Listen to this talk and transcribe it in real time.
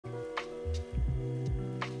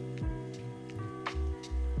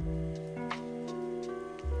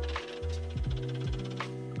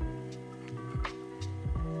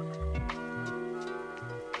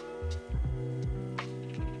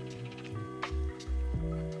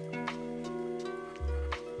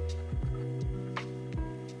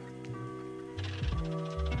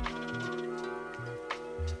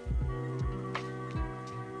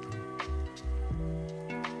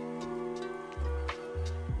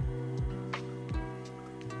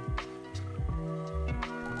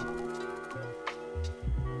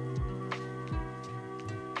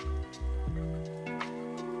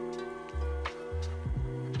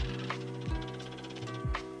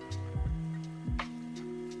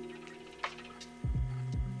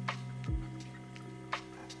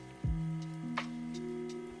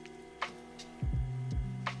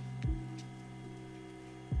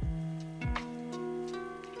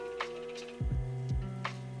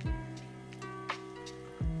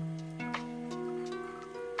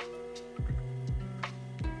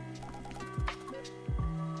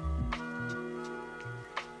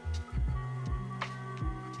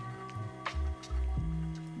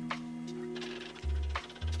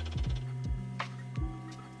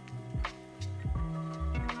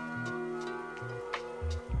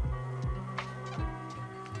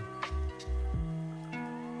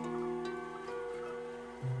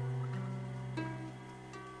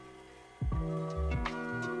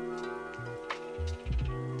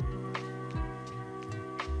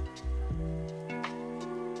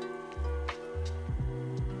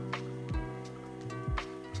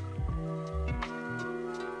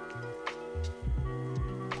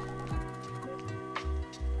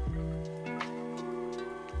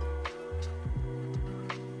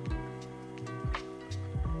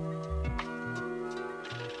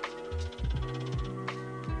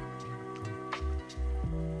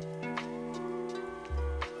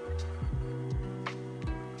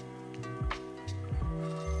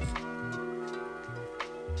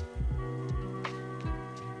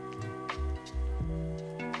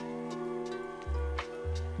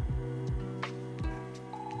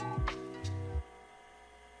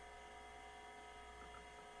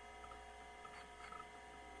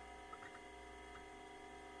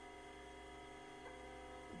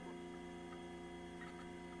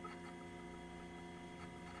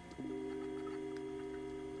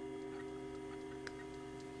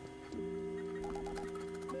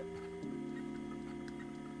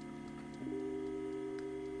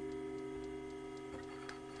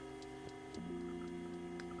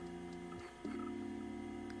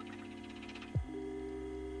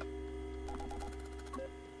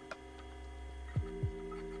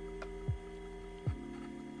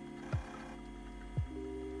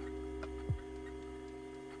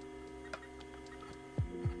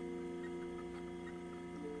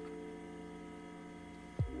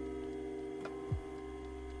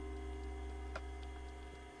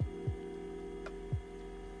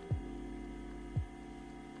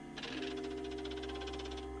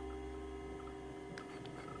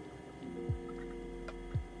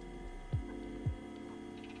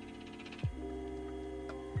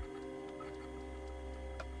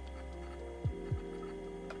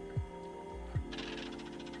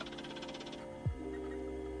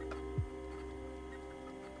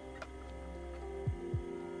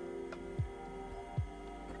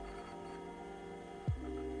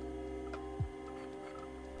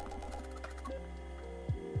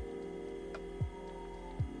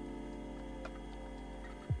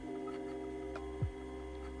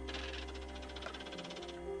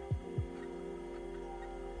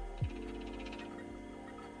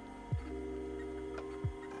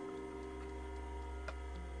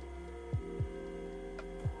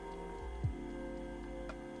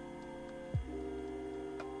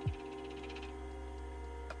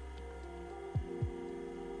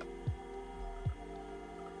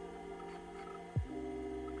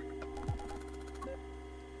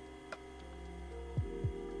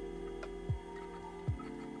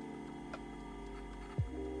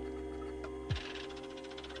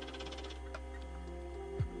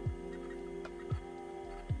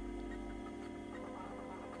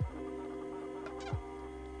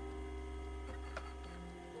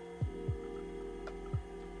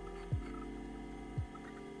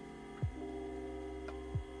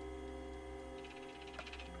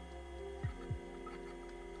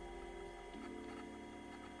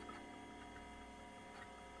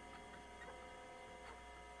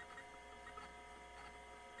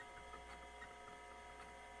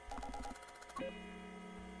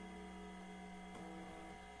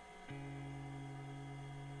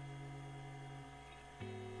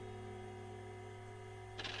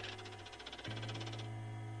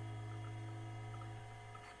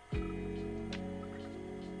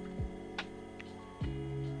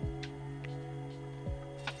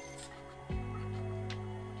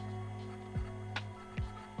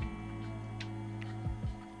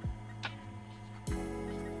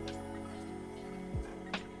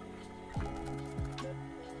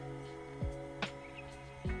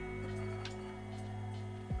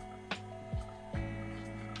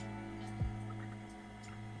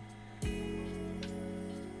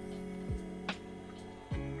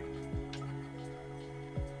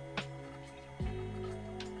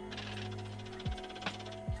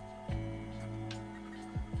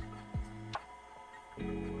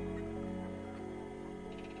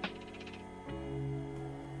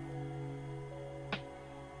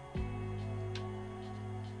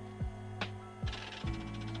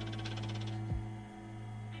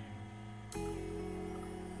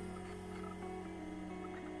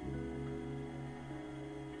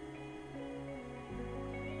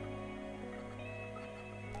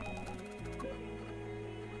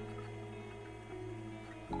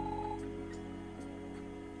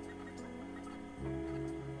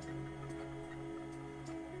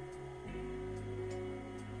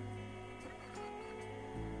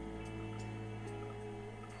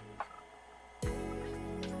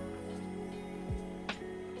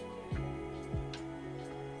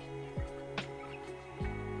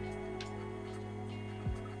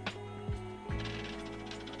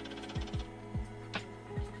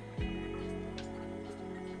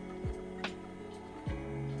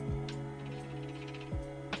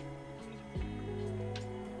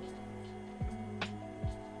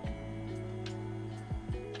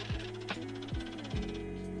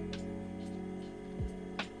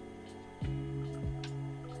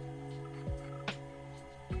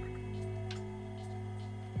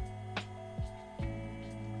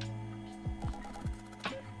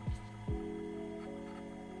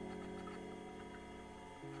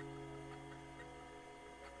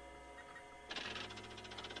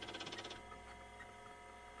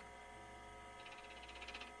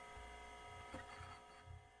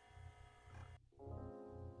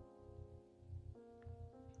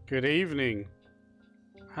Good evening.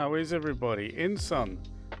 How is everybody? Insun,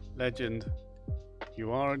 legend.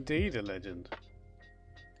 You are indeed a legend.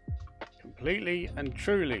 Completely and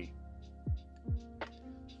truly.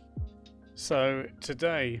 So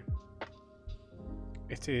today,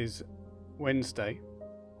 it is Wednesday,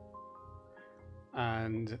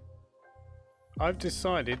 and I've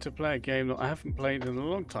decided to play a game that I haven't played in a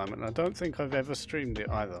long time, and I don't think I've ever streamed it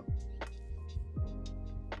either.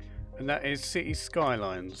 And that is City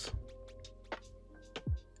Skylines.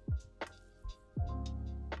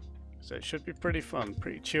 So it should be pretty fun,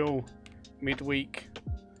 pretty chill, midweek.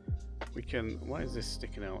 We can, why is this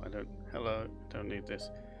sticking out? Hello, don't need this.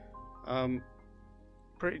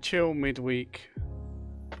 Pretty chill midweek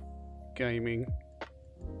gaming.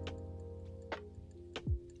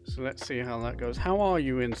 So let's see how that goes. How are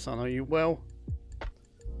you, Insun? Are you well?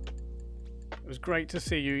 It was great to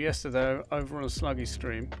see you yesterday over on a Sluggy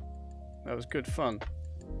stream. That was good fun.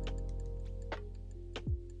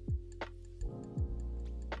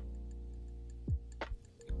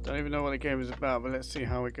 Don't even know what the game is about, but let's see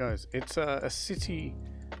how it goes. It's a city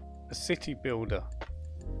builder,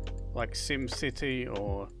 like Sim City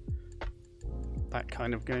or that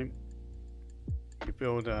kind of game. You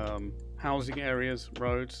build housing areas,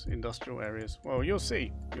 roads, industrial areas. Well, you'll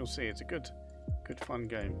see. You'll see. It's a good fun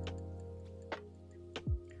game.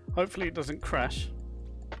 Hopefully it doesn't crash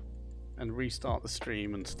and restart the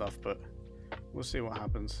stream and stuff, but we'll see what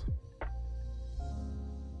happens.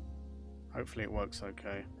 Hopefully it works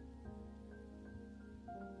okay.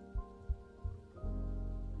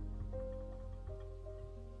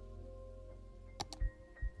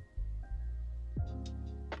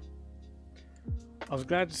 I was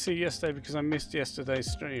glad to see you yesterday because I missed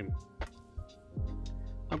yesterday's stream.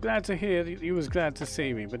 I'm glad to hear that you was glad to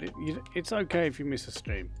see me, but it's okay if you miss a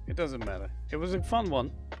stream. It doesn't matter. It was a fun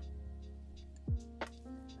one.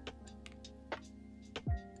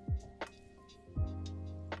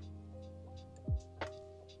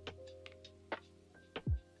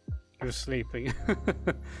 You're sleeping.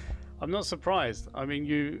 I'm not surprised. I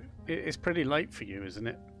mean, it's pretty late for you, isn't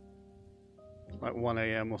it? Like 1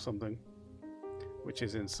 AM or something, which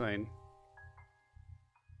is insane.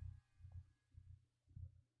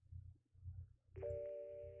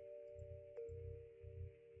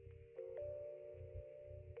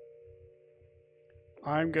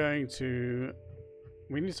 We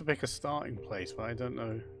need to pick a starting place, but I don't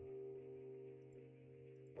know.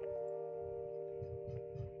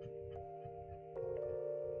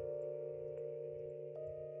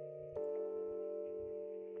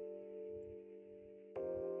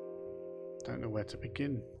 Don't know where to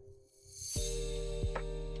begin.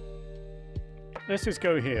 Let's just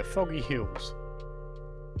go here. Foggy Hills.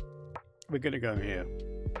 We're gonna go here.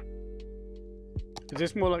 Is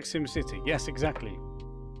this more like SimCity? Yes, exactly.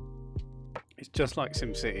 It's just like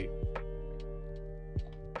SimCity.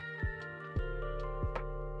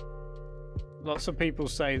 Lots of people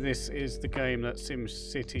say this is the game that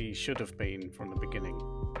SimCity should have been from the beginning,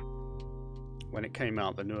 when it came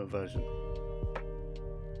out, the newer version.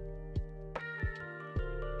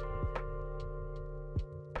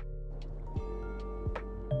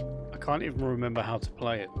 I can't even remember how to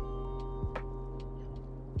play it.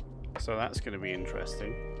 So that's going to be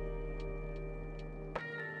interesting.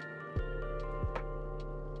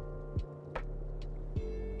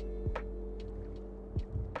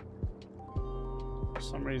 For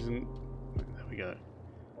some reason, there we go.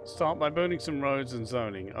 Start by building some roads and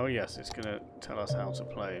zoning. Oh yes, it's going to tell us how to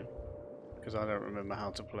play, because I don't remember how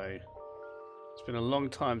to play. It's been a long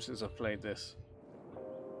time since I've played this.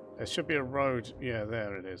 There should be a road. Yeah,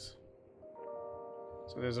 there it is.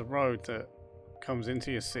 So there's a road that comes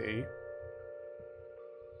into your city,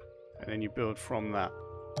 and then you build from that.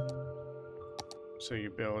 So you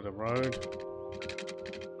build a road.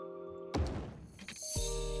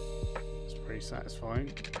 It's pretty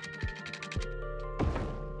satisfying.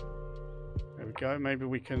 There we go. Maybe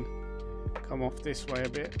we can come off this way a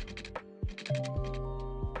bit.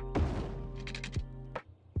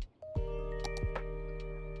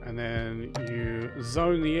 And then you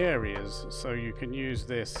zone the areas, so you can use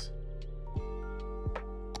this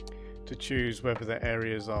to choose whether the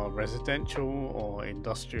areas are residential or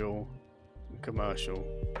industrial and commercial.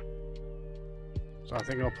 So I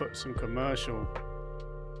think I'll put some commercial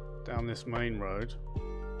down this main road,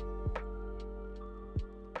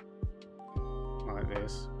 like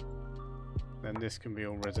this. Then this can be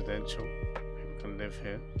all residential. People can live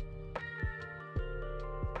here.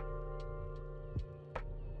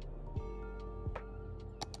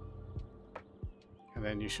 And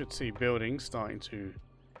then you should see buildings starting to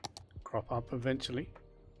crop up eventually.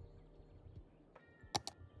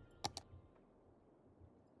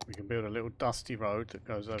 can build a little dusty road that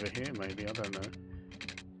goes over here, maybe, I don't know.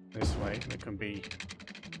 This way, there can be...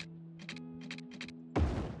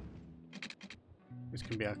 This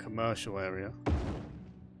can be our commercial area.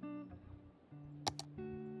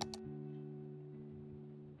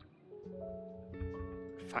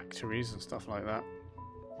 Factories and stuff like that.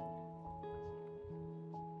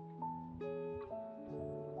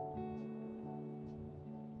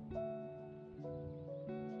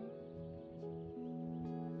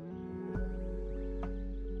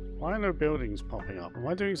 Why are no buildings popping up? Am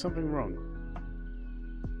I doing something wrong?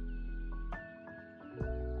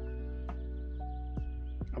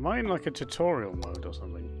 Am I in like a tutorial mode or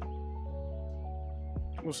something?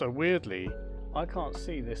 Also, weirdly, I can't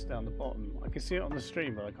see this down the bottom. I can see it on the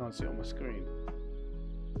stream, but I can't see it on my screen.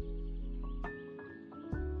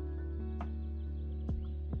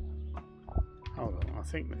 Hold on, I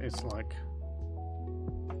think it's like...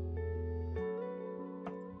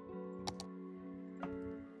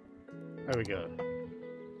 There we go.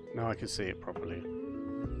 Now I can see it properly.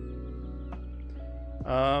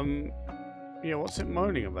 Yeah, what's it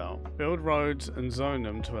moaning about? Build roads and zone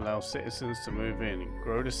them to allow citizens to move in.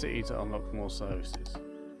 Grow the city to unlock more services.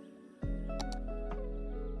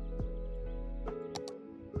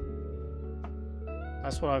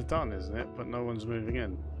 That's what I've done, isn't it? But no one's moving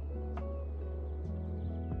in.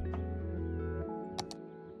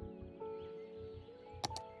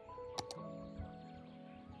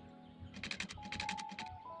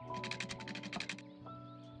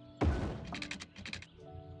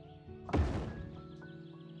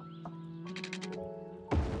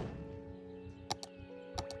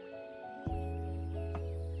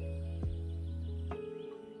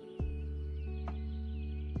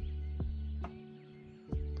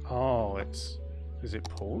 Oh, it's... Is it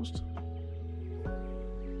paused?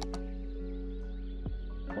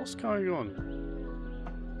 What's going on?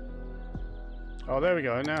 Oh, there we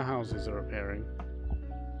go. Now houses are appearing.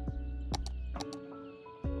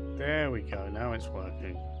 There we go. Now it's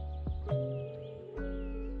working.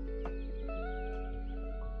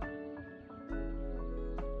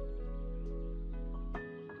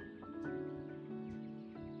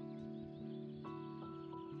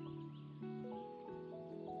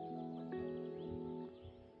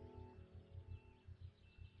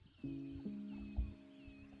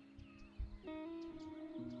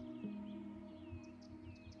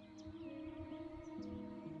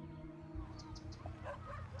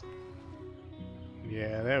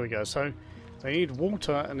 Yeah, there we go. So they need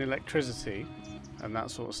water and electricity and that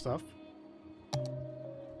sort of stuff.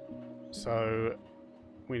 So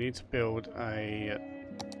we need to build a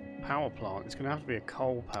power plant. It's going to have to be a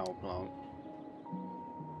coal power plant.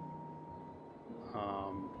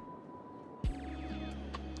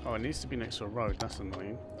 Oh, it needs to be next to a road. That's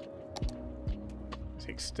annoying. Let's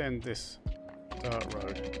extend this dirt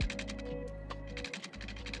road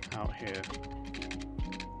out here.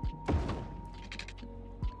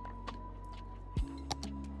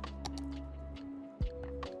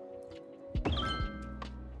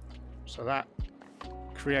 So that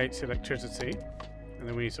creates electricity, and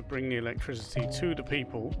then we need to bring the electricity to the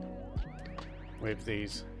people with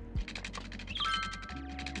these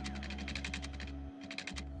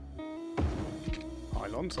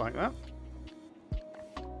pylons like that.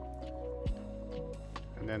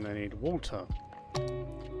 And then they need water,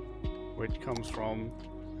 which comes from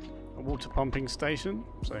a water pumping station.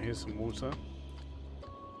 So here's some water.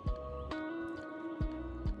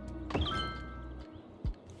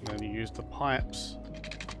 And then you use the pipes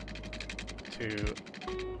to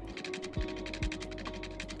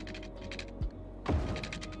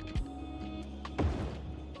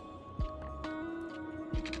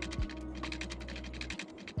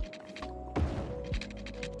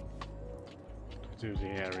do the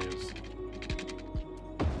areas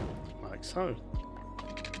like so.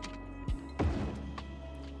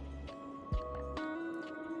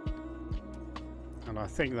 And I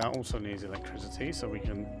think that also needs electricity, so we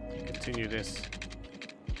can continue this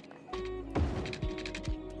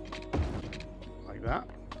like that.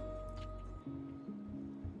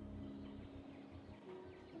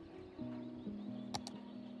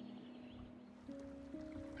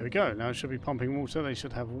 There we go. Now it should be pumping water. They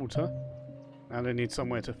should have water. Now they need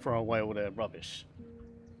somewhere to throw away all their rubbish,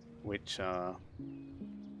 which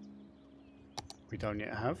we don't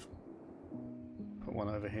yet have. Put one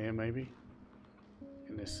over here maybe,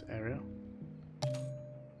 in this area.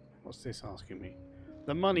 What's this asking me?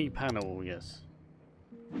 The money panel, yes.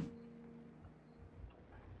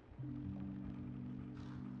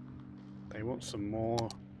 They want some more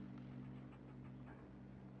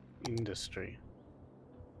industry.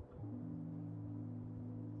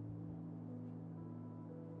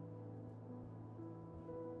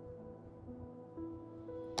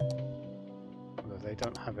 they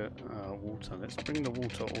don't have it, water. Let's bring the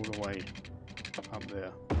water all the way up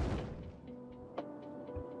there.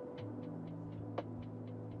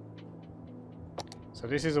 So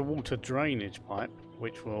this is a water drainage pipe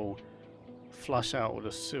which will flush out all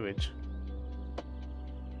the sewage.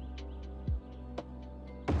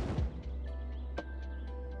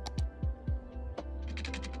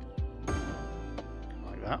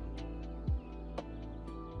 Like that.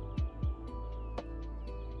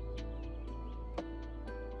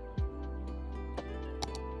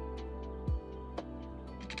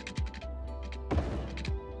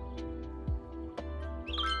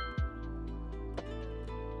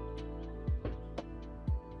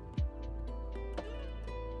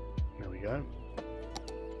 Go.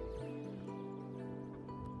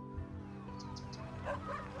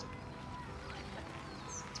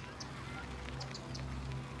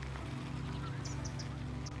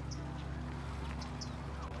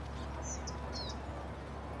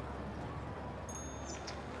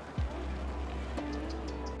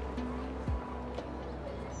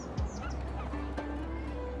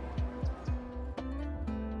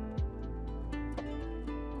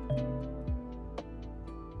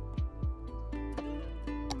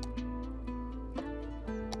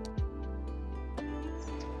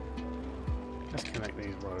 Let's connect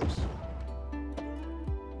these roads.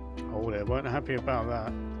 Oh, they weren't happy about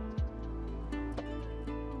that.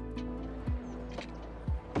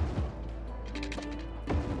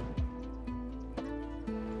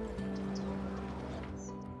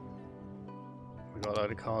 We've got a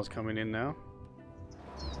load of cars coming in now.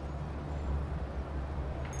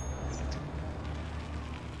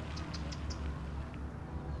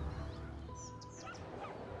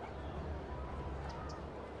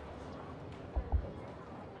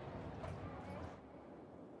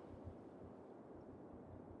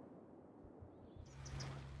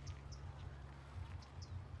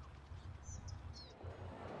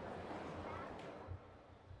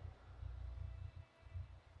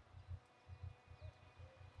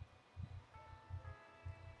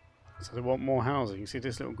 So they want more housing. You see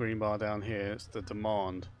this little green bar down here, it's the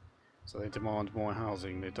demand. So they demand more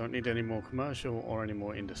housing. They don't need any more commercial or any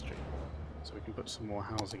more industry. So we can put some more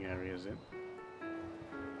housing areas in.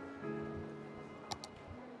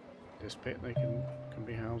 This bit they can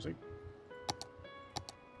be housing.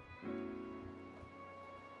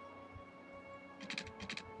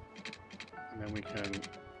 And then we can...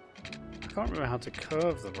 I can't remember how to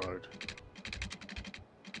curve the road.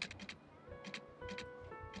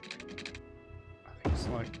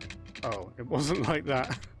 Like, oh, it wasn't like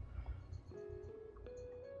that.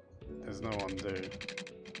 There's no undo.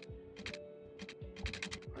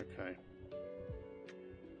 Okay.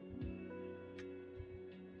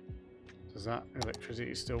 Does that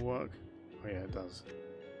electricity still work? Oh yeah, it does.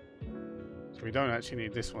 So we don't actually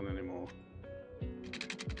need this one anymore.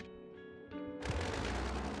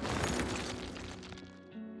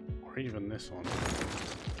 Or even this one.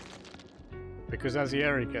 Because as the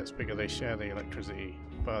area gets bigger, they share the electricity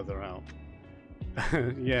further out.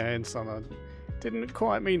 Yeah, in summer. Didn't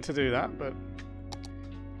quite mean to do that, but...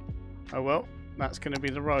 oh well, that's going to be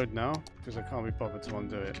the road now, because I can't be bothered to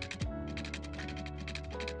undo it.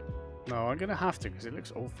 No, I'm going to have to, because it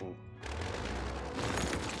looks awful.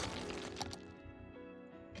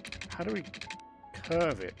 How do we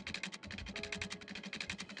curve it?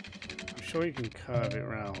 I'm sure you can curve it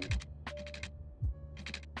round.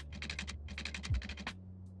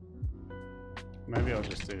 Maybe I'll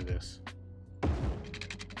just do this.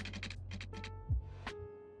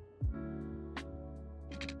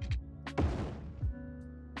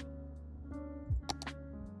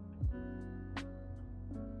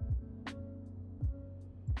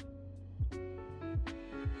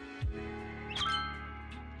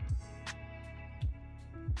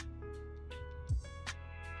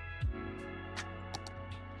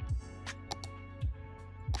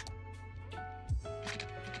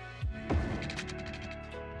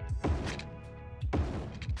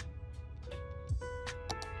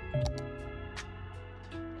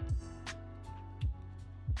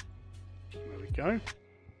 Go.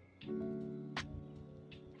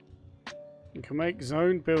 You can make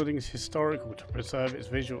zoned buildings historical to preserve its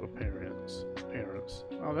visual appearance.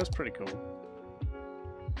 Oh, that's pretty cool.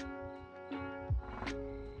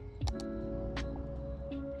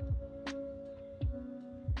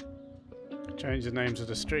 Change the names of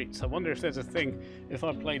the streets. I wonder if there's a thing, if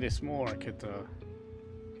I play this more, I could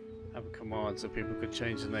have a command so people could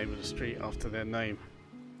change the name of the street after their name.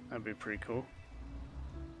 That'd be pretty cool.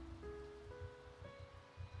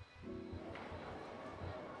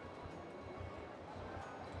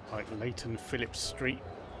 Like Leighton Phillips Street.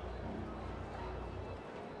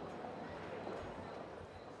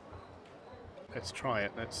 Let's try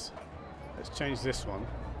it. Let's change this one.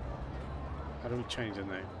 How do we change the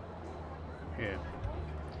name? Here.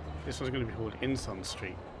 This one's going to be called Insun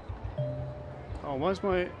Street. Oh, where's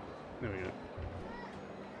my... There we go.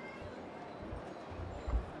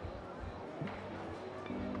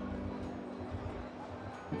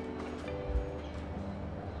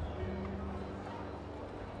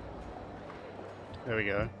 There we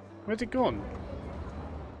go. Where's it gone?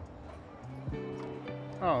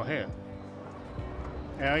 Oh, here.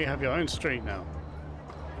 Yeah, you have your own street now.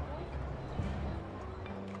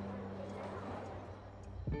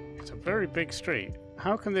 It's a very big street.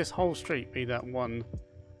 How can this whole street be that one?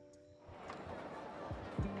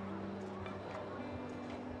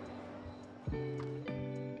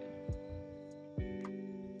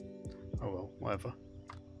 Oh well, whatever.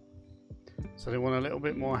 So they want a little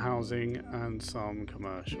bit more housing and some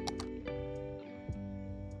commercial.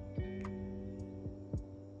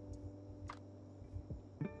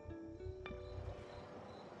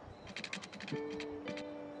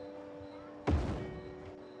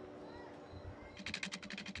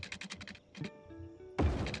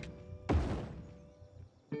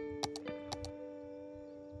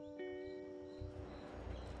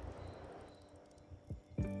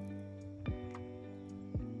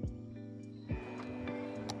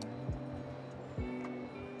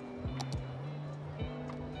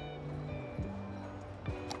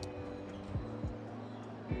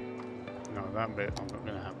 That bit I'm not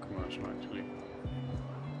going to have commercial actually.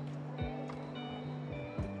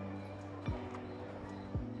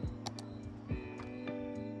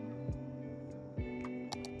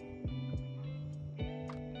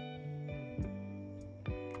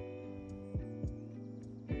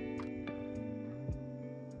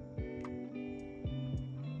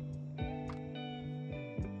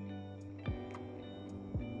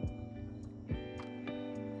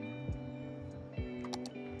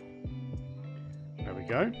 There we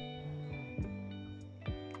go.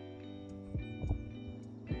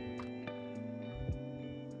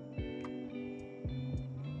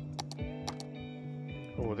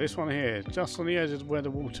 Oh, this one here, just on the edge of where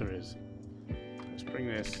the water is. Let's bring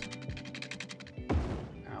this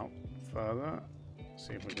out further.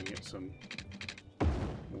 See if we can get some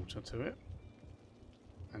water to it.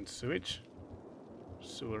 And sewerage.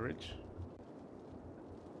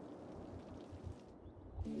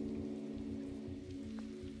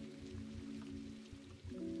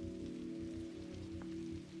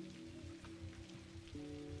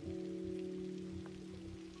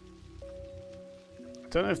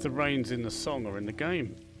 I don't know if the rain's in the song or in the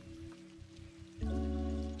game.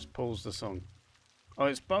 Just pause the song. Oh,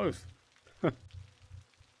 it's both.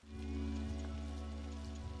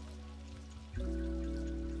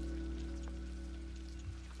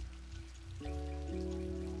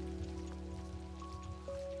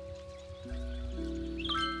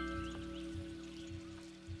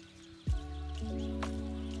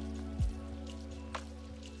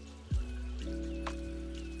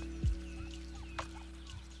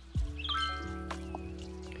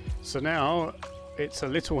 So now it's a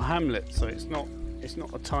little hamlet, so it's not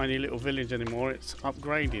a tiny little village anymore, it's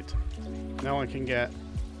upgraded. Now I can get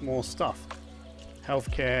more stuff.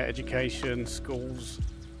 Healthcare, education, schools,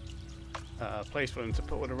 place for them to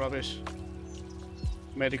put all the rubbish,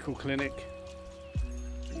 medical clinic.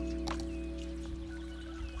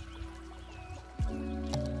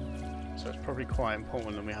 So it's probably quite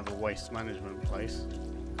important that we have a waste management place.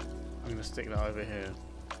 I'm going to stick that over here.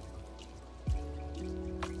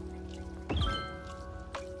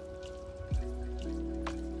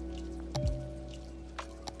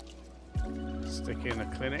 Stick in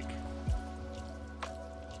a clinic.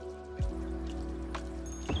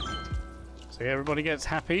 So everybody gets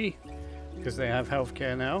happy because they have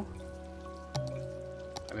healthcare now.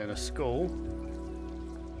 And then a school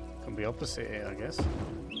can be opposite here, I guess.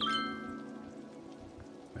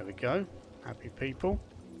 There we go. Happy people.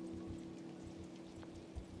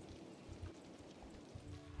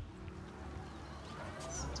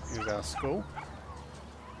 Here's our school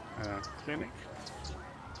and our clinic.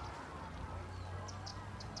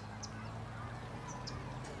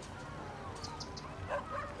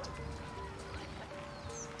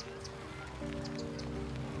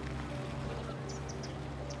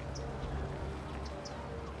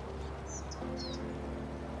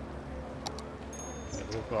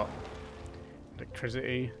 We've got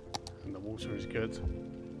electricity and the water is good.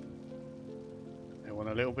 They want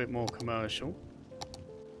a little bit more commercial.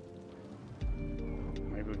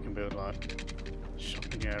 Maybe we can build like a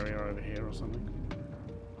shopping area over here or something.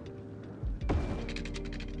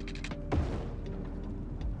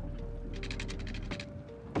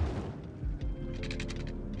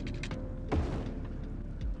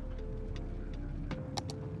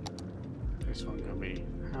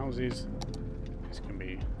 houses. This can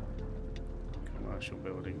be commercial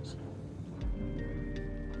buildings.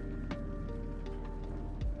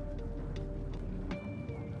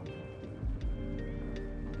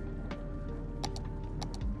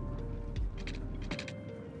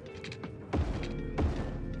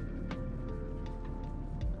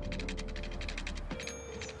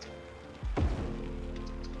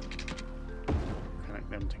 Connect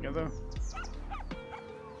them together.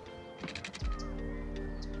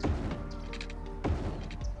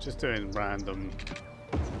 Just doing random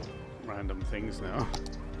things now.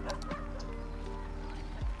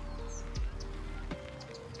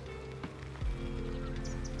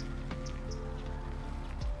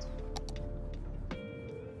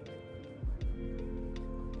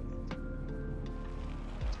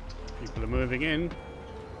 People are moving in.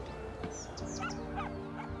 Let's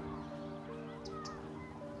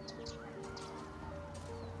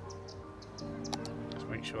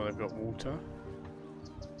make sure they've got water.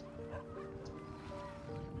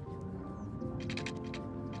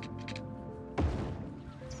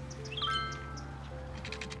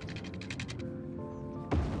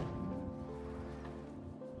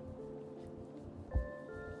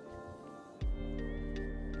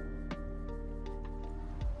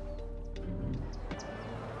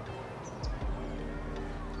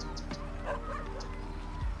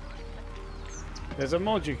 There's a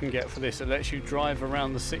mod you can get for this that lets you drive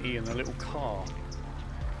around the city in a little car.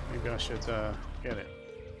 Maybe I should get it.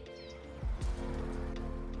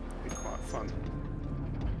 It'd be quite fun.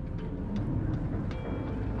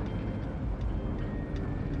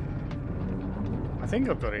 I think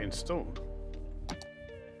I've got it installed.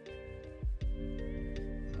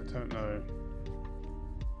 I don't know.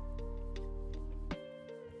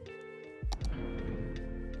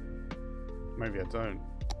 Maybe I don't.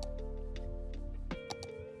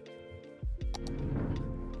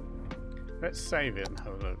 Let's save it and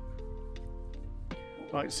have a look.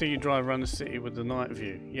 Like to see you drive around the city with the night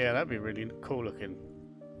view. Yeah, that'd be really cool looking.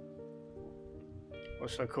 What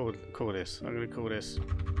should I call this? I'm going to call this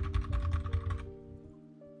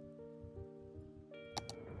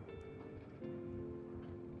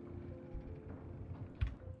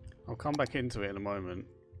I'll come back into it in a moment.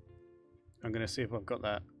 I'm going to see if I've got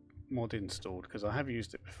that mod installed because I have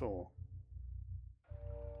used it before.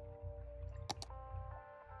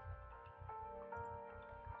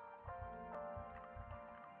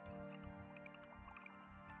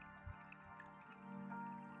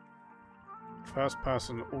 First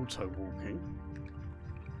person auto walking.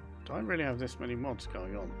 Don't really have this many mods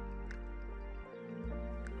going on.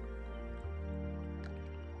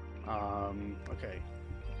 Okay.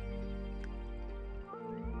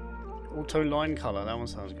 Auto line color, that one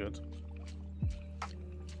sounds good.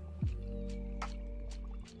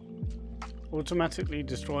 Automatically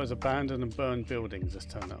destroys abandoned and burned buildings. Let's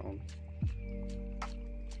turn that on.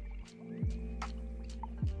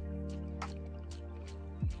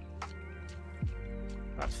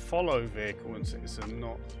 That's follow vehicle and citizen,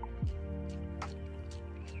 not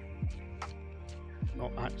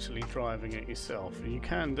actually driving it yourself. You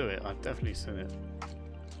can do it, I've definitely seen it.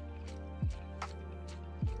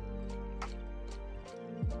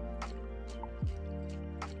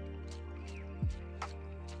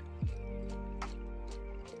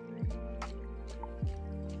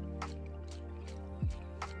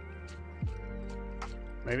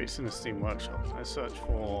 Maybe it's in the Steam Workshop. Let's search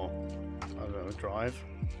for, I don't know, drive.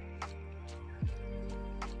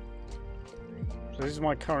 So this is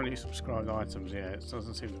my currently subscribed items. Yeah, it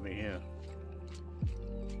doesn't seem to be here.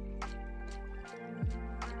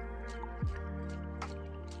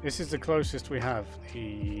 This is the closest we have,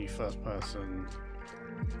 the first person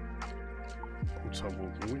auto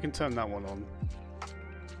walking. We can turn that one on.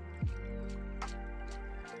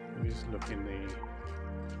 Let me just look in the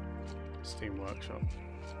Steam Workshop.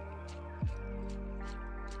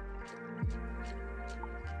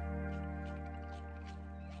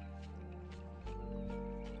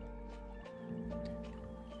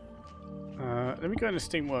 Let me go in the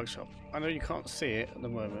Steam Workshop. I know you can't see it at the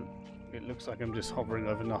moment. It looks like I'm just hovering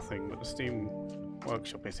over nothing, but the Steam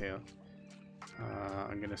Workshop is here.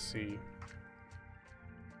 I'm going to see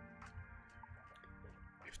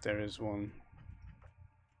if there is one.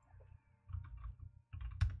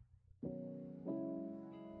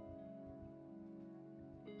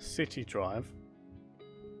 City Drive.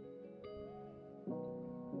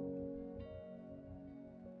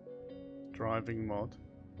 Driving mod.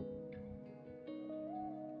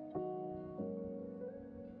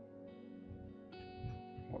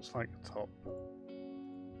 What's like the top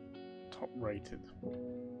rated?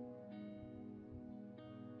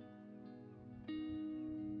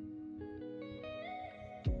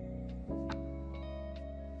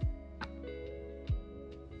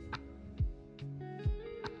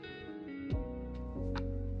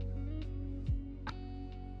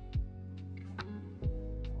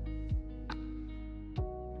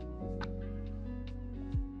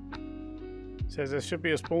 Says there should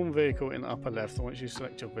be a spawn vehicle in the upper left. Once you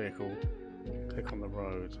select your vehicle, click on the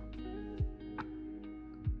road.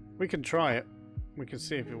 We can try it. We can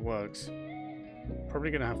see if it works. Probably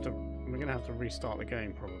gonna have to. We're gonna have to restart the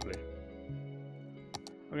game probably.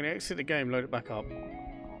 I'm gonna exit the game, load it back up,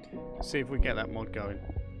 see if we get that mod going.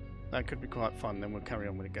 That could be quite fun. Then we'll carry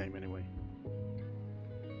on with the game anyway.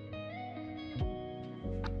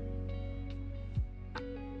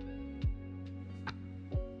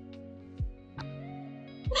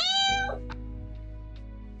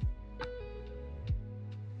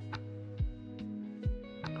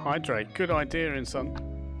 Hydrate. Good idea, Inson.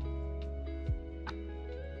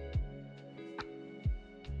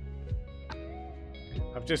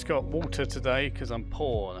 I've just got water today because I'm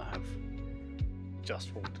poor and I have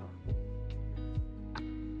just water.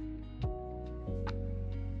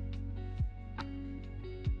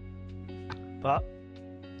 But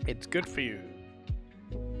it's good for you.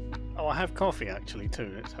 Oh, I have coffee actually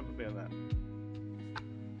too. Let's have a bit of that.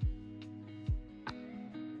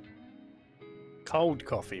 Cold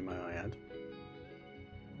coffee, may I add,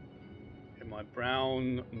 in my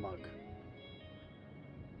brown mug.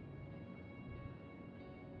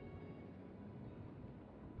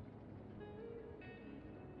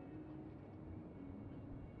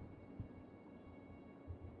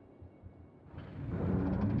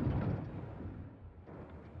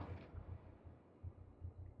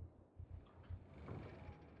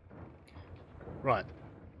 Right.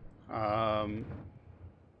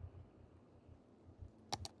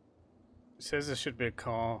 It says there should be a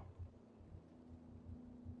car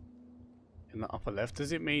in the upper left.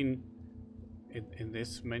 Does it mean in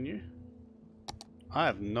this menu? I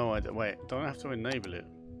have no idea. Wait, don't I have to enable it?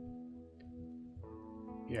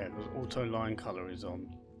 Yeah, because auto line color is on.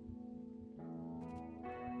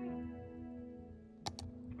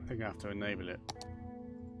 I think I have to enable it.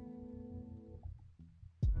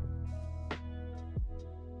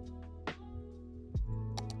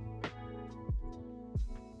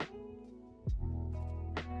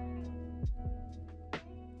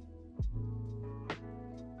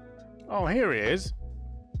 Oh, here it is.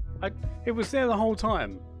 It was there the whole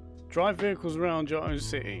time. Drive vehicles around your own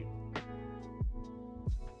city.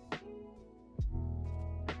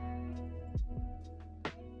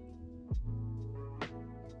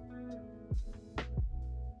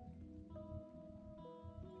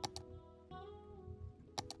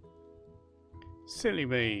 Silly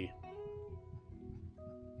me.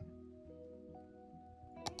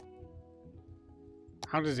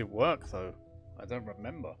 How does it work though? I don't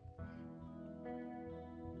remember.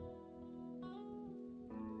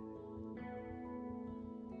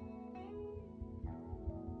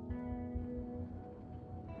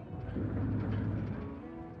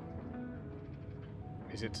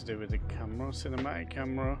 Is it to do with the camera, cinematic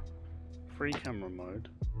camera, free camera mode?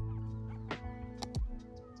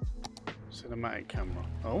 Cinematic camera.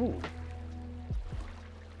 Oh,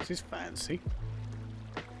 this is fancy.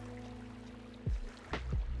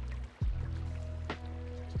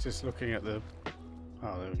 Just looking at the.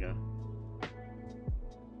 Oh, there we go.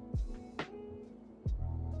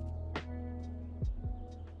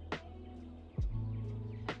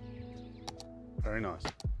 Very nice.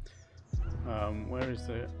 Where is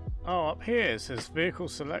the... Oh, up here it says vehicle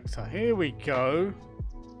selector. Here we go.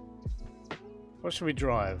 What should we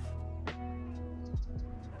drive?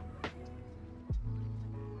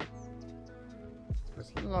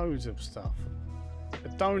 There's loads of stuff. A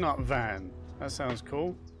donut van. That sounds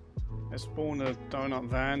cool. Let's spawn a donut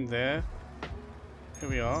van there. Here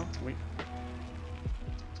we are.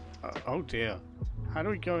 Oh dear. How do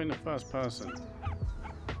we go in the first person?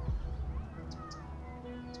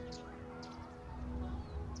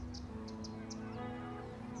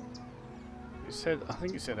 I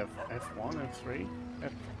think it said F1, F3,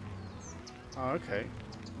 F. Oh, okay.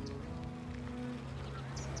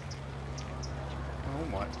 Oh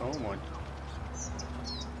my, oh my.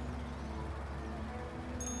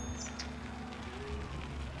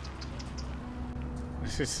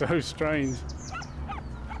 This is so strange.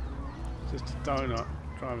 Just a donut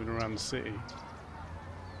driving around the city.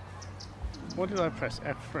 What did I press?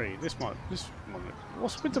 F3. This one.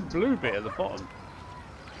 What's with the blue bit at the bottom?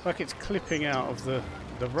 Like it's clipping out of the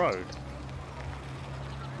road.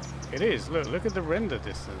 It is. Look at the render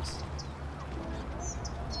distance.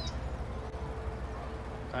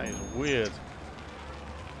 That is weird.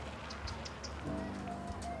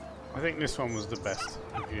 I think this one was the best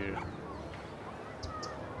view.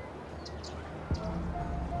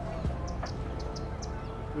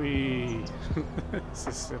 Whee! This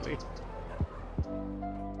is silly.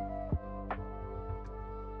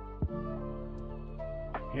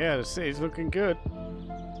 Yeah, the city's looking good.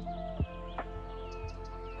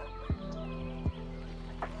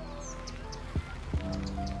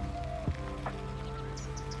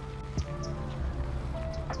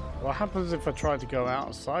 What happens if I try to go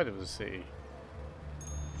outside of the city?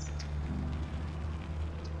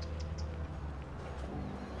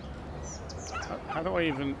 How do I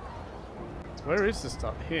even... Where is the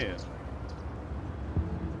stuff? Here.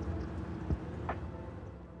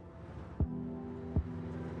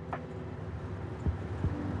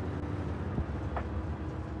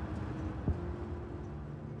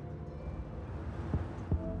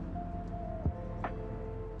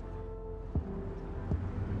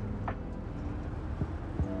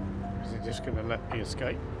 Is it just going to let me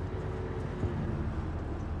escape?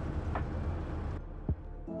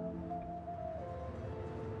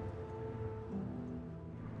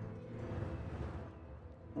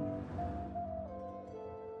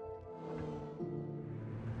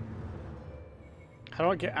 How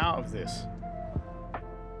do I get out of this?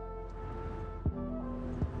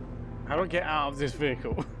 How do I get out of this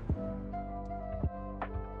vehicle?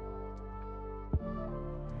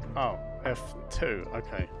 Oh, F2,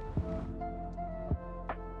 okay.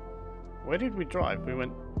 Where did we drive? We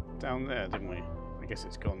went down there, didn't we? I guess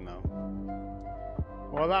it's gone now.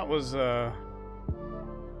 Well, that was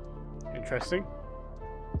interesting.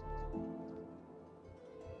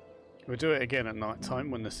 We'll do it again at night time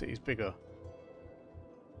when the city's bigger.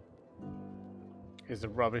 Here's the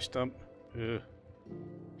rubbish dump. Ugh.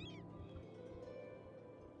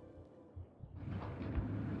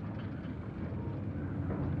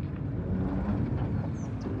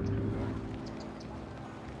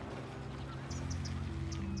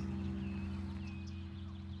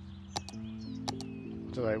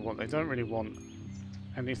 Do they want? They don't really want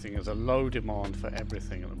anything. There's a low demand for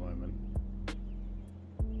everything at the moment.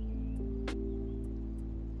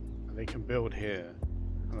 And they can build here.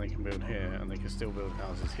 And they can build here, and they can still build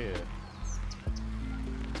houses here.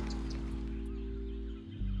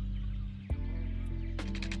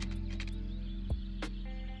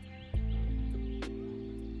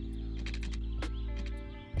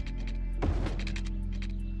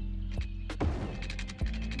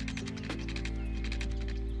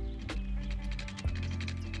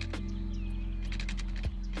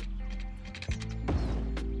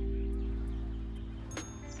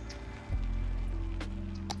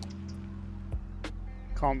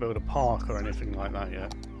 Can't build a park or anything like that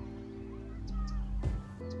yet.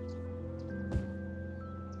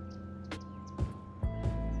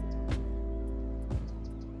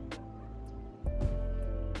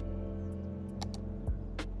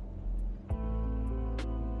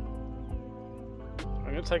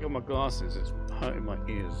 I'm gonna take off my glasses, it's hurting my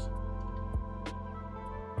ears.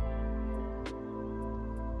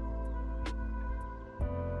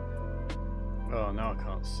 Oh, now I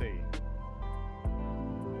can't see.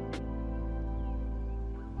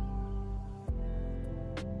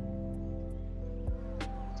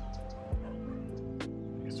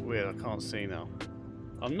 Weird, I can't see now.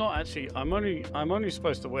 I'm not actually. I'm only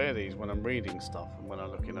supposed to wear these when I'm reading stuff and when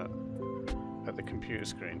I'm looking at the computer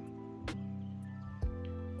screen.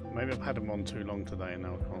 Maybe I've had them on too long today and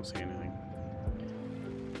now I can't see anything.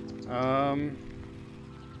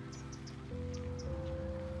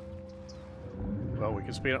 Well, we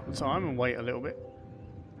can speed up the time and wait a little bit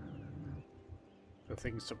for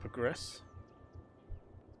things to progress.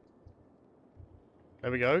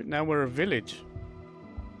 There we go. Now we're a village.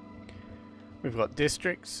 We've got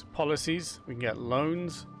districts, policies, we can get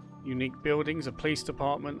loans, unique buildings, a police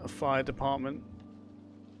department, a fire department,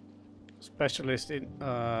 specialist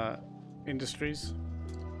industries.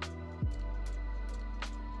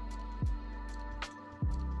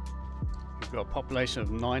 We've got a population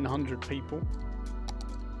of 900 people.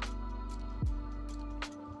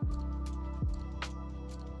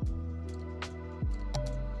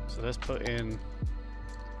 So let's put in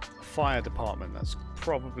a fire department. That's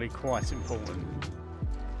probably quite important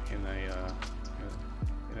in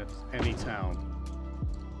any town.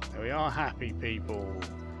 There we are, happy people.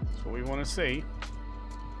 That's what we want to see.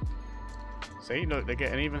 See, look, they're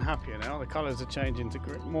getting even happier now. The colours are changing to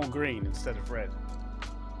more green instead of red.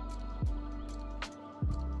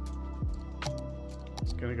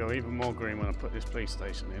 It's going to go even more green when I put this police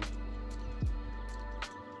station in.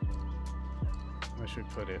 Where should we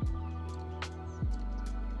put it?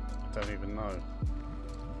 I don't even know.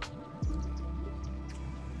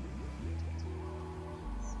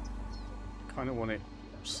 Kind of want it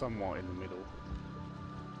somewhat in the middle.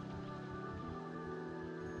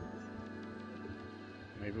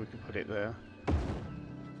 Maybe we could put it there.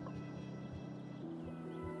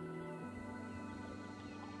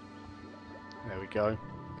 There we go.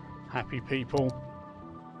 Happy people.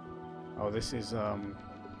 Oh, this is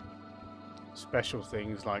special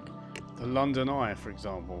things like the London Eye, for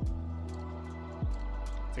example.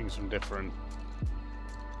 Things from different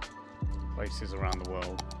places around the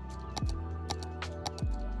world.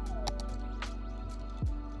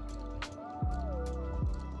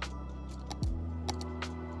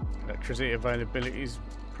 Electricity availability is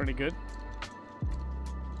pretty good.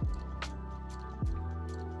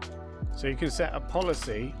 So you can set a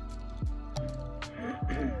policy.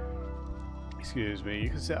 Excuse me. You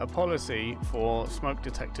can set a policy for smoke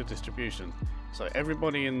detector distribution. So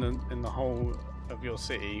everybody in the whole of your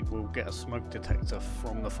city will get a smoke detector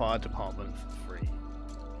from the fire department for free.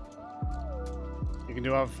 You can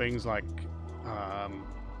do other things like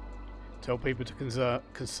tell people to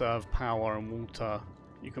conserve power and water.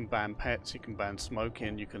 You can ban pets, you can ban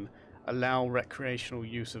smoking, you can allow recreational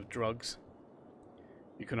use of drugs.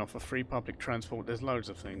 You can offer free public transport. There's loads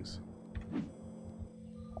of things.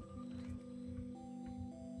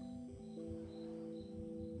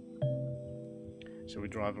 Shall we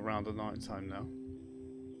drive around at night time now?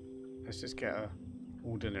 Let's just get a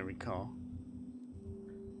ordinary car.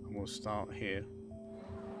 And we'll start here.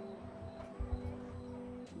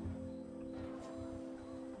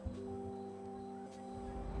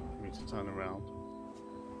 We need to turn around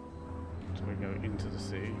until we go into the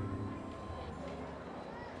city.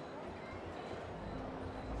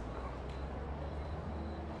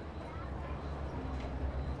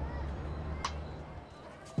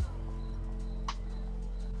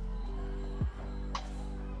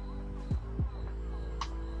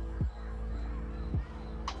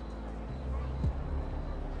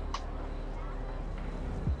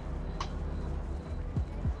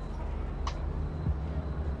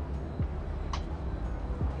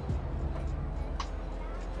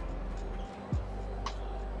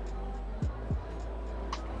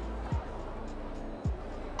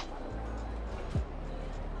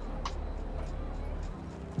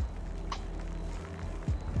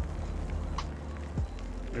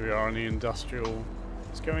 Here we are in the industrial.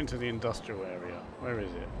 Let's go into the industrial area. Where is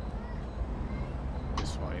it?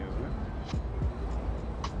 This way, isn't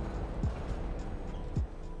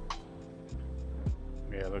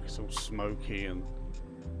it? Yeah, look, it's all smoky and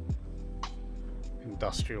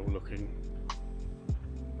industrial looking.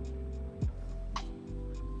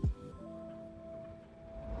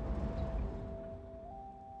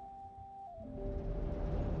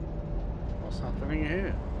 What's happening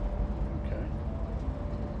here? Okay.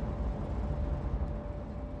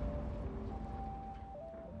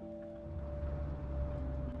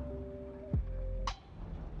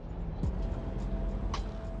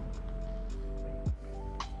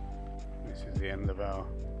 The end of our,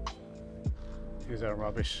 here's our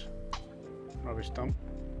rubbish dump.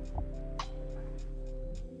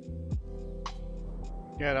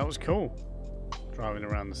 Yeah, that was cool, driving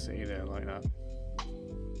around the city there like that.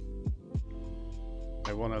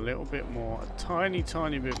 They want a little bit more, a tiny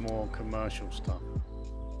bit more commercial stuff,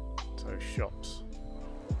 so shops.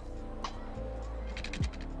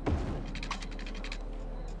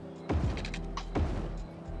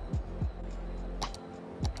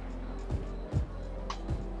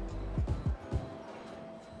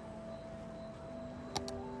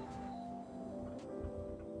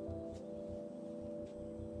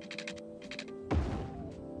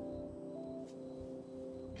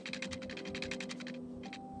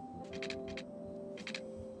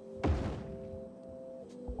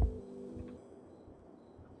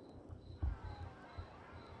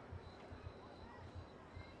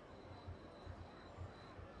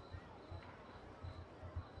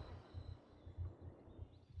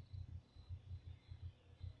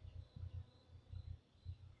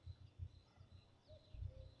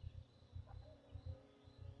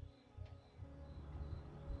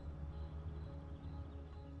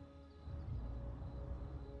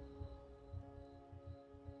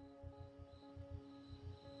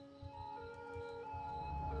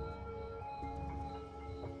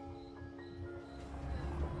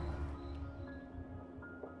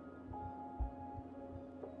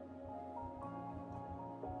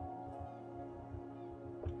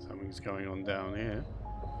 Something's going on down here.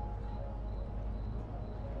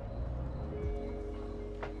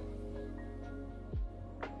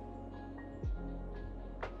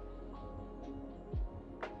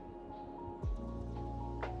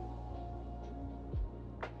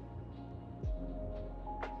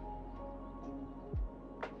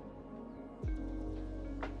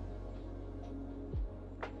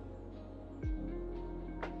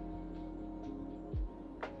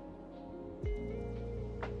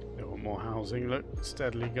 More housing, look,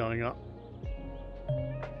 steadily going up.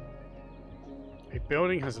 A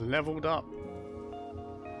building has leveled up.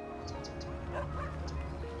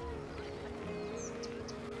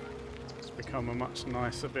 It's become a much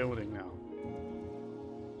nicer building now.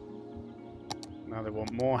 Now they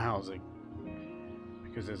want more housing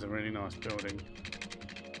because there's a really nice building.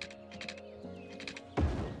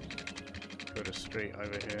 Put a street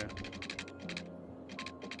over here.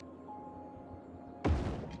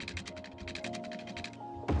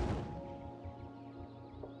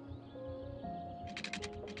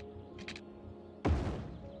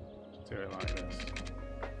 Do it like this.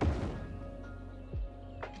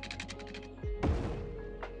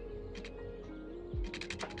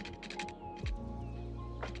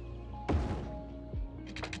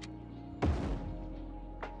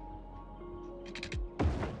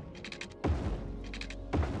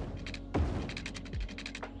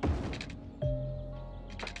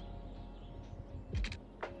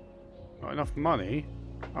 Not enough money?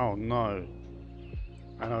 Oh no.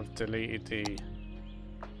 And I've deleted the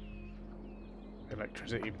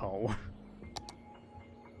electricity pole.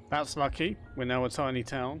 That's lucky. We're now a tiny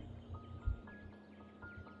town.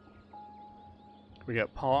 We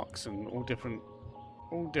get parks and all different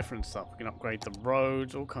stuff. We can upgrade the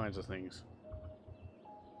roads, all kinds of things.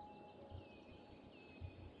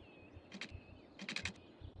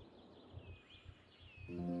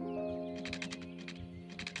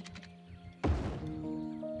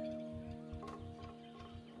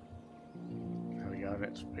 There we go,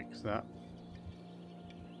 let's fix that.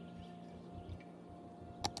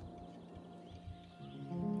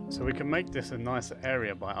 So we can make this a nicer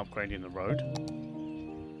area by upgrading the road.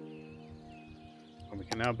 And we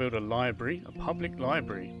can now build a library, a public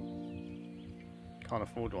library. Can't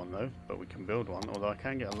afford one though, but we can build one, although I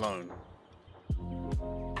can get a loan.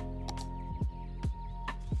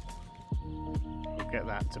 We'll get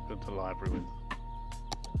that to build the library with.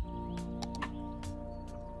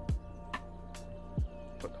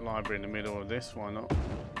 Put the library in the middle of this, why not?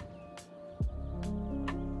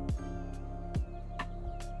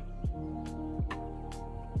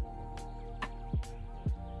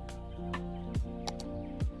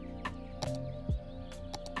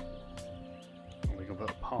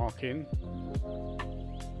 In.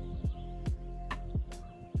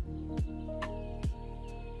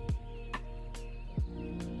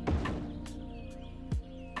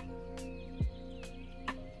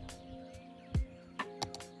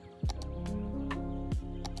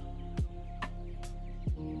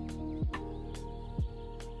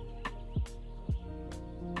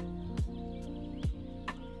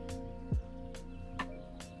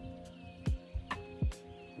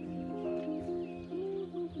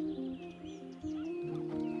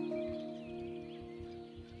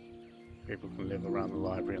 People can live around the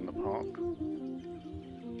library and the park.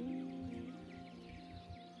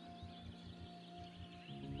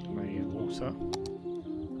 May use water.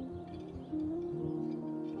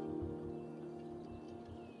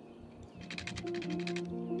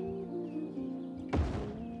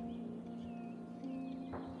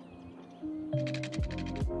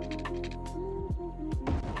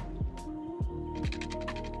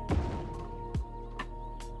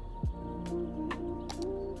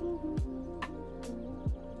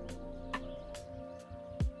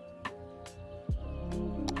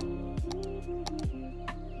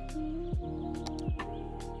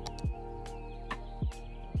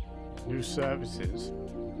 New services?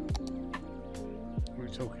 What are we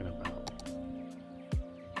talking about?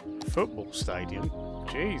 Football stadium?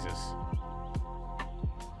 Jesus.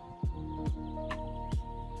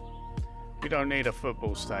 We don't need a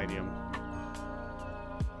football stadium.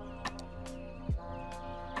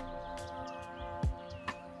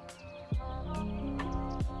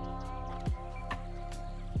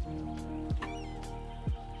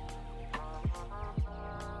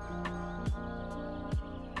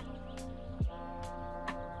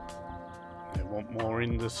 More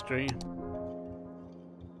industry.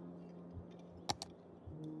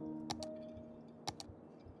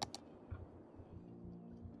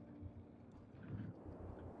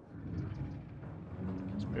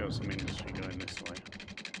 Let's build some industry going this way.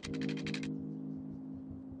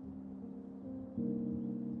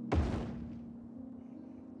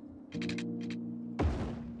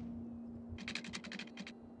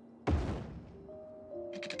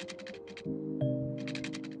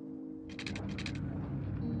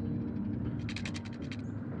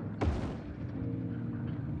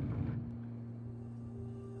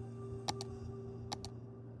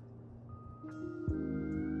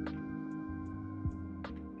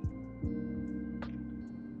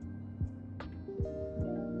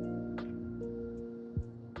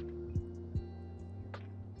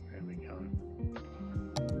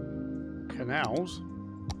 Canals?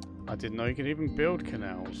 I didn't know you could even build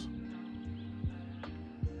canals.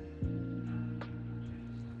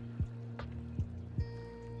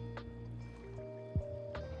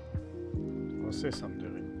 What's this I'm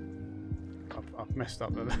doing? I've messed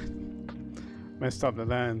up the messed up the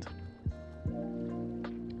land.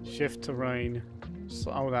 Shift terrain.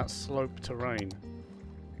 Oh, that's slope terrain.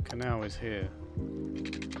 Canal is here.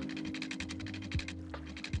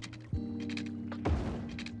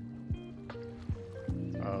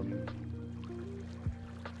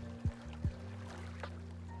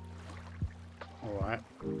 Alright.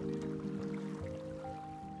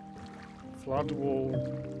 Flood wall.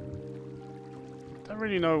 Don't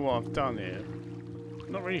really know what I've done here.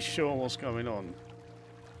 Not really sure what's going on.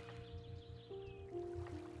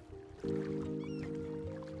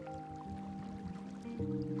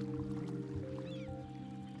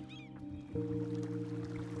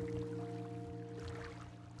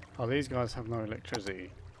 Oh, these guys have no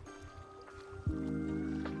electricity.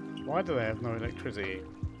 Why do they have no electricity?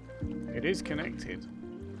 It is connected.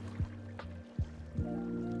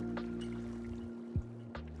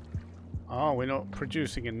 Oh, we're not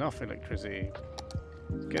producing enough electricity.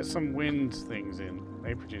 Get some wind things in.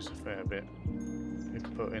 They produce a fair bit. If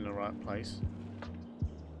put in the right place.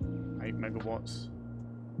 8 megawatts.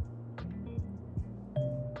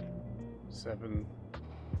 7.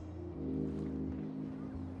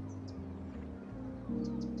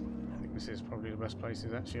 I think this is probably the best place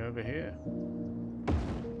is actually over here.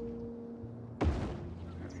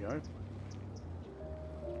 There we go.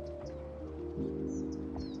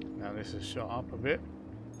 Now this has shot up a bit.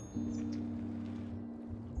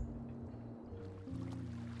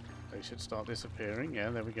 They should start disappearing.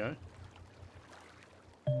 Yeah, there we go.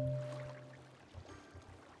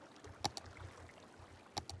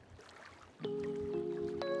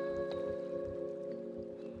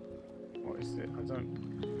 What is it?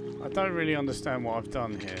 I don't really understand what I've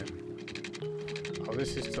done here. Oh,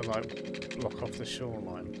 this is to like block off the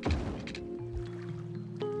shoreline.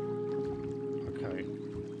 Okay.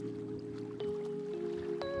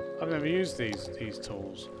 I've never used these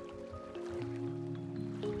tools.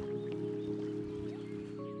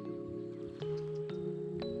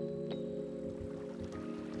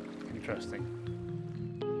 Interesting.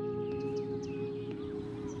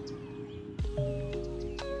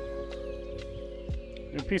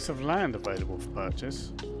 New piece of land available for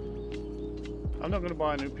purchase. I'm not going to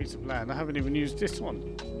buy a new piece of land. I haven't even used this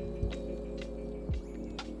one.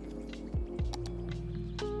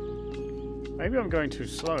 Maybe I'm going too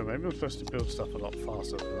slow. Maybe I'm supposed to build stuff a lot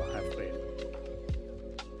faster than I have been.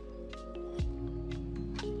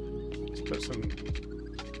 Let's put some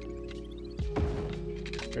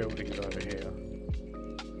buildings over here.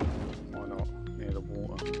 Why not? Near the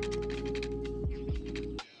water.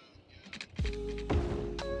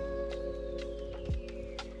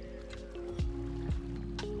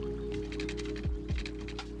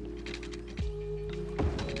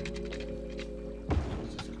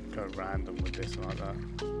 Just go random with this like that.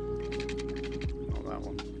 Not that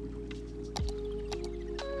one.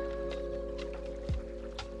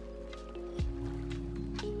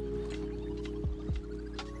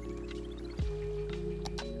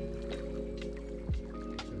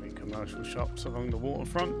 Commercial shops along the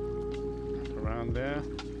waterfront, around there.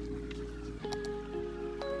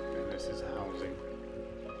 And this is housing.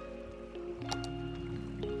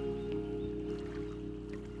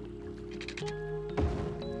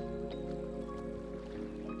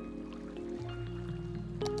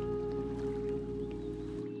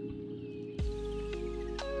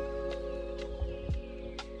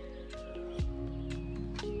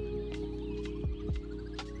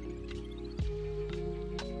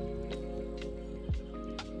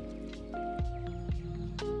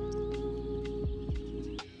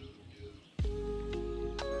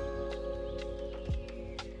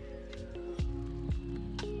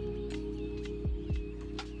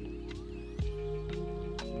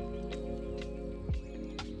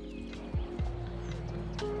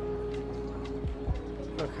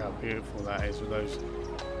 Look how beautiful that is with those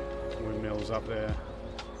windmills up there.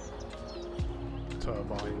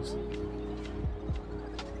 Turbines.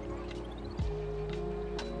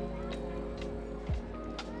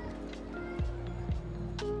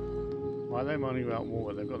 Why are they moaning about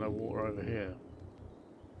water? They've got no water over here.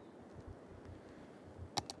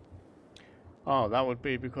 Oh, that would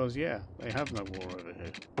be because, yeah, they have no water over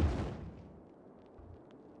here.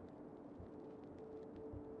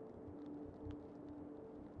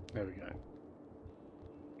 There we go.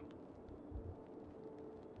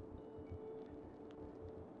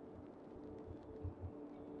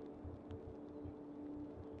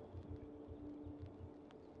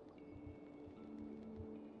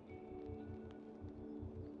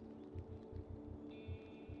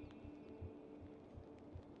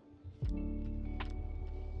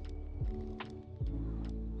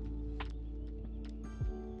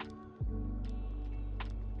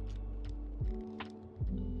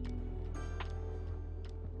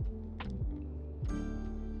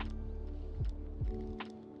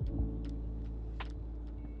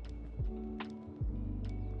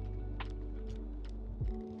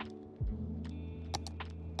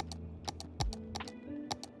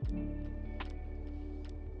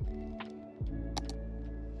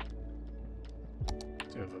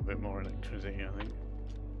 Do have a bit more electricity, I think.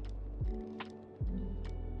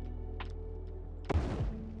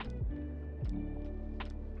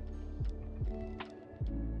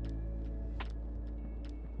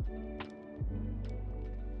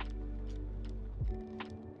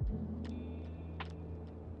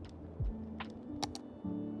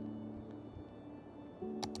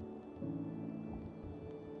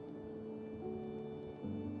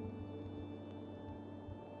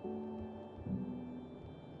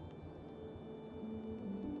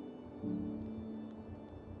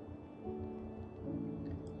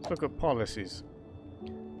 Look at policies.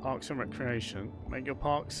 Parks and recreation. Make your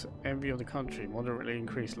parks envy of the country. Moderately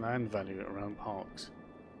increase land value around parks.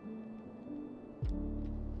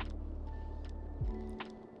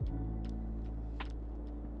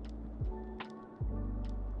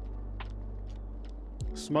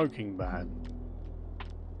 Smoking ban.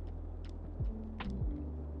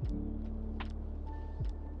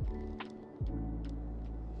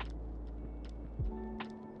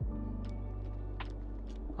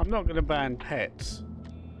 I'm not going to ban pets.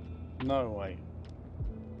 No way.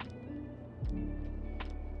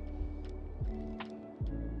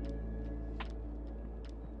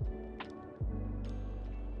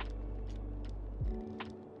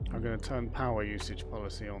 I'm going to turn power usage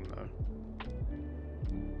policy on though.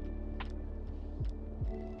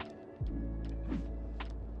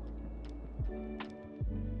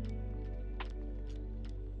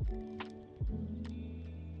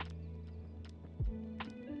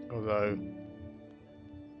 Although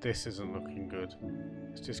this isn't looking good.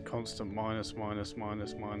 It's just constant minus, minus,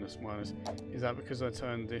 minus, minus, minus. Is that because I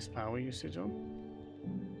turned this power usage on?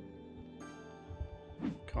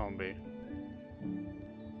 Can't be.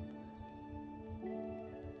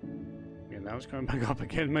 Yeah, now it's going back up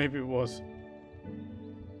again. Maybe it was.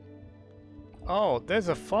 Oh, there's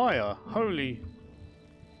a fire. Holy.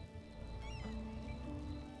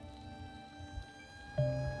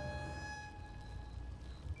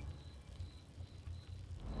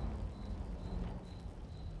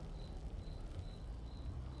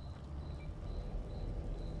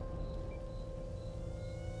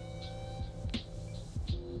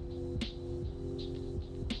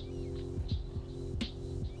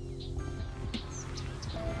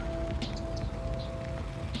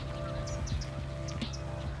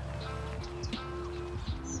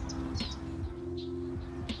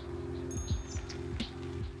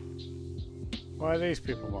 Why are these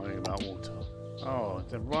people moaning about water? Oh,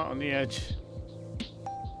 they're right on the edge.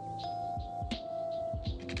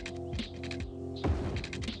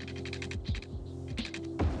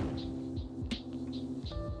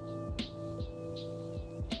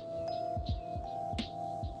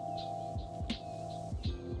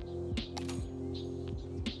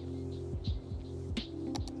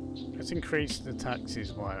 Let's increase the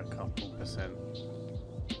taxes by a couple percent.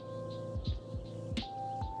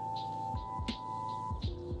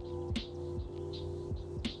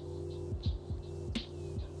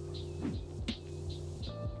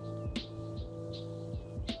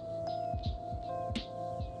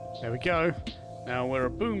 There we go. Now we're a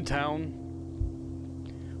boom town.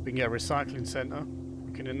 We can get a recycling centre.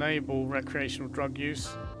 We can enable recreational drug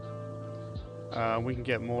use. We can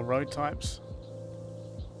get more road types.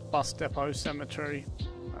 Bus depot, cemetery,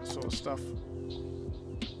 that sort of stuff.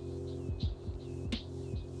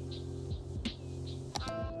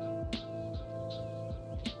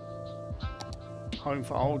 Home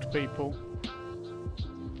for old people.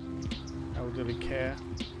 Elderly care.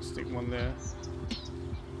 Stick one there.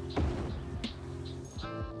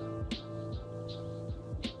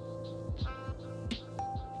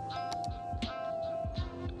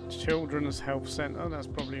 Children's health centre, that's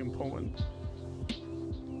probably important.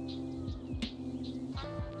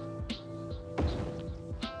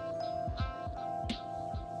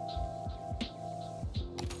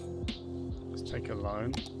 Let's take a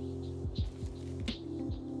loan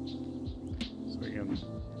so we can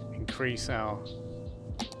increase our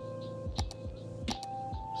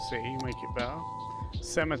city, make it better.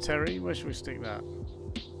 Cemetery, where should we stick that?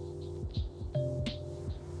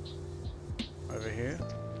 Over here.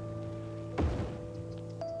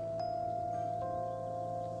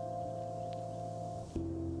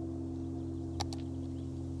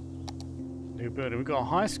 Building. We've got a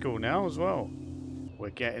high school now as well.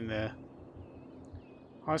 We're getting there.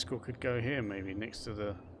 High school could go here maybe next to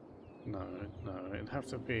the... No, it'd have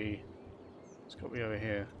to be... It's got to be over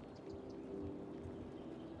here.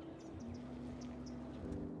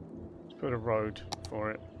 Let's put a road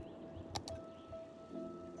for it.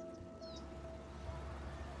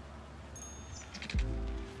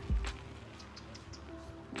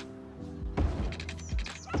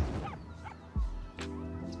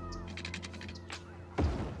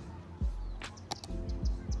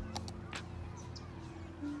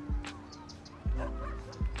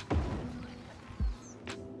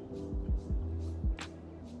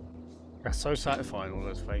 That's so satisfying, all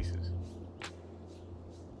those faces.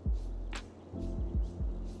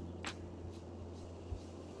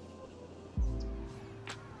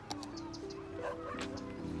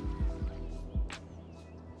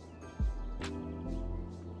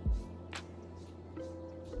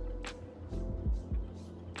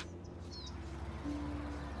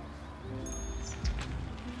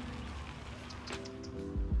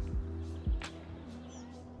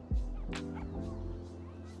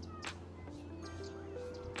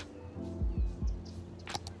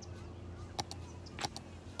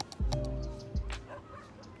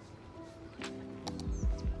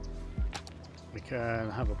 Can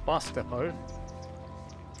have a bus depot.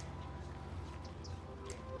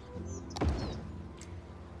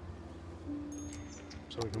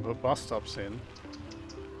 So we can put bus stops in.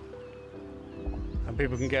 And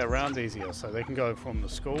people can get around easier, so they can go from the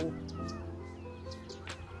school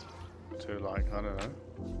to, like, I don't know,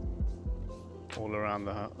 all around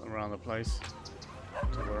the place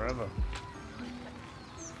to wherever.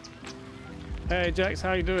 Hey Jax,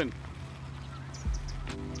 how you doing?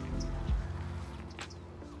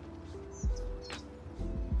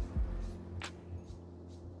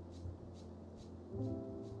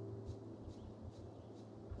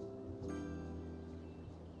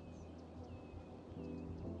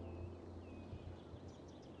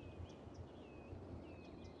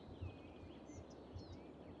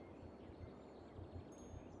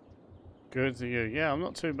 Good to you. Yeah, I'm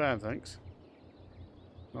not too bad, thanks.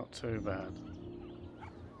 Not too bad.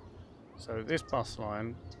 So this bus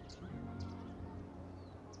line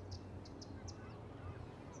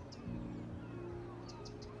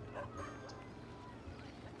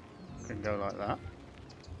can go like that.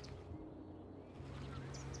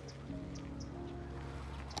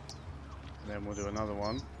 And then we'll do another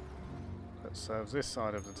one that serves this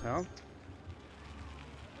side of the town.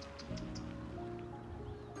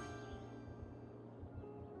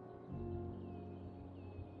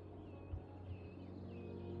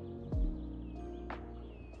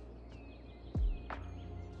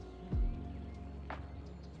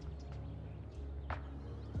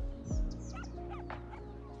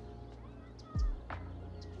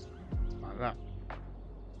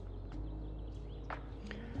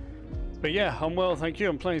 But yeah, I'm well, thank you.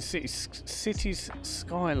 I'm playing Cities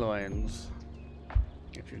Skylines.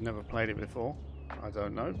 If you've never played it before, I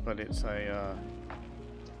don't know, but it's a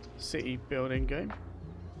city building game.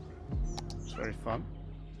 It's very fun.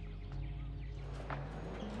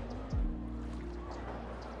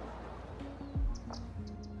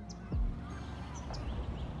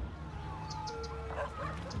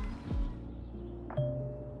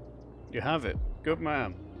 You have it. Good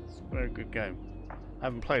man. It's a very good game. I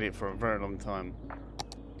haven't played it for a very long time.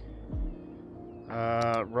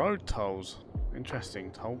 Road tolls. Interesting.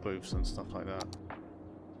 Toll booths and stuff like that.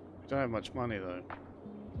 We don't have much money though.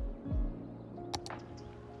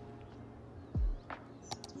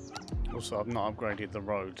 Also, I've not upgraded the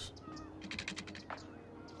roads,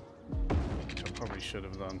 which I probably should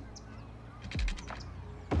have done.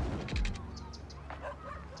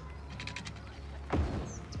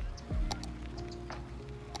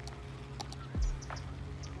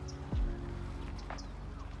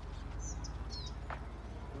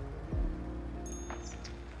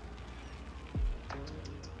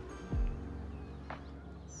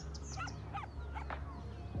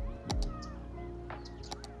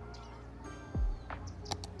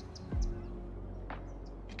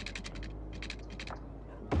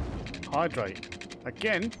 Hydrate.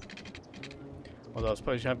 Again? Although I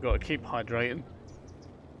suppose you have got to keep hydrating.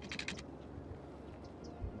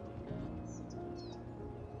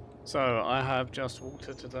 So, I have just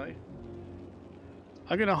water today.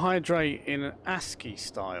 I'm going to hydrate in an ASCII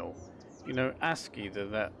style. You know, ASCII,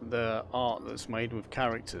 the art that's made with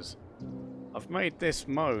characters. I've made this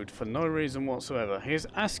mode for no reason whatsoever. Here's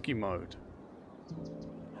ASCII mode.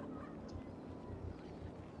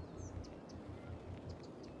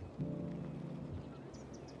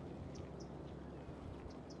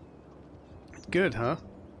 Good, huh?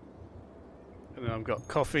 And then I've got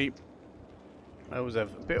coffee. I always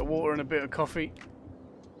have a bit of water and a bit of coffee.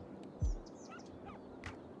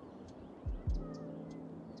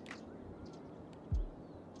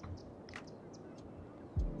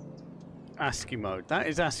 ASCII mode. That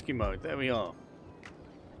is ASCII mode. There we are.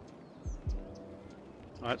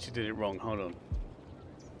 I actually did it wrong. Hold on.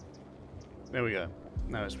 There we go.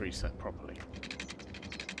 Now it's reset properly.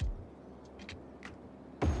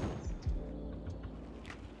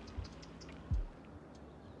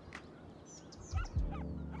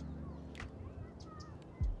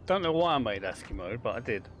 Don't know why I made ASCII mode, but I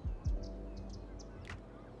did.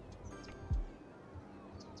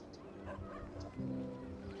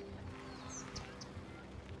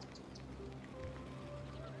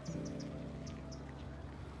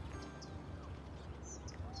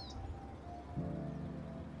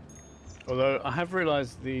 Although I have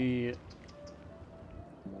realised I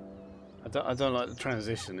don't like the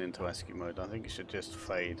transition into ASCII mode. I think it should just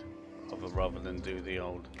fade rather than do the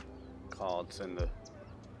old cards and the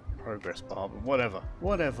progress bar. But whatever.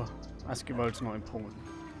 ASCII mode's not important.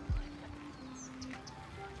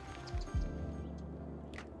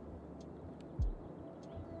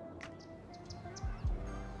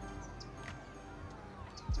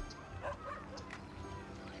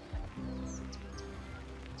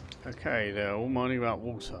 Okay, they're all moaning about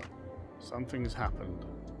water. Something's happened.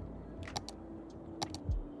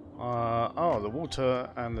 Oh, the water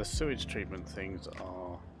and the sewage treatment things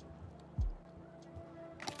are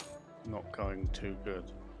not going too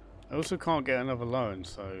good. I also can't get another loan,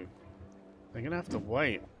 so they're gonna have to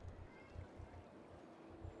wait.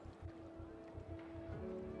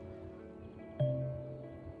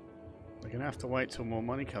 They're gonna have to wait till more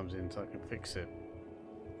money comes in so I can fix it.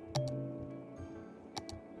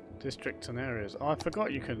 Districts and areas. Oh, I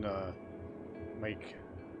forgot you can make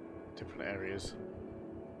different areas.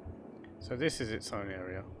 So this is its own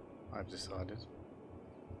area, I've decided.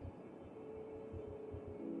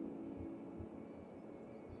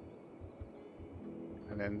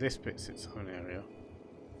 And then this bit's its own area.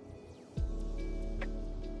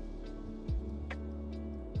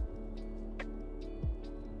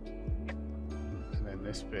 And then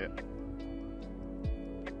this bit.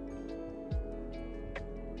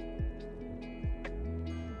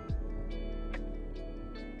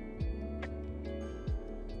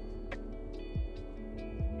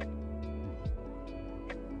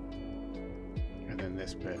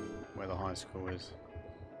 This bit where the high school is.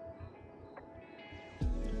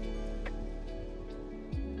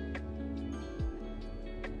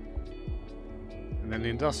 And then the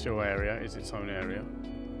industrial area is its own area.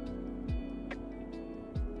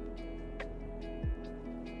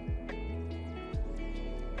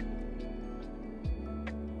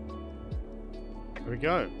 There we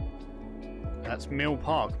go. That's Mill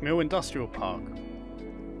Park, Mill Industrial Park.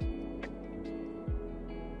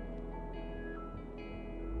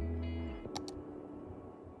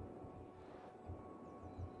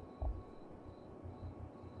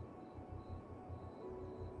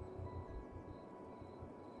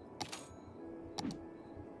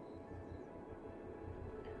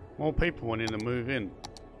 More people wanting to move in.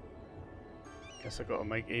 Guess I've got to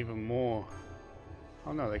make even more.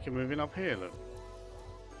 Oh no, they can move in up here, look.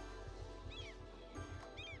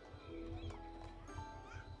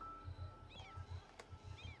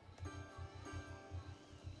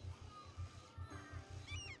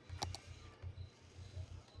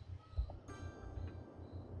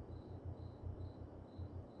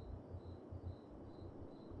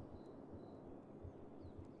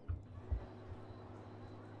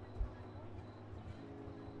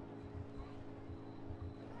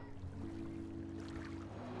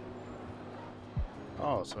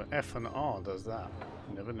 Oh, so F and R does that.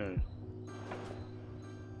 Never knew.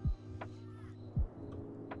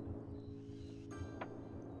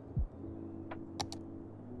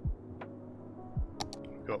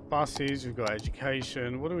 We've got buses, we've got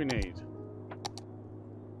education. What do we need?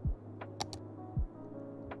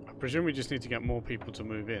 I presume we just need to get more people to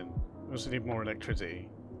move in. We also need more electricity.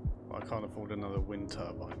 But I can't afford another wind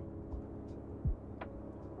turbine.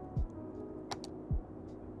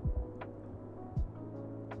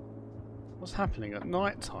 What's happening? At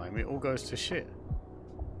night time it all goes to shit.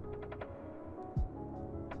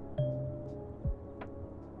 I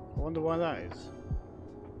wonder why that is.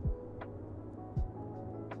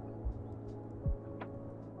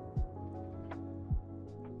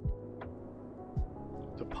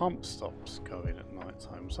 The pump stops going at night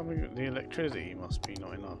time. Something, the electricity must be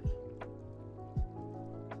not enough.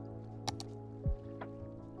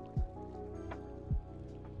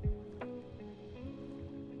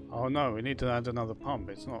 Oh no, we need to add another pump.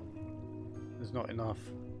 It's not, there's not enough.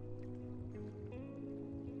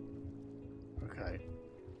 Okay.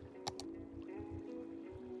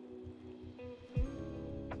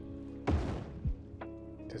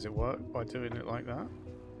 Does it work by doing it like that?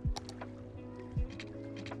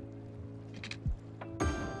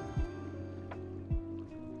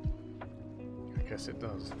 I guess it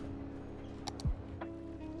does.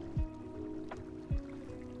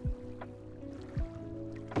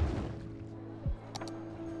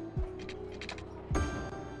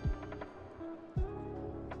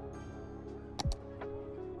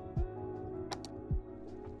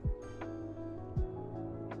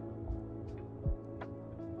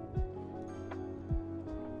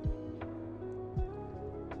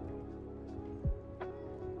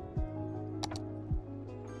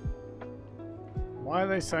 Why are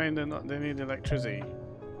they saying they need electricity?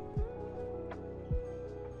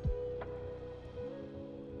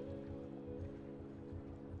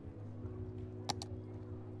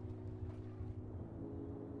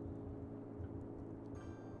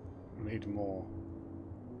 need more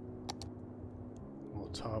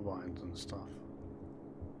turbines and stuff.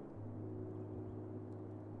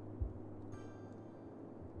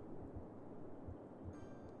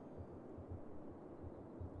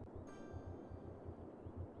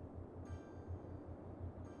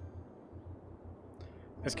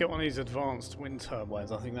 Let's get one of these advanced wind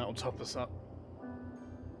turbines. I think that will top us up.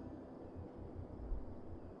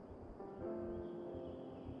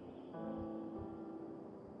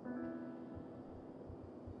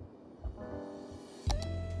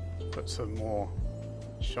 Put some more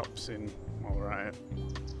shops in while we're at it.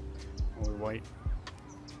 While we wait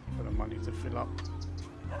for the money to fill up.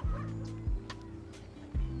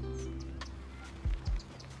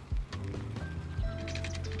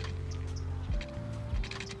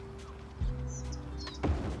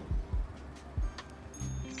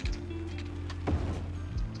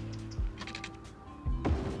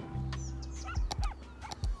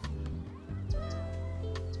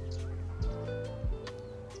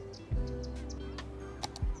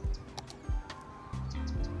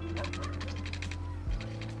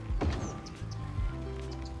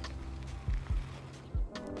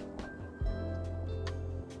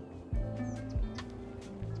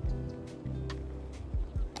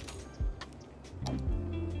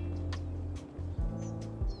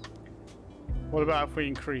 What about if we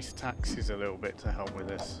increase taxes a little bit to help with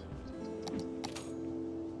this?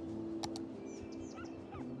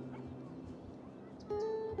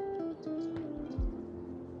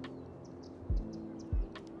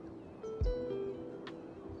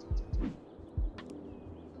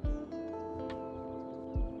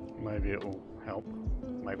 Maybe it will help.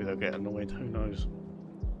 Maybe they'll get annoyed, who knows?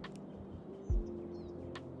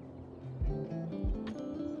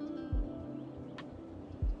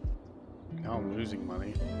 Now I'm losing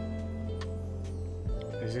money.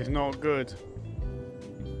 This is not good.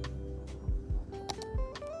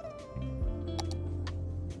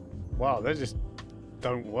 Wow, they just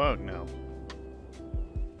don't work now.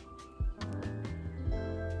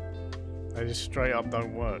 They just straight up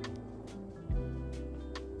don't work.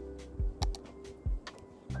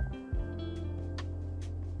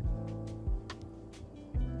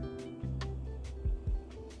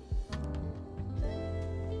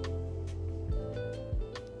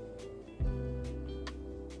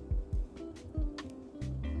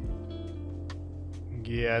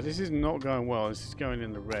 Yeah, this is not going well. This is going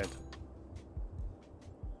in the red.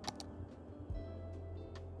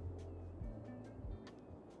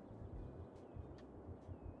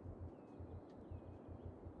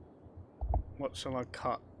 What shall I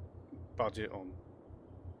cut budget on?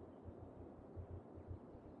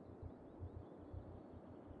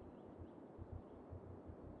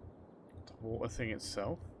 The water thing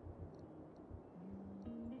itself?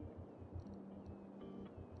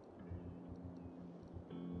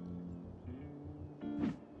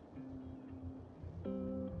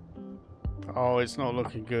 Oh, it's not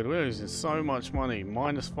looking good. We're losing so much money.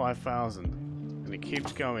 Minus 5,000. And it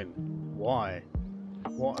keeps going. Why?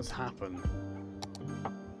 What has happened?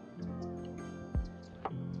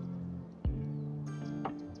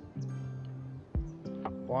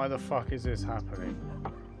 Why the fuck is this happening?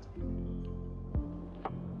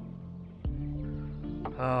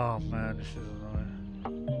 Oh man, this is annoying.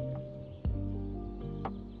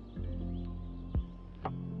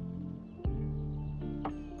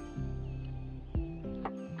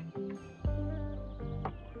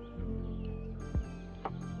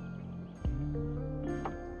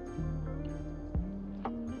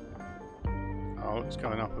 Oh, it's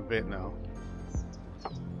going up a bit now.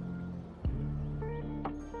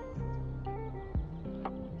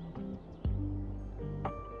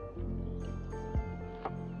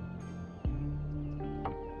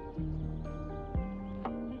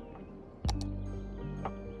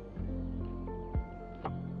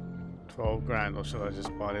 $12,000, or should I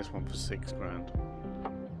just buy this one for $6,000?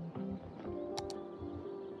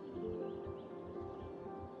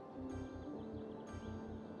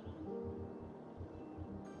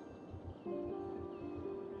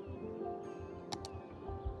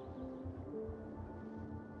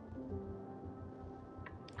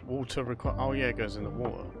 Water require. Oh yeah, it goes in the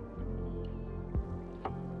water.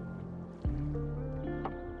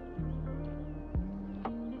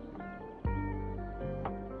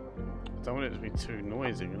 I don't want it to be too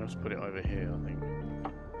noisy. I'm gonna have to put it over here, I think.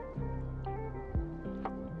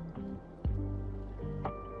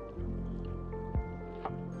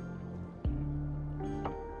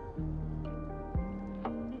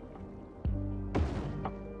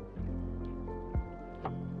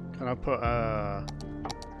 Can I put a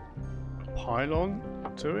pylon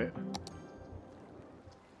to it?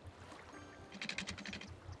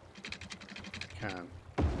 can.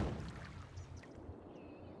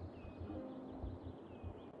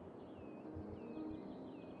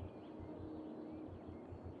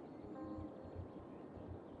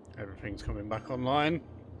 Everything's coming back online.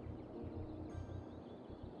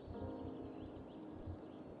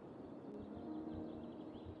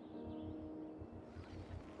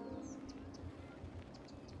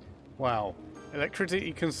 Wow.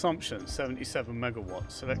 Electricity consumption, 77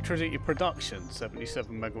 megawatts. Electricity production,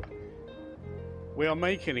 77 megawatts. We are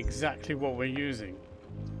making exactly what we're using.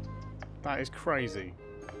 That is crazy.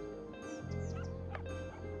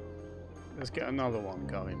 Let's get another one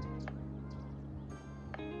going.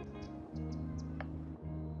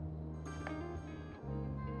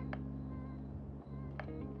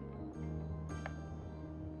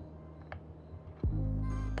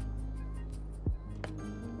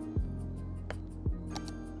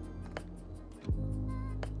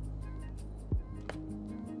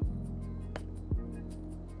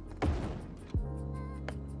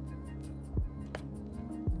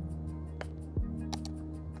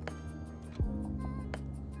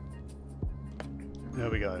 There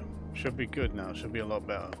we go. Should be good now. Should be a lot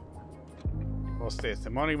better. What's this?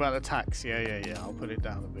 They're moaning about the tax. Yeah. I'll put it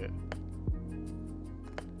down a bit.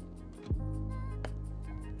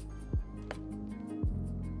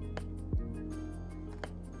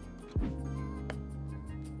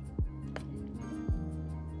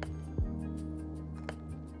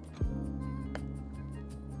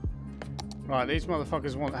 Right, these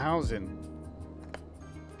motherfuckers want housing.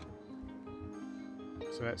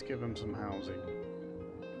 So let's give them some housing.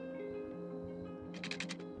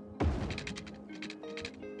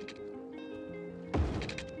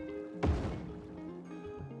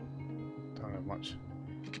 Don't have much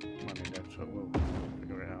money left, but we'll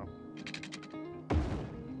figure it out.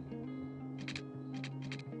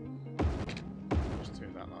 Just do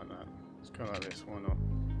that like that. Let's go like this, why not?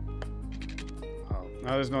 Oh, no,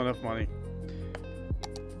 there's not enough money.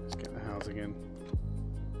 Let's get the housing in.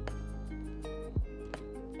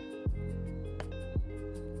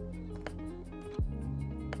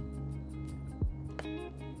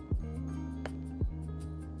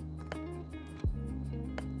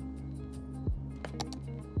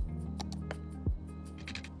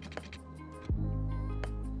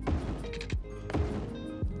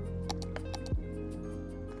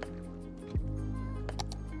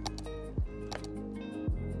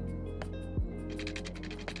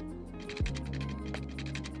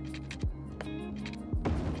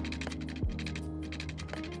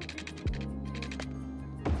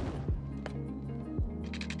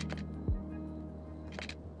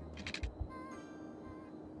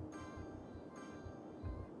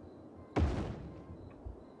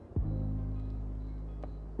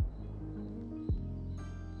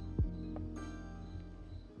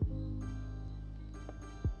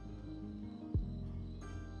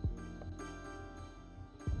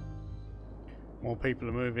 More people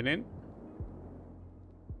are moving in.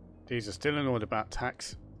 These are still annoyed about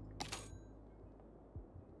tax.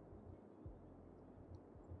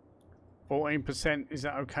 14%, is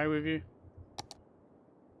that okay with you?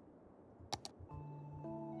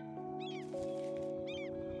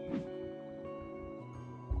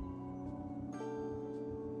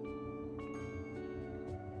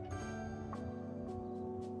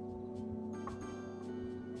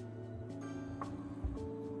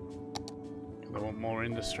 They want more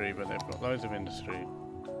industry, but they've got loads of industry.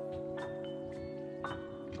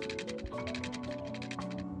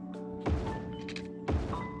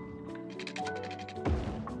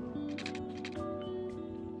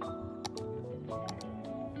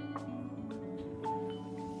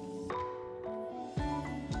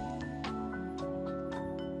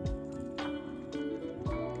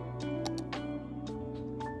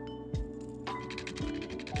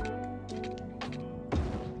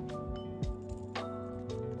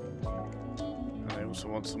 Also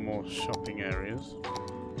want some more shopping areas.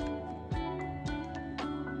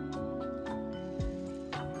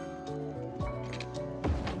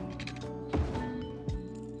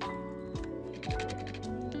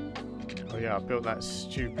 Oh yeah, I built that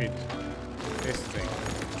stupid this thing.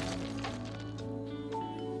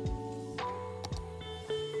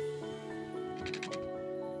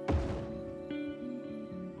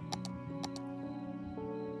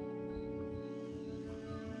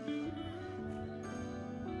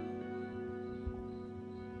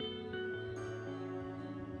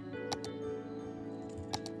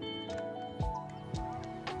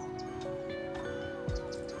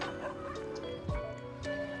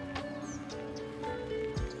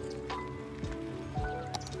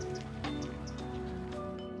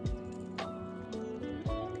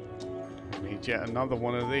 need yet another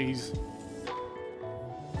one of these.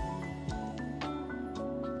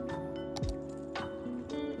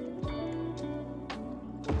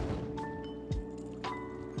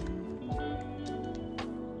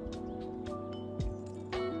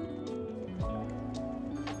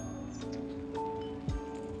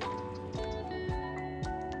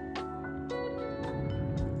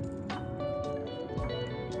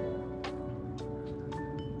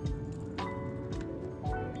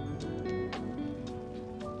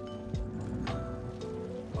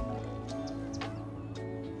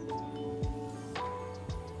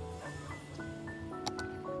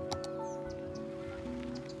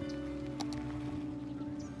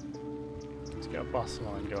 Get a bus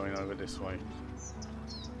line going over this way.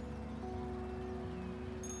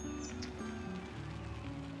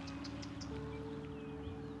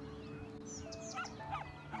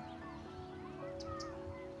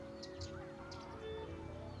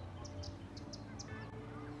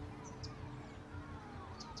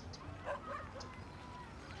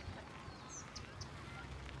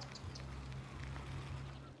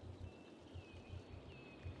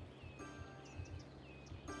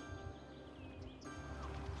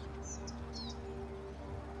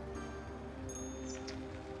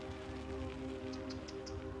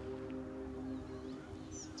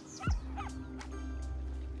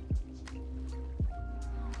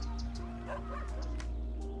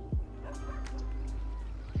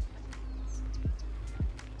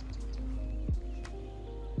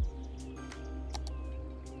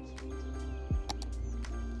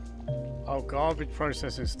 Oh, garbage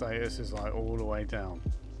processing status is like all the way down.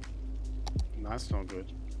 That's not good.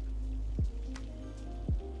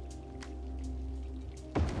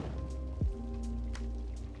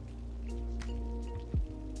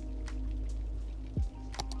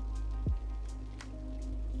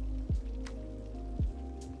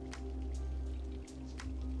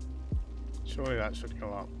 Surely that should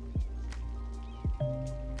go up.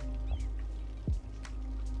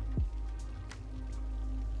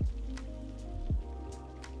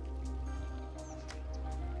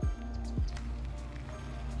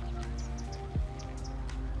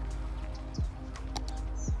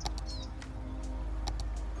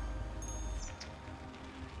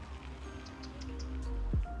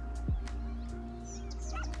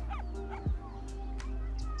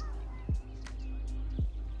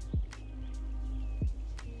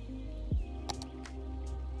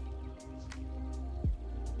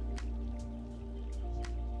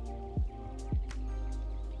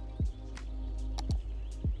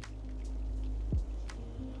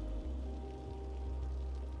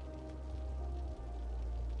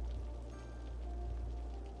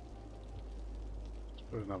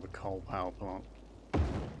 Put another coal power plant.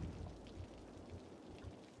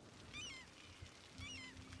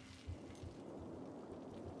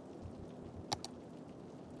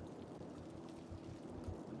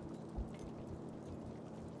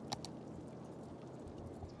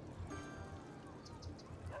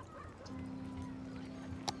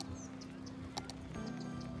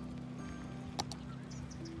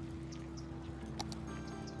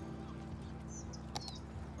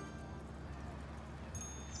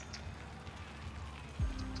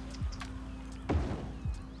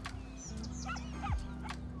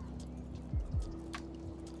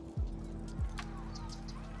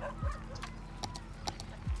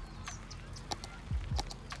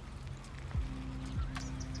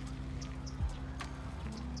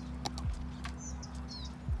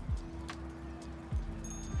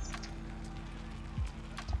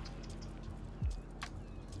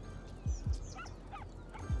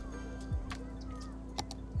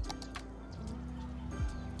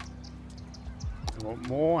 I want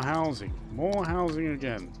more housing. More housing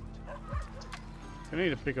again. I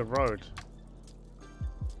need a bigger road.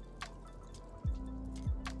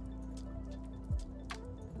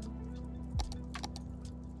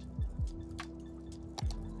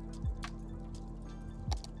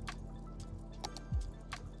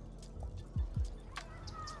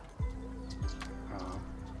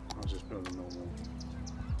 I'll just build a normal.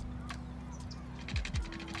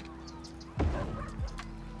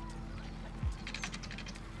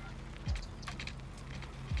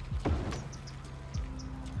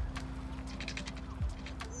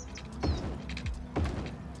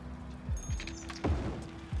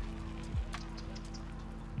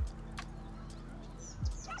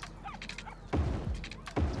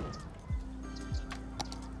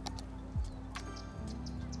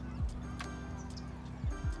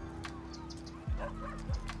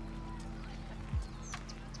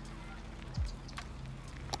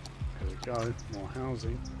 Go, more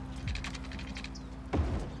housing.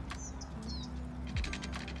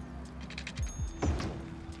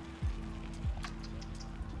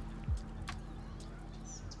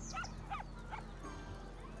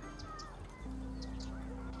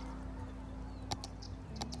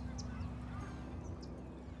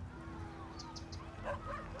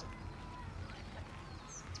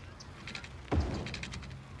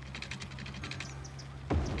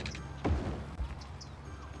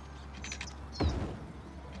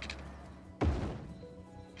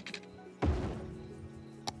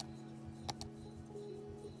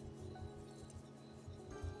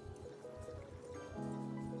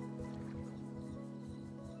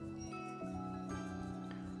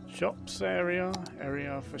 Shops area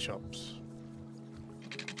for shops.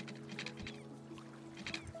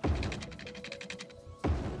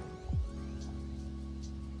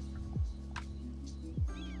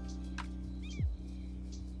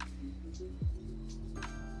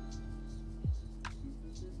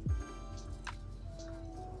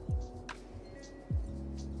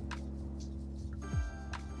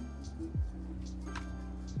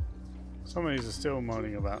 Some of these are still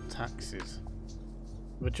moaning about taxes.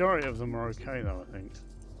 The majority of them are okay though, I think.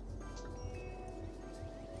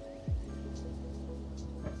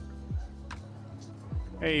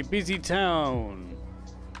 Hey, busy town!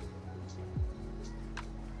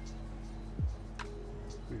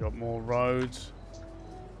 We got more roads.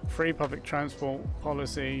 Free public transport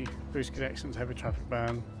policy, boost connections, heavy traffic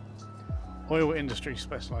ban. Oil industry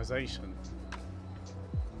specialisation.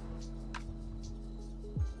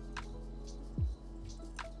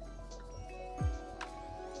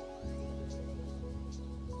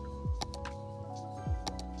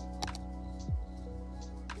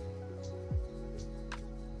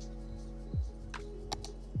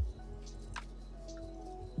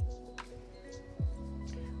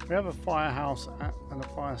 We have a firehouse and a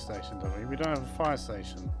fire station, don't we? We don't have a fire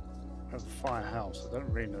station. We have a firehouse. I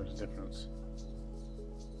don't really know the difference.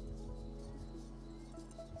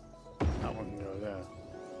 That one can go there.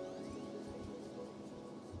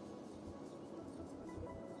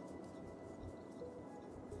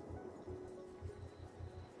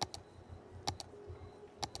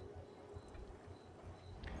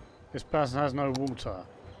 This person has no water.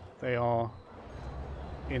 They are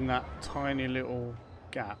in that tiny little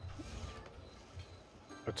gap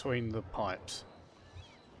between the pipes.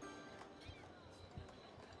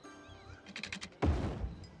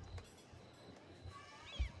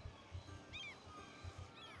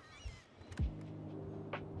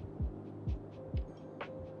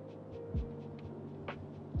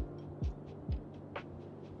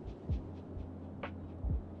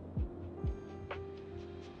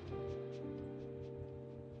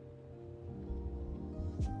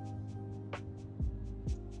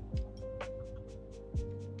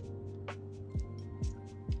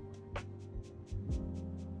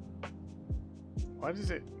 Why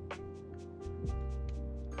does it...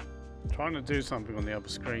 I'm trying to do something on the other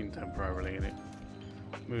screen temporarily and it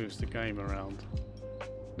moves the game around.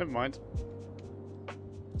 Never mind.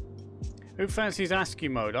 Who fancies ASCII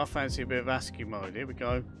mode? I fancy a bit of ASCII mode. Here we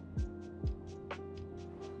go.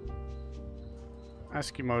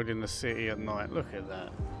 ASCII mode in the city at night. Look at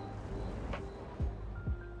that.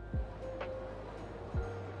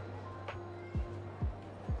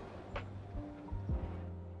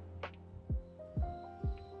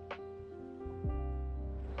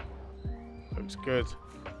 Looks good.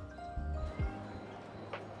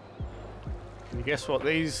 Can you guess what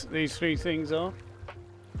these three things are?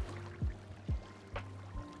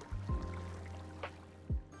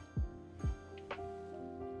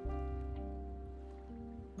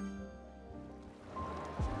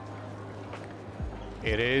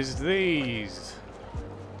 It is these.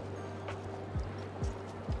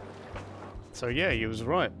 So yeah, you was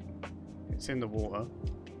right. It's in the water.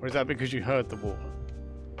 Or is that because you heard the water?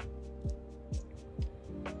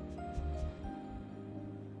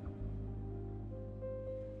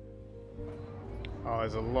 Oh,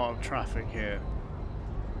 there's a lot of traffic here.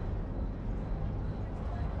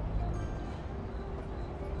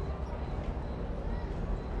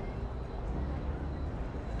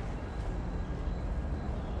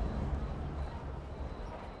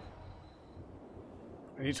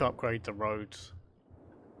 I need to upgrade the roads.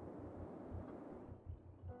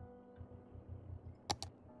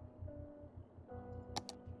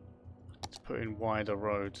 Let's put in wider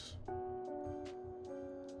roads.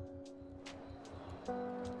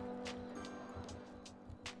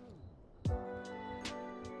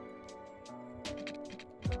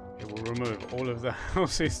 It will remove all of the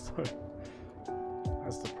houses though.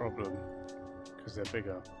 That's the problem, because they're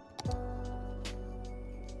bigger.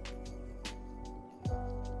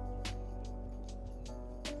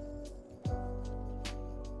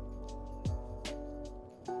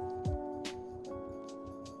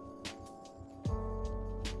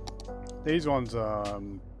 These ones are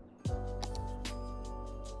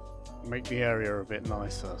make the area a bit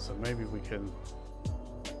nicer. So maybe we can.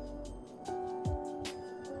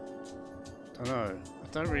 I don't know. I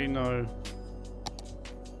don't really know.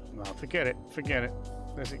 No, forget it. Forget it.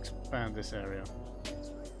 Let's expand this area.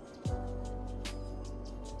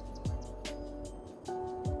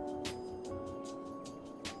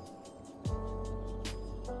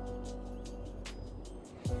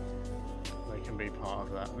 They can be part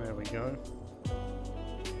of that. There we go.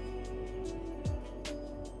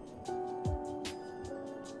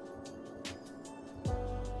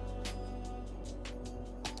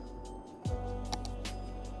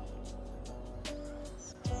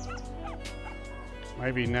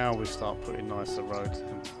 Maybe now we start putting nicer roads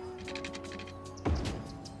in.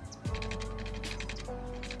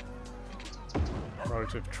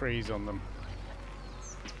 Roads with trees on them.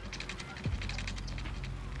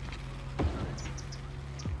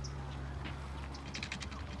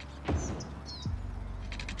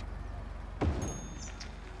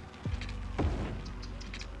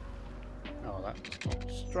 Oh, that's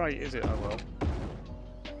not straight, is it? Oh well.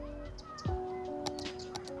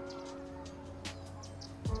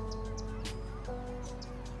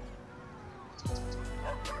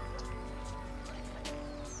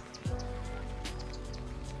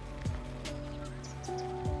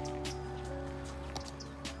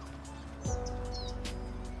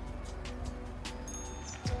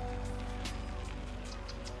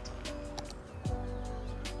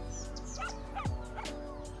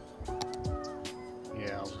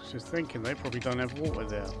 Just thinking they probably don't have water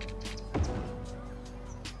there.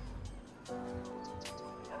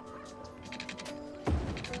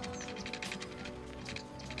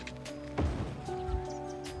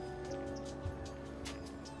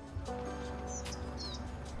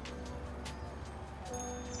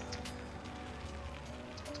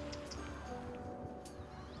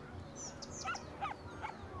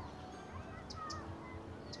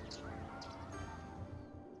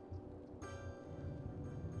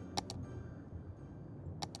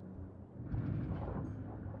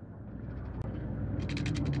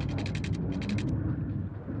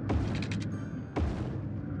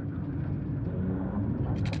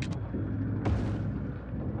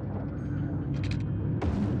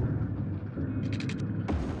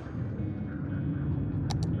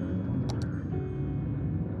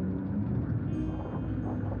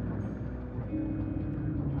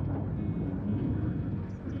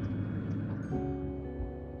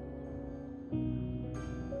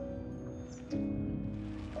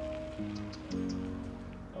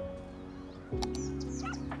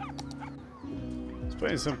 Put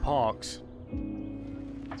in some parks.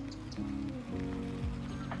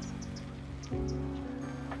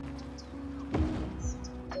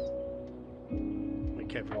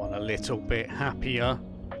 Make everyone a little bit happier.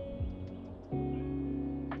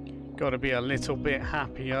 Gotta be a little bit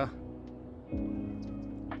happier.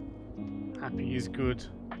 Happy is good.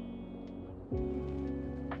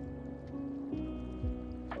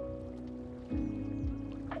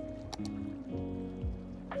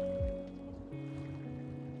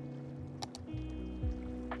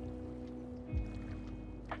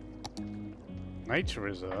 Nature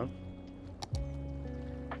reserve.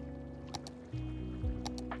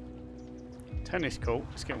 Tennis court.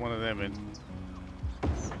 Let's get one of them in.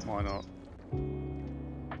 Why not?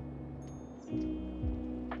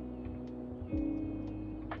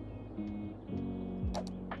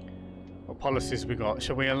 What policies we got?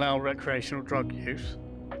 Shall we allow recreational drug use?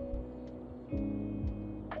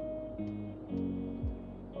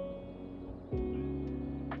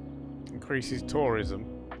 Increases tourism.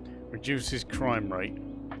 Reduces crime rate.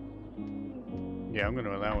 Yeah, I'm going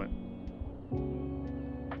to allow it.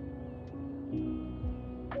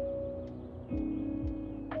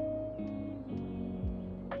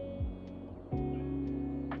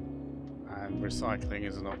 And recycling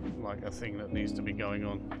is not like a thing that needs to be going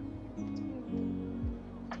on.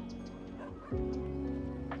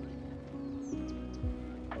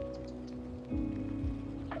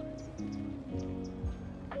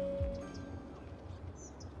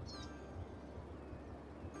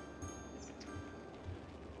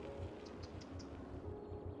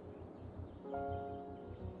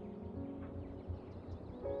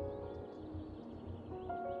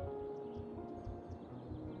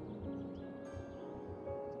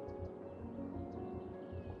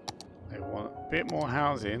 They want a bit more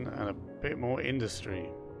housing and a bit more industry.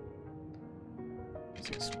 Let's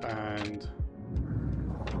expand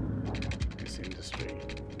this industry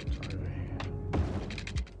over here.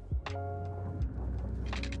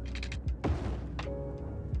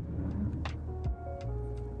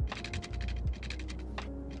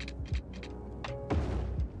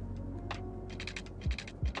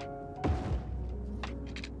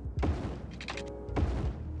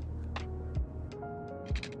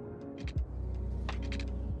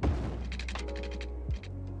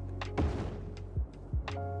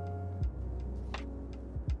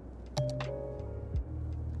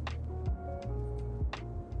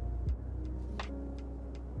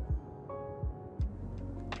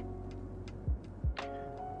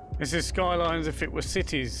 This is skylines if it were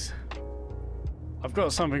cities. I've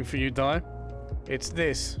got something for you, Di. It's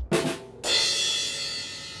this.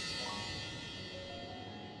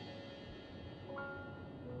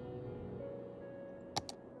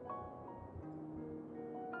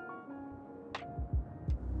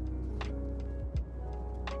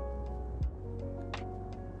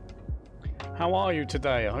 How are you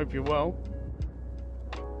today? I hope you're well.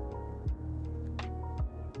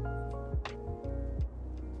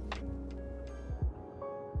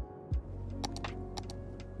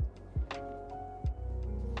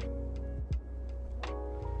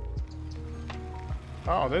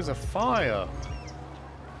 Oh, there's a fire.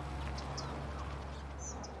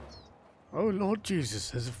 Oh, Lord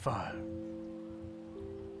Jesus, there's a fire.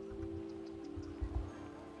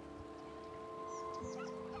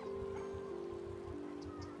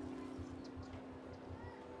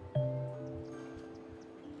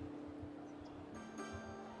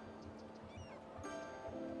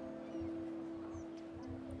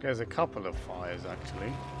 There's a couple of fires,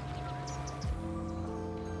 actually.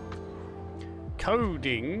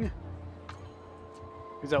 Coding?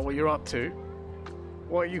 Is that what you're up to?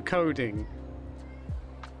 What are you coding?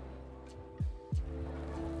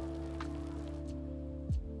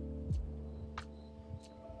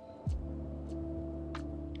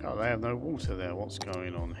 Oh, they have no water there. What's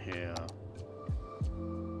going on here?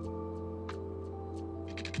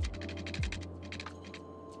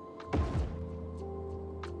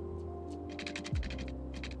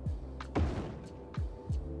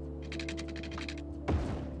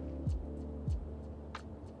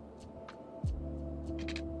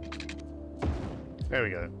 There we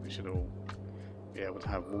go. We should all be able to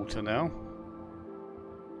have water now.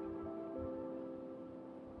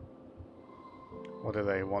 What do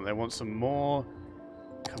they want? They want some more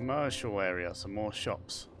commercial area, some more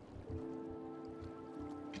shops.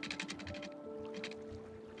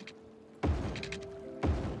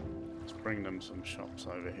 Let's bring them some shops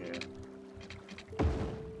over here.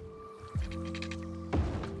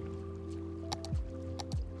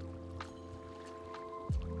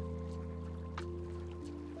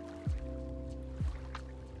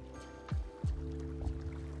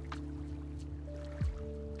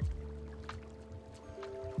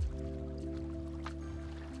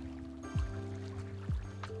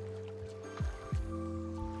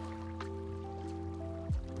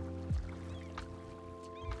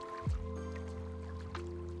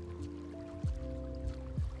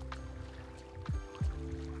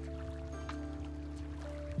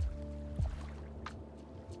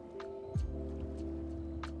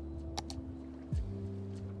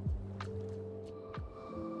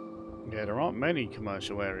 Yeah, there aren't many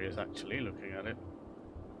commercial areas actually, looking at it.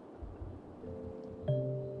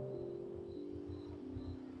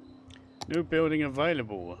 New building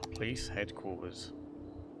available, police headquarters.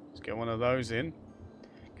 Let's get one of those in.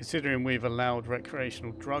 Considering we've allowed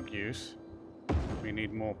recreational drug use, we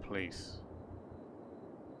need more police.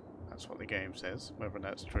 That's what the game says. Whether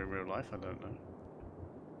that's true in real life, I don't know.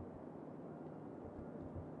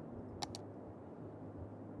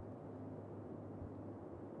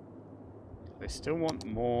 They still want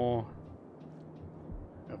more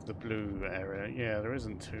of the blue area. Yeah, there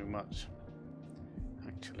isn't too much,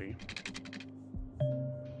 actually.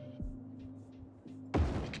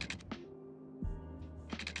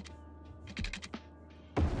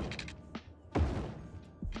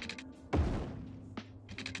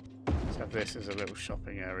 Let's have this as a little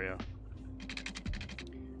shopping area.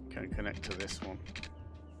 Can connect to this one.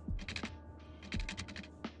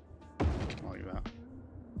 Like that.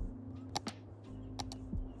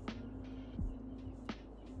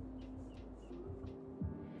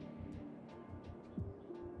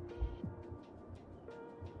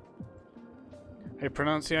 A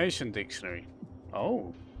pronunciation dictionary.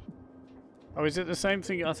 Oh. Oh, is it the same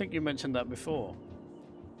thing? I think you mentioned that before.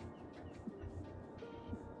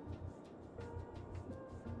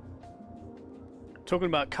 Talking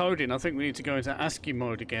about coding, I think we need to go into ASCII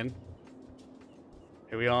mode again.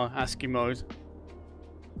 Here we are, ASCII mode.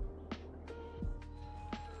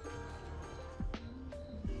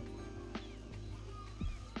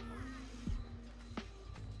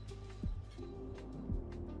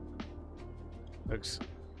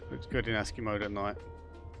 Looks good in ASCII mode at night.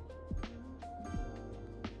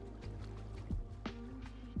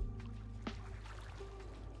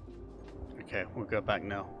 Okay, we'll go back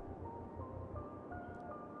now.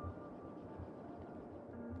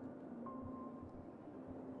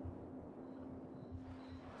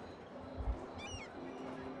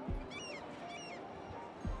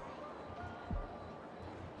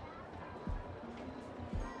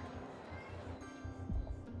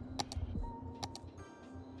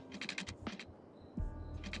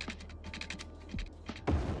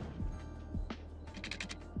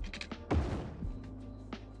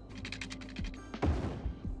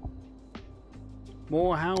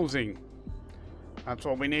 More housing. That's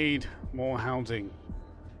what we need. More housing.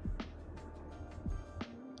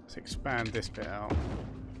 Let's expand this bit out.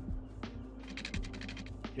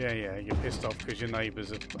 Yeah, you're pissed off because your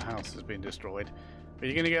neighbour's house has been destroyed. But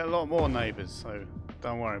you're going to get a lot more neighbours, so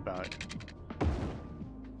don't worry about it.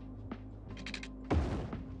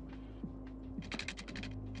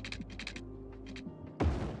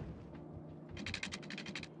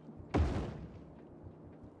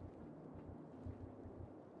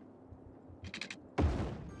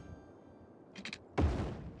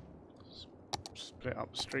 Split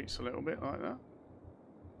up the streets a little bit like that.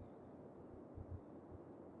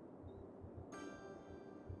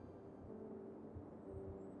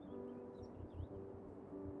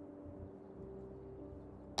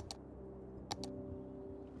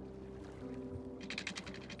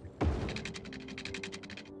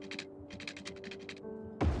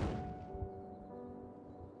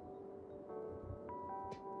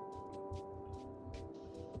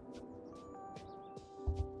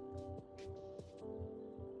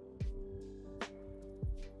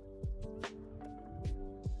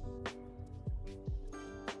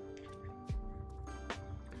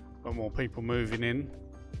 Got more people moving in.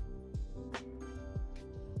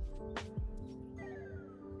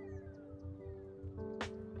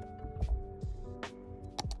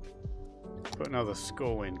 Put another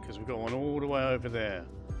school in because we've got one all the way over there.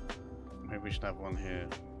 Maybe we should have one here.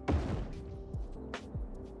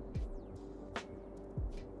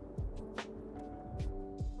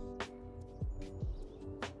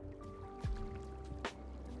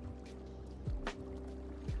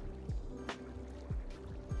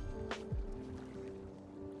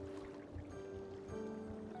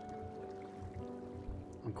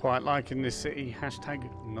 Quite liking this city. Hashtag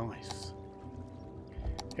nice.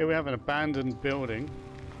 Here we have an abandoned building.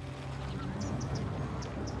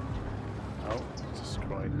 Oh, it's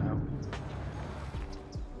destroyed now.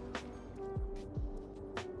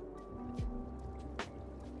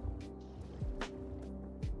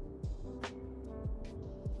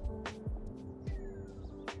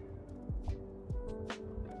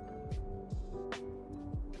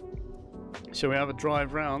 Shall we have a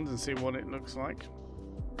drive round and see what it looks like?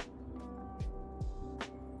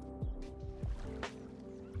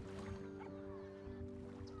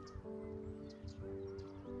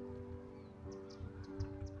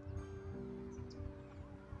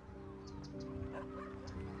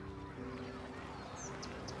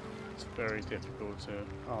 Very difficult to...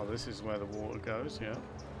 Oh, this is where the water goes, yeah.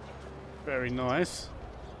 Very nice.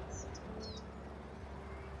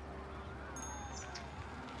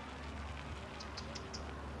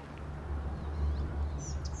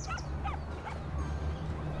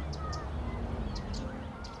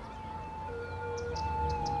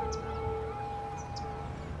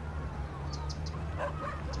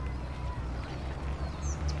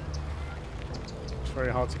 It's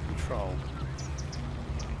very hard to control.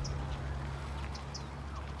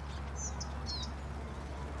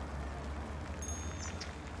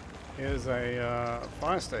 Here's a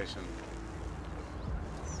fire station.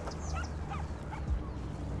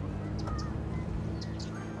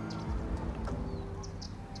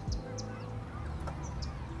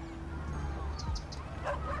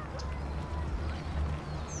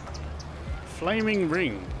 Flaming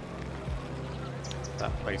Ring.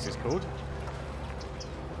 That place is called.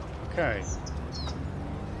 Okay.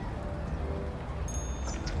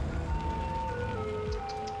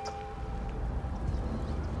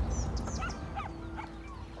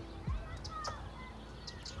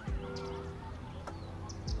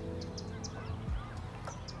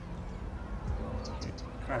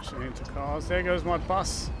 Crashing into cars. There goes my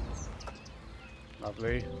bus.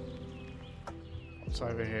 Lovely. What's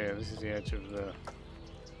over here? This is the edge of the...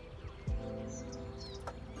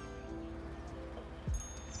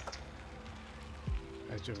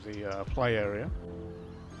 edge of the play area.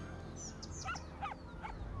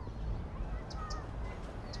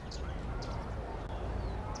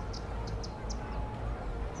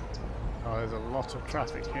 Oh, there's a lot of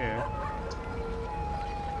traffic here.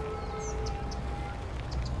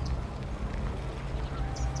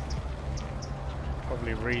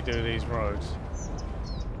 Probably redo these roads.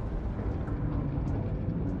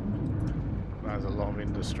 There's a lot of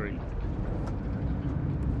industry.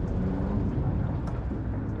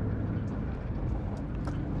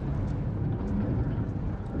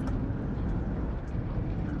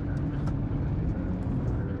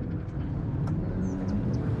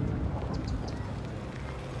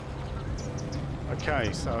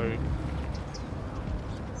 Okay, so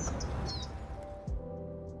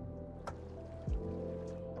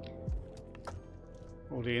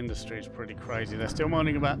All the industry is pretty crazy. They're still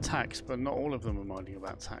moaning about tax, but not all of them are moaning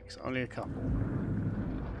about tax. Only a couple.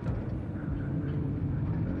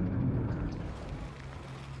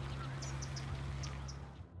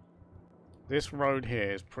 This road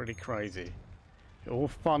here is pretty crazy. It all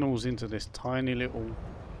funnels into this tiny little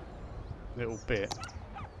bit.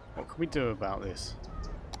 What can we do about this?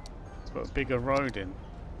 Put a bigger road in.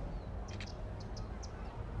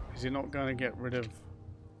 Is it not going to get rid of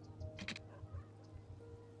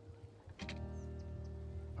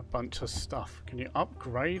a bunch of stuff? Can you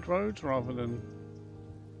upgrade roads rather than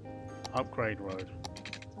upgrade road?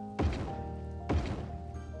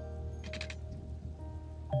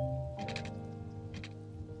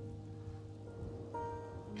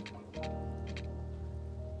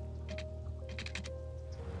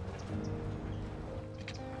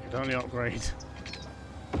 Could only upgrade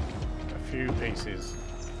a few pieces.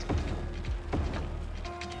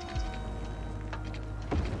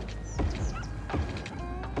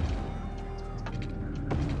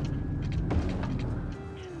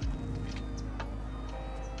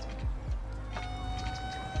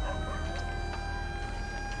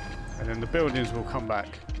 And then the buildings will come back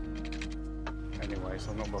anyway,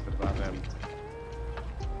 so I'm not bothered about them.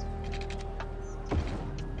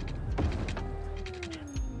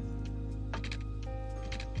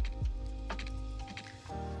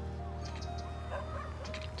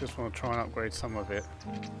 Just want to try and upgrade some of it.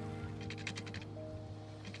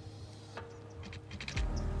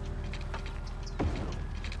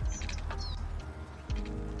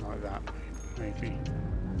 Like that, maybe.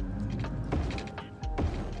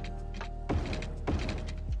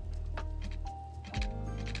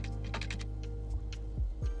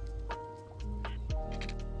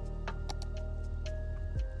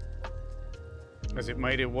 Has it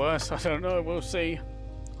made it worse? I don't know, we'll see.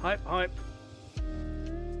 Hype, hype.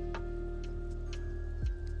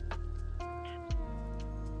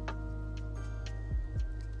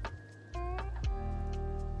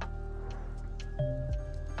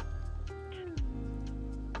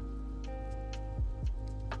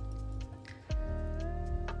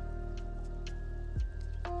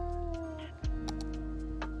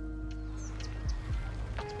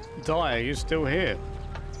 Dyer, you're still here.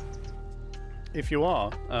 If you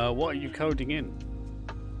are, what are you coding in?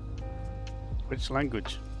 Which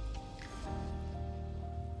language?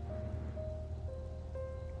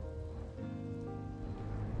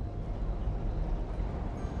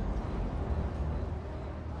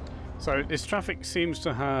 So this traffic seems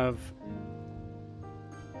to have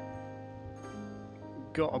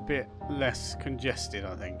got a bit less congested,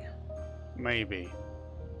 I think. Maybe.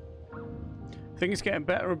 Think it's getting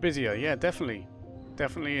better or busier? Yeah, definitely.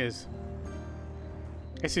 Definitely is.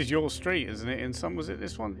 This is your street, isn't it? In Sun, was it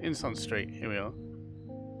this one? In Sun Street. Here we are.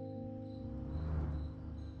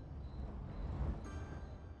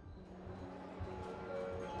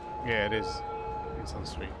 Yeah, it is. In Sun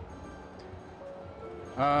Street.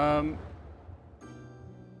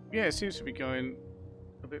 Yeah, it seems to be going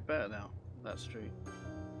a bit better now, that street.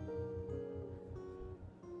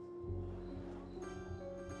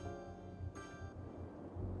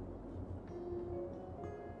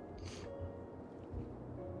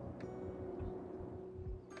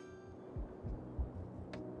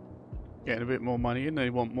 Getting a bit more money in, they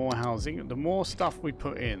want more housing. The more stuff we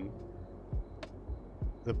put in,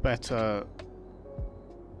 the better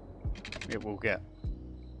it will get,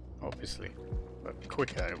 obviously. But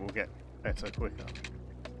quicker, it will get better quicker.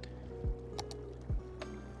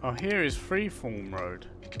 Oh, here is Freeform Road.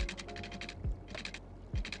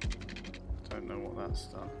 Don't know what that's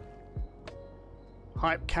done.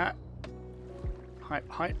 Hype cat. Hype,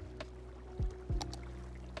 hype.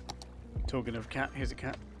 Talking of cat, here's a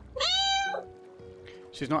cat.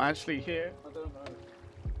 She's not actually here. I don't know.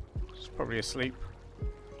 She's probably asleep.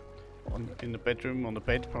 In the bedroom, on the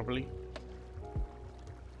bed, probably.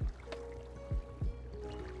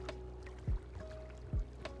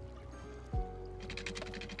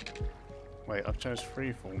 Wait, I've chose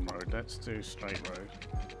Freeform Road. Let's do straight road.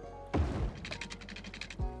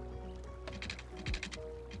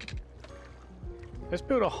 Let's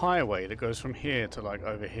build a highway that goes from here to like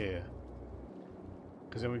over here.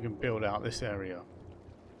 Because then we can build out this area.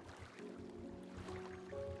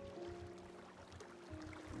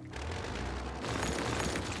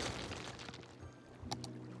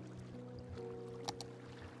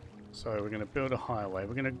 So we're going to build a highway.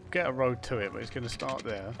 We're going to get a road to it, but it's going to start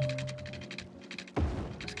there.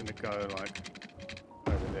 It's going to go like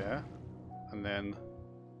over there. And then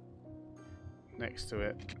next to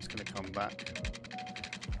it, it's going to come back.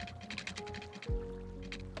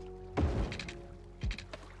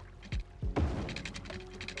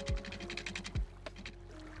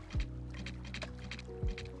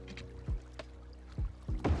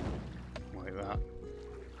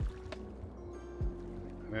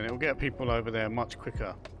 And then it'll get people over there much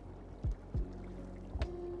quicker.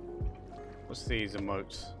 What's these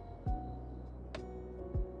emotes?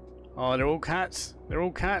 Oh, they're all cats. They're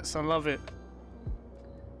all cats. I love it.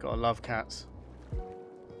 Gotta love cats.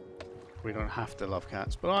 We don't have to love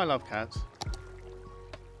cats, but I love cats.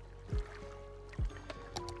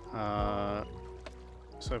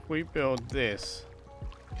 So if we build this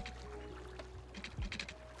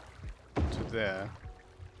to there,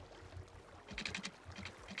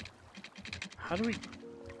 how do we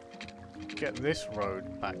get this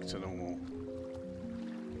road back to normal?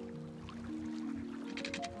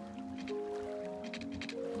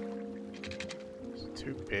 Is it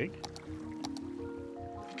too big?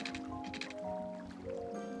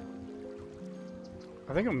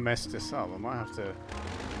 I think I messed this up. I might have to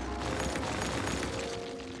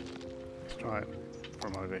try it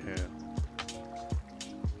from over here.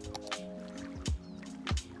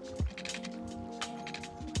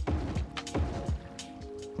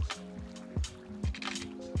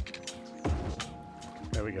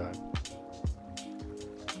 There we go.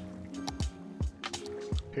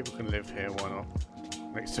 People can live here, why not?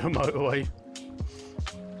 Next to a motorway.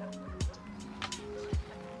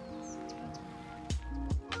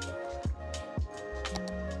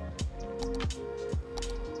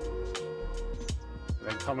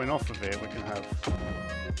 Then coming off of it, we can have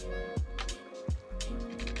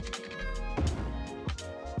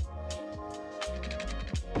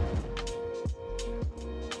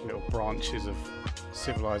little branches of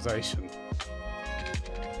civilization.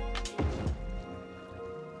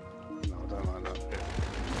 No, I don't like that bit.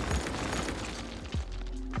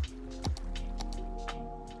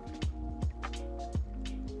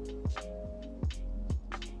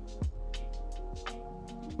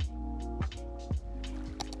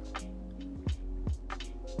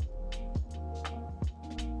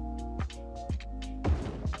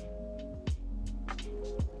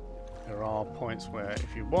 There are points where,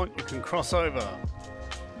 if you want, you can cross over.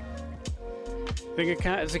 Think a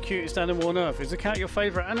cat is the cutest animal on earth. Is a cat your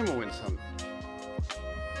favourite animal, Winston?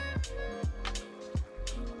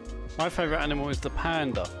 My favourite animal is the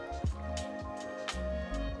panda.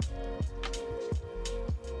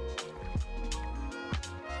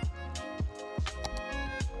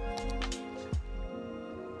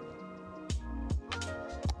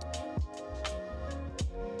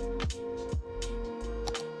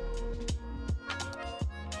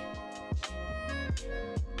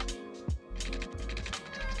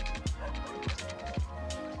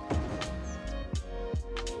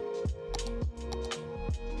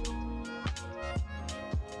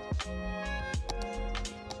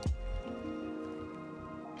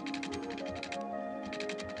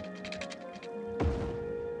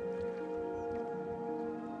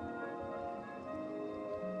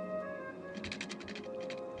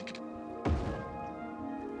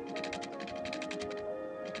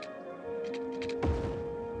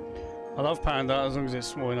 I love panda as long as it's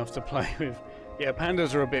small enough to play with. Yeah,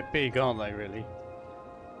 pandas are a bit big, aren't they? Really?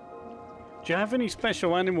 Do you have any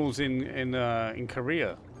special animals in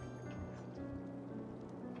Korea?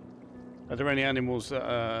 Are there any animals that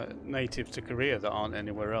are native to Korea that aren't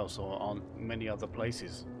anywhere else or aren't many other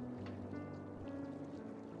places?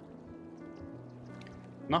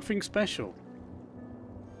 Nothing special.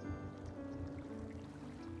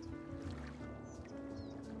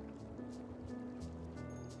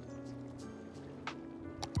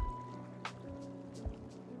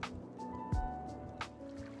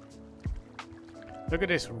 Look at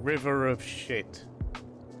this river of shit.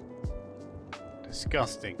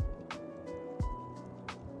 Disgusting.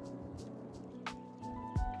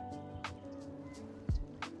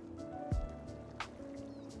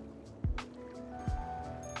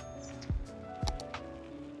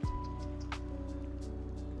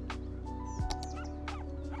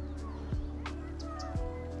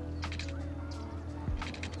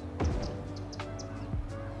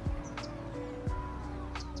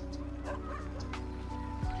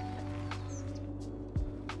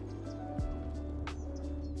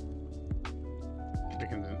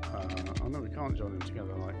 Oh no, we can't join them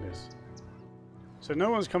together like this. So no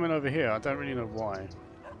one's coming over here. I don't really know why.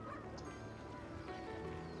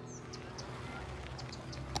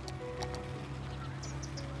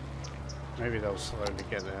 Maybe they'll slowly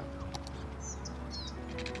get there.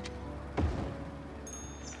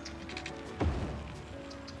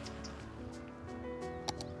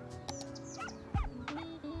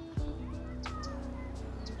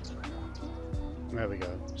 There we go.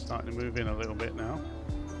 Starting to move in a little bit now.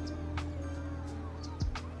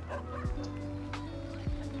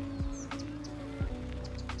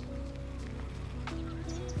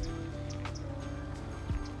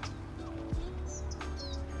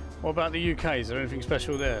 What about the UK? Is there anything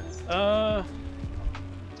special there? I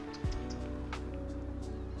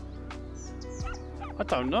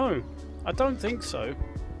don't know. I don't think so.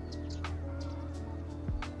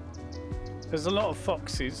 There's a lot of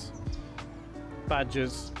foxes,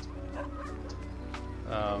 badgers.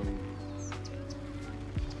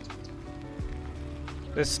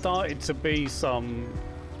 There's started to be some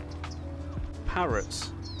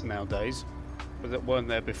parrots nowadays, but that weren't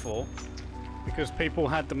there before, because people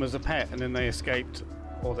had them as a pet and then they escaped,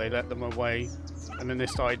 or they let them away, and then they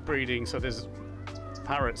started breeding. So there's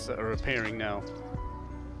parrots that are appearing now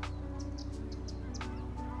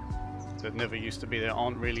that never used to be there,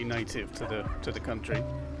 aren't really native to the country.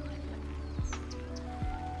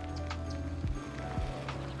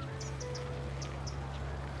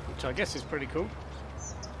 Which I guess is pretty cool.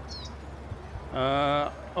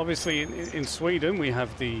 Obviously in Sweden we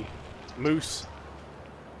have the moose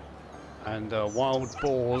and wild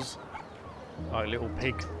boars, like little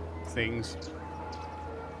pig things.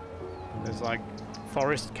 There's like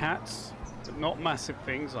forest cats, but not massive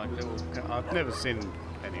things, like little. I've never seen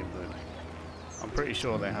any of them. I'm pretty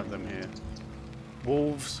sure they have them here.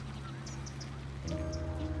 Wolves.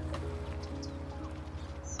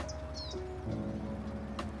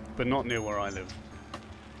 But not near where I live.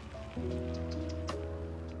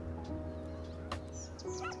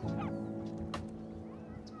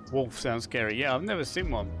 Wolf sounds scary. Yeah, I've never seen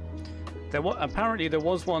one. Apparently there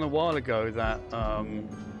was one a while ago that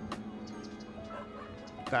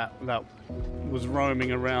that was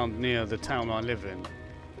roaming around near the town I live in.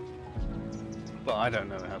 But I don't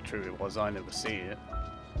know how true it was. I never see it.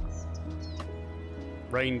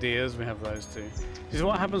 Reindeers, we have those too. This is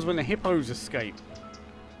what happens when the hippos escape.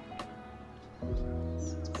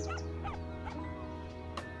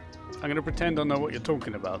 I'm going to pretend I know what you're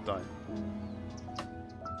talking about, though.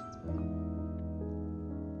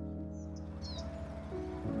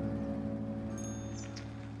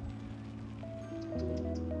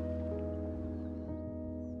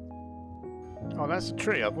 Oh, that's a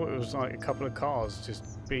tree. I thought it was like a couple of cars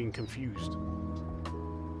just being confused.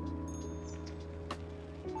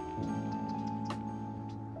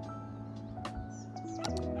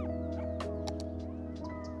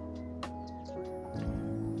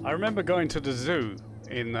 I remember going to the zoo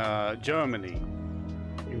in Germany,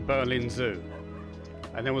 in Berlin Zoo,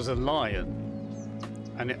 and there was a lion,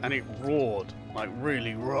 and it roared, like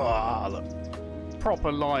really raw, like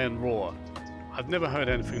proper lion roar. I've never heard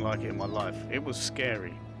anything like it in my life. It was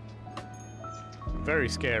scary. Very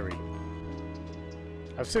scary.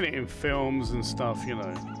 I've seen it in films and stuff, you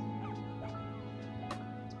know.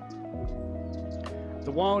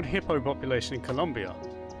 The wild hippo population in Colombia.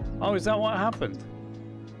 Oh, is that what happened?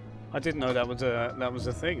 I didn't know that was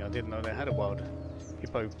a thing. I didn't know they had a wild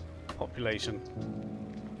hippo population.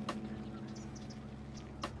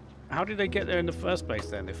 How did they get there in the first place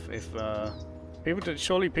then? If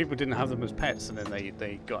surely people didn't have them as pets and then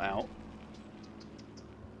they got out.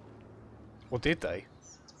 Or did they?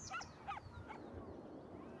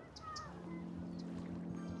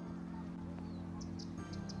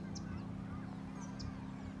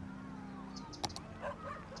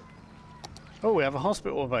 Oh, we have a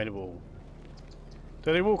hospital available.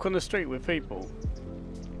 Do they walk on the street with people?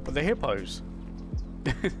 But the hippos.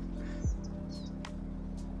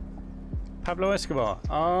 Pablo Escobar.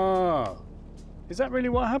 Ah. Is that really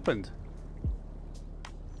what happened?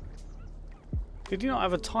 Did you not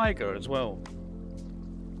have a tiger as well?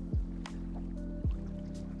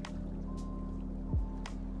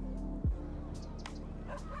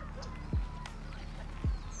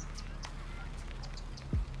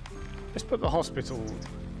 Let's put the hospital...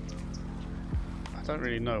 I don't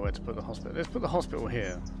really know where to put the hospital. Let's put the hospital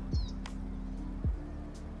here.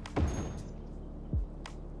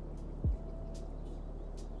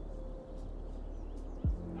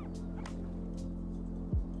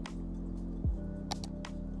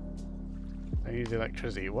 They use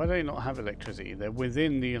electricity. Why do they not have electricity? They're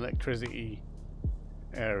within the electricity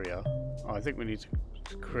area. Oh, I think we need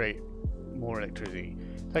to create more electricity.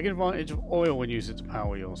 Take advantage of oil and use it to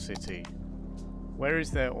power your city. Where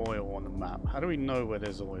is there oil on the map? How do we know where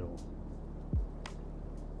there's oil?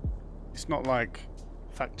 It's not like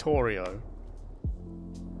Factorio.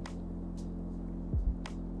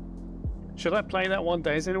 Should I play that one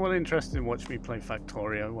day? Is anyone interested in watching me play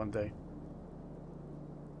Factorio one day?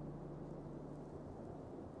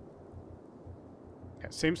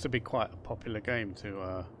 It seems to be quite a popular game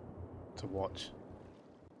to watch.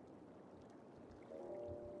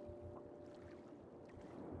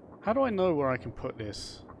 How do I know where I can put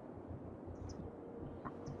this?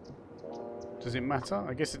 Does it matter?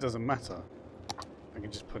 I guess it doesn't matter. I I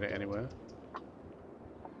can just put it anywhere.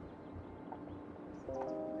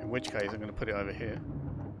 In which case, I'm going to put it over here.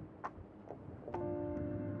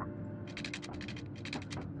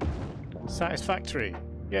 Satisfactory.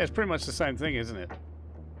 Yeah, it's pretty much the same thing, isn't it?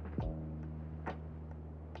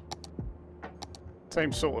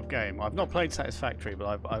 Same sort of game. I've not played Satisfactory,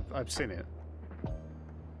 but I've seen it.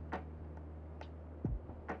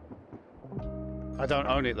 I don't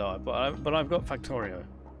own it though, but I've got Factorio.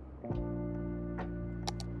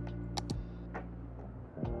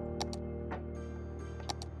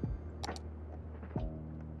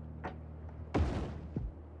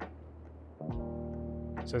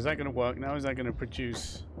 So is that going to work now? Is that going to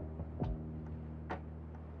produce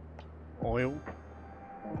oil?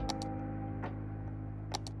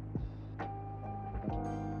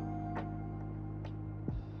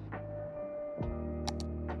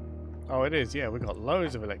 Oh, it is. Yeah, we've got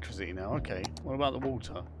loads of electricity now. Okay. What about the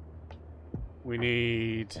water? We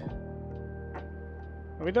need...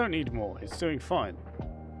 Oh, we don't need more. It's doing fine.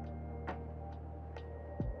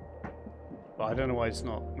 But I don't know why it's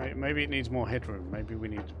not. Maybe it needs more headroom. Maybe we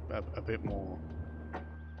need a bit more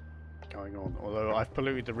going on. Although I've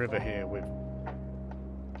polluted the river here with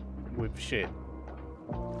shit.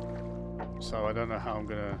 So I don't know how I'm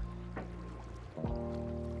gonna...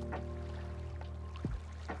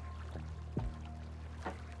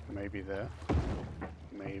 Maybe there.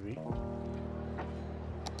 Maybe.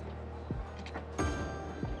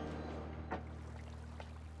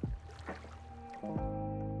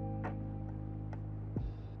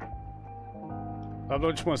 I've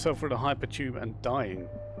launched myself through the hypertube and dying.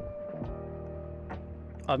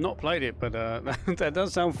 I've not played it, but that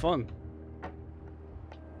does sound fun.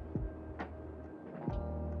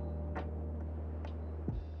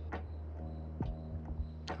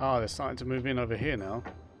 Ah, they're starting to move in over here now.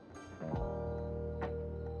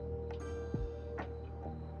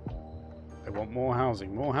 They want more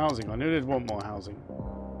housing. More housing. I knew they'd want more housing.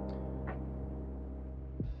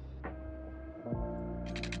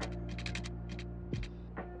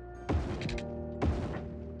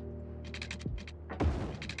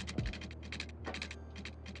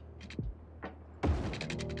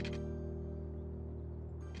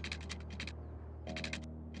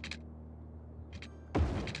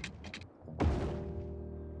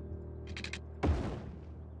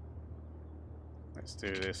 Let's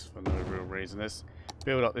do this for no real reason. Let's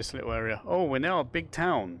build up this little area. Oh, we're now a big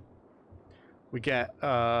town. We get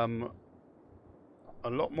a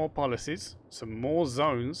lot more policies, some more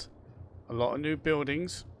zones, a lot of new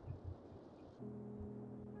buildings.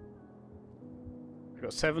 We've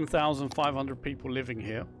got 7,500 people living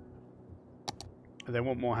here. And they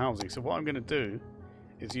want more housing. So what I'm going to do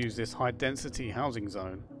is use this high density housing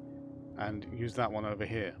zone and use that one over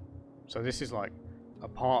here. So this is like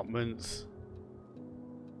apartments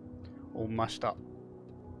all mashed up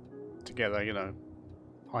together, you know,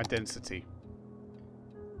 high density.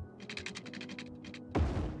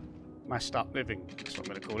 Mashed up living, that's what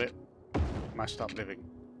I'm going to call it. Mashed up living.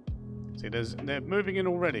 See, they're moving in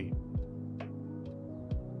already.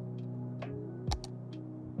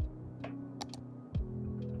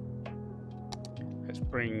 Let's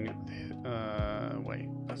bring the, wait,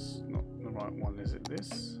 that's not the right one, is it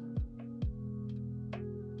this?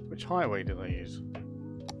 Which highway did I use?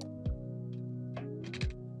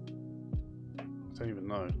 I don't even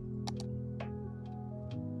know.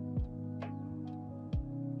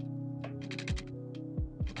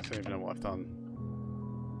 I don't even know what I've done.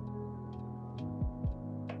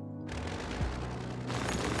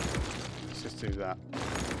 Let's just do that.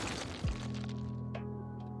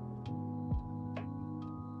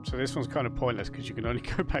 So this one's kind of pointless because you can only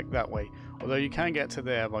go back that way. Although you can get to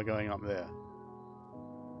there by going up there.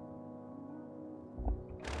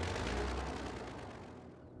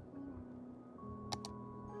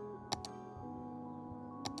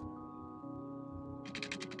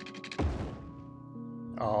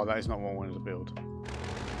 Oh, that is not what I wanted to build. I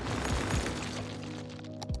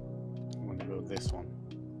want to build this one.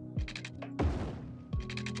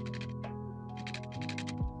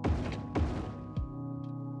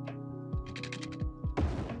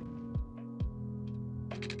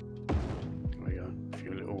 There we go. A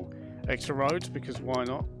few little extra roads, because why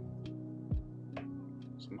not?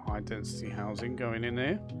 Some high density housing going in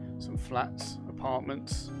there. Some flats,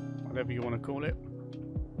 apartments, whatever you want to call it.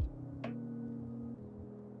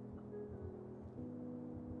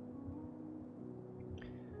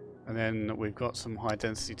 And then we've got some high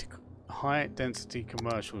density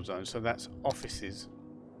commercial zones, so that's offices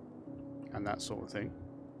and that sort of thing,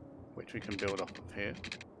 which we can build off of here.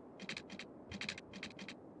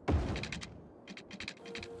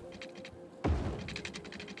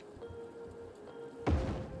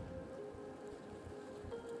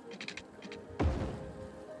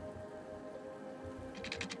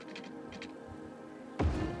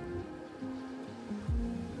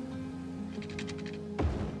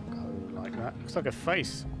 Looks like a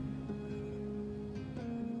face.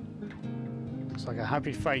 Looks like a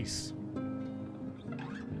happy face.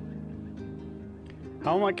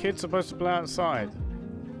 How are my kids supposed to play outside?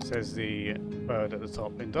 Says the bird at the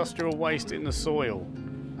top. Industrial waste in the soil.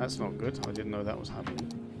 That's not good. I didn't know that was happening.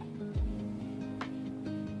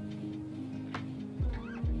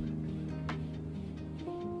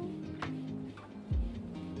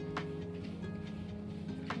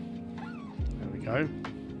 There we go.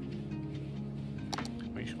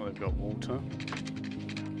 Make sure they've got water.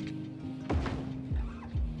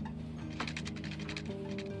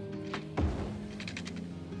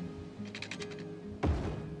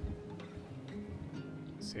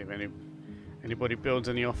 See if anybody builds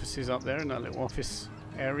any offices up there in that little office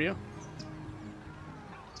area.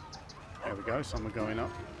 There we go, some are going up.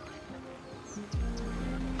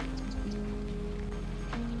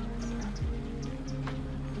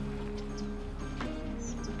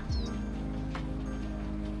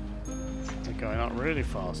 They're going up really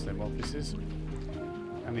fast, them offices.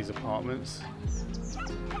 And these apartments.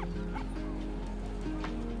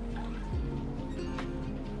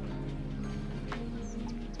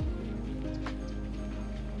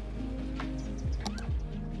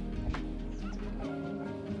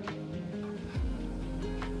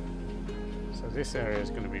 This area is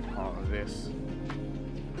going to be part of this,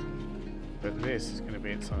 but this is going to be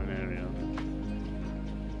its own area.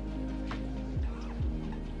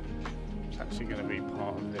 It's actually going to be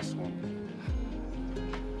part of this one.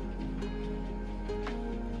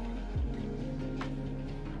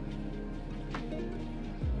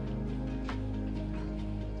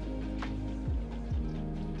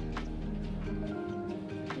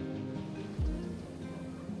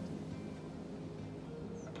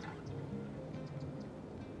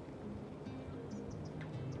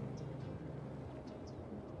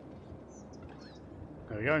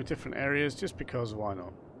 There we go, in different areas, just because why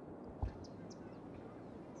not?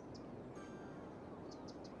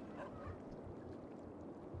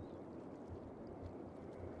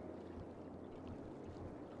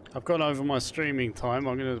 I've gone over my streaming time.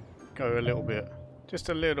 I'm going to go a little bit, just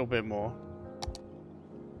a little bit more.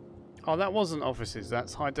 Oh, that wasn't offices,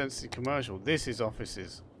 that's high density commercial. This is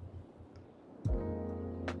offices.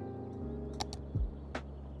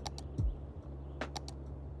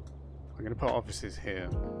 I'm going to put offices here.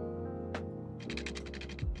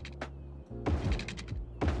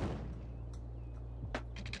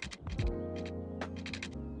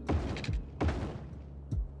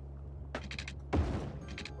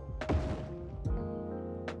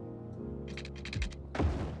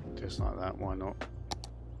 Just like that, why not?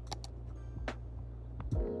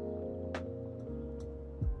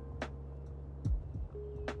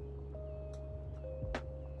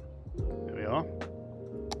 There we are.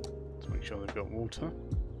 Make sure they've got water.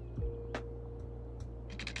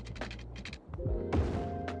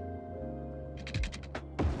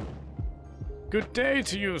 Good day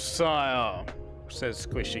to you, sire, says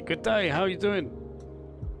Squishy. Good day, how are you doing?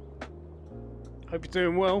 Hope you're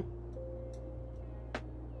doing well.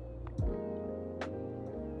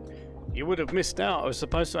 You would have missed out. I was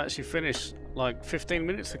supposed to actually finish like 15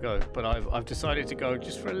 minutes ago, but I've decided to go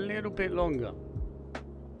just for a little bit longer.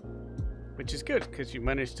 Which is good, because you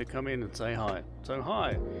managed to come in and say hi. So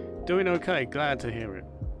hi, doing okay, glad to hear it.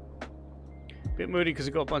 Bit moody because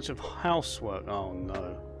I've got a bunch of housework. Oh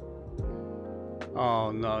no.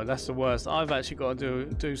 Oh no, that's the worst. I've actually got to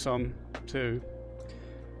do some too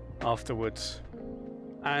afterwards.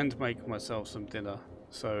 And make myself some dinner.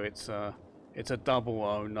 So it's a double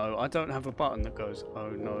oh no. I don't have a button that goes oh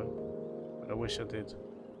no. But I wish I did.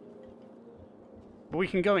 But we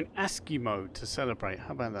can go in ASCII mode to celebrate.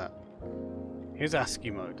 How about that? Here's ASCII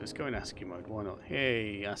mode. Let's go in ASCII mode. Why not?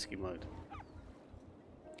 Hey, ASCII mode.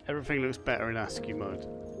 Everything looks better in ASCII mode.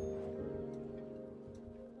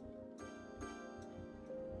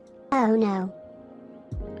 Oh no.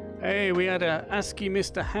 Hey, we had a ASCII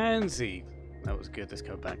Mr. Handsy. That was good. Let's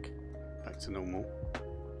go back to normal.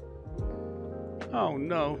 Oh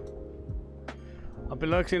no. I've been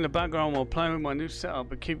lurking in the background while playing with my new setup,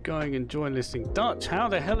 but keep going, enjoy listening. Dutch, how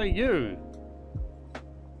the hell are you?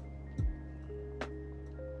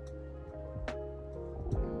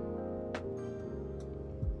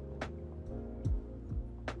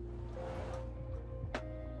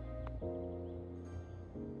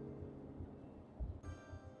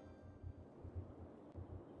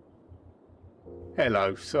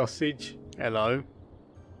 Hello, sausage. Hello.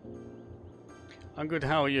 I'm good,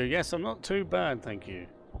 how are you? Yes, I'm not too bad, thank you.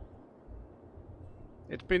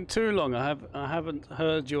 It's been too long. I haven't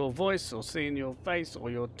heard your voice or seen your face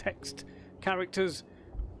or your text characters.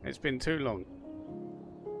 It's been too long.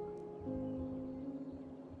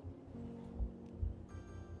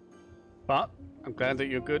 But I'm glad that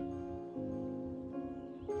you're good.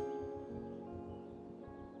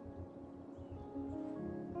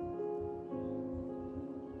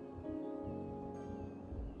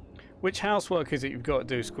 Which housework is it you've got to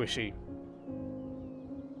do, Squishy?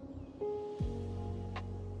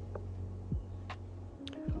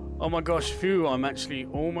 Oh my gosh, phew, I'm actually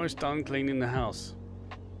almost done cleaning the house.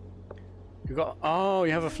 You got, oh,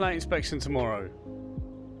 you have a flat inspection tomorrow.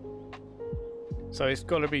 So it's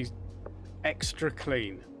got to be extra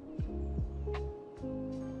clean.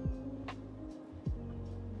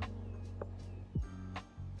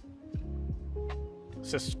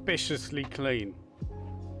 Suspiciously clean.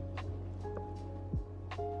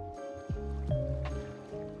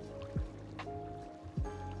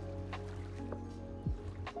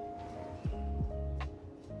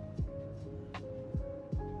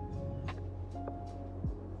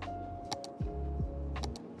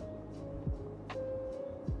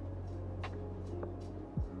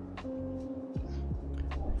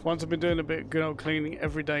 Once I've been doing a bit of good old cleaning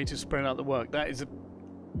every day to spread out the work. That is a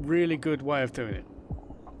really good way of doing it.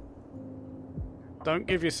 Don't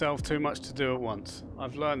give yourself too much to do at once.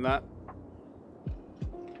 I've learned that.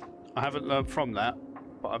 I haven't learned from that,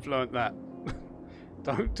 but I've learned that.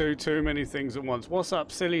 Don't do too many things at once. What's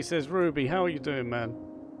up, Silly? Says Ruby. How are you doing, man?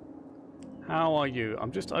 How are you?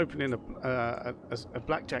 I'm just opening a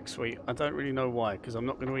blackjack sweet. I don't really know why, because I'm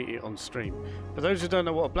not going to eat it on stream. For those who don't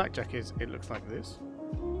know what a blackjack is, it looks like this.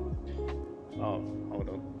 Oh, hold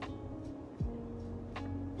on.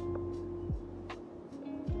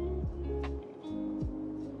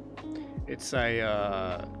 It's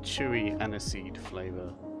a chewy aniseed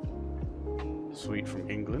flavour sweet from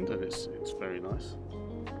England, and it's very nice.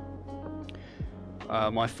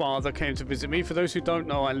 My father came to visit me. For those who don't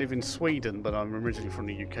know, I live in Sweden, but I'm originally from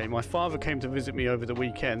the UK. My father came to visit me over the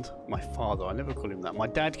weekend. My father, I never call him that. My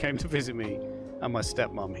dad came to visit me, and my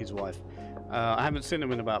stepmom, his wife. I haven't seen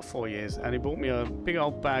him in about 4 years, and he bought me a big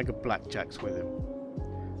old bag of blackjacks with him.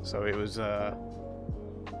 So it was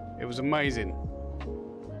amazing.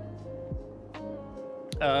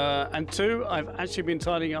 And two, I've actually been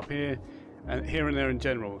tidying up here and there in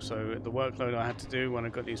general. So the workload I had to do when I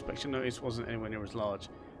got the inspection notice wasn't anywhere near as large.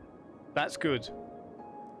 That's good.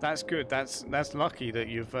 That's good. That's lucky that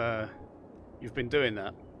you've been doing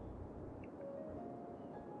that.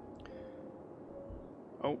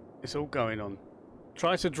 Oh, it's all going on.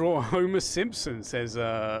 Try to draw Homer Simpson, says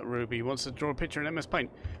Ruby. Wants to draw a picture in MS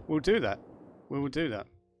Paint. We'll do that. We will do that.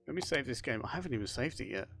 Let me save this game. I haven't even saved it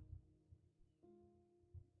yet.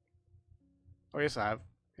 Oh, yes, I have.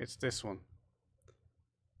 It's this one.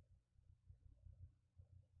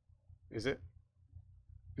 Is it?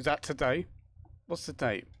 Is that today? What's the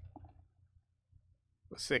date?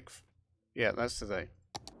 The 6th. Yeah, that's today.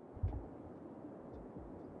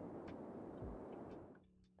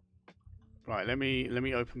 Right, let me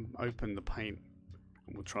open the paint,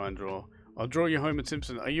 and we'll try and draw. I'll draw you Homer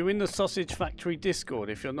Simpson. Are you in the Sausage Factory Discord?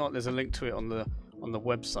 If you're not, there's a link to it on the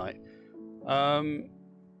website.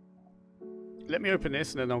 Let me open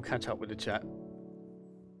this, and then I'll catch up with the chat.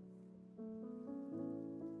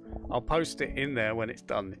 I'll post it in there when it's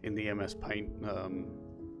done in the MS Paint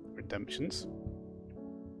redemptions.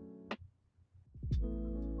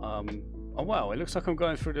 Oh wow, it looks like I'm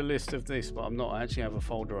going through the list of this, but I'm not. I actually have a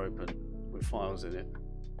folder open with files in it.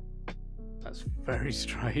 That's very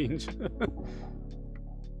strange.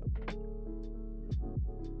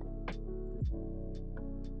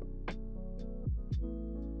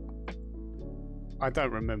 I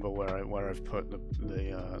don't remember where I've put the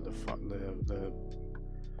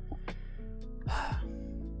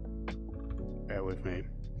bear with me.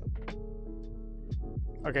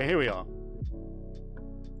 Okay, here we are.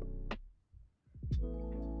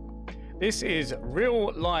 This is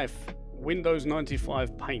real life Windows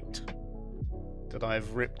 95 paint that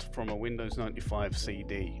I've ripped from a Windows 95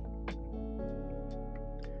 CD.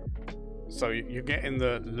 So you're getting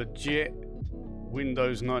the legit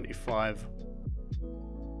Windows 95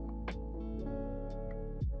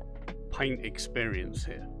 paint experience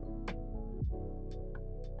here.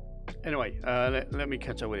 Anyway, let me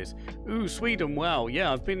catch up with this. Ooh, Sweden, wow.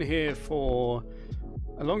 Yeah, I've been here for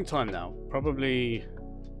a long time now. Probably,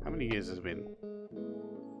 how many years has it been?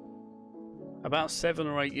 About 7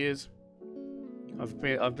 or 8 years. I've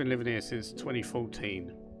been living here since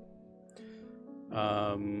 2014.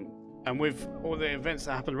 And with all the events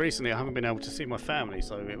that happened recently, I haven't been able to see my family,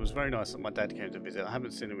 so it was very nice that my dad came to visit. I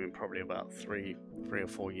haven't seen him in probably about 3 or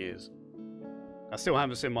 4 years. I still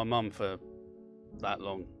haven't seen my mum for that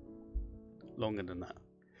long. Longer than that.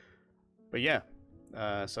 But yeah,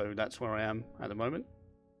 so that's where I am at the moment.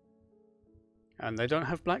 And they don't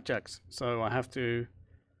have blackjacks, so I have to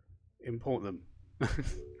import them.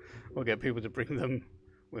 Or get people to bring them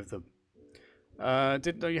with them.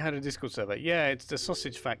 Didn't know you had a Discord server. Yeah, it's the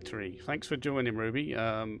Sausage Factory. Thanks for joining, Ruby.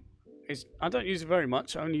 I don't use it very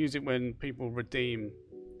much. I only use it when people redeem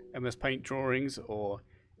MS Paint drawings, or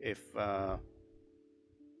if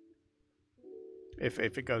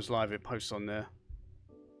it goes live, it posts on there.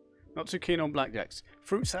 Not too keen on blackjacks.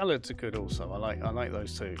 Fruit salads are good also. I like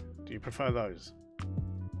those too. Do you prefer those?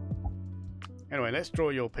 Anyway, let's draw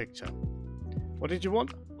your picture. What did you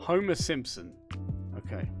want? Homer Simpson.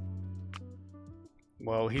 Okay.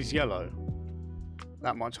 Well, he's yellow.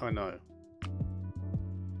 That much I know.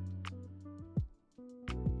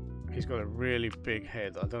 He's got a really big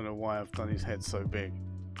head. I don't know why I've done his head so big.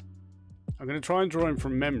 I'm going to try and draw him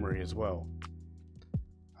from memory as well.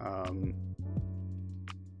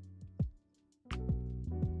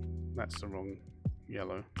 That's the wrong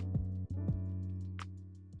yellow.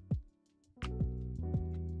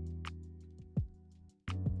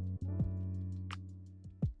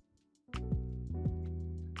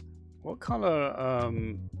 What color?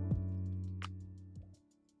 I'm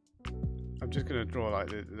just going to draw like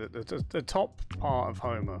the top part of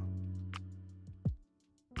Homer.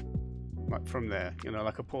 Like from there, you know,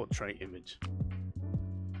 like a portrait image.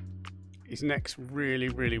 His neck's really,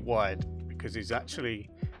 really wide because he's actually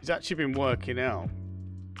been working out.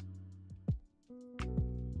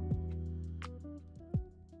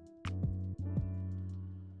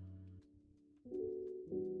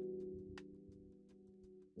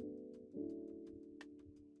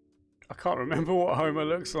 I can't remember what Homer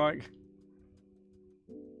looks like.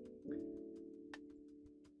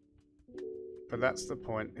 But that's the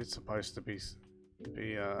point. It's supposed to be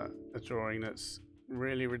a drawing that's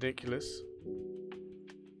really ridiculous.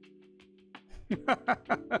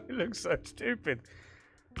 It looks so stupid.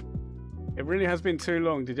 It really has been too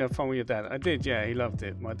long. Did you have fun with your dad? I did, yeah, he loved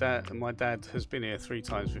it. My dad has been here 3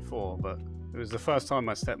 times before, but it was the first time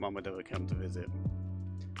my stepmom had ever come to visit.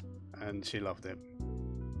 And she loved it.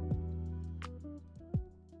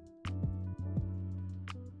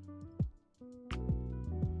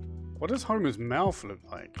 What does Homer's mouth look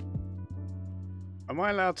like? Am I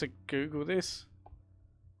allowed to Google this?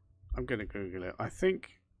 I'm gonna Google it. I think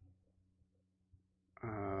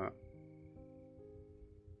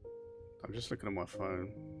I'm just looking at my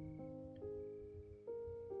phone.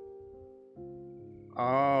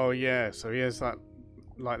 Oh yeah, so he has that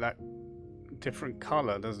like that different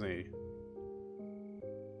color, doesn't he?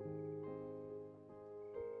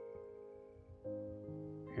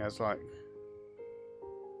 He has like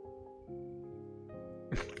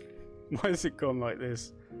why has it gone like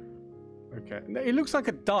this? Okay, no, he looks like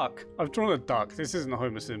a duck. I've drawn a duck. This isn't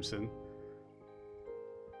Homer Simpson.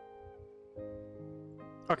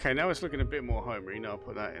 Okay, now it's looking a bit more Homer-y. Now I'll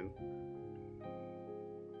put that in.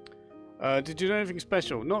 Did you do anything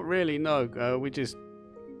special? Not really, no. We just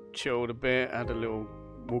chilled a bit, had a little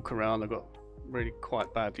walk around. I got really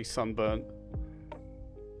quite badly sunburnt.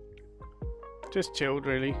 Just chilled,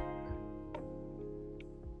 really.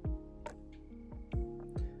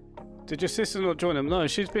 Did your sister not join them? No,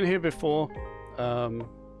 she's been here before,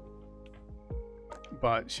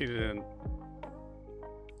 but she didn't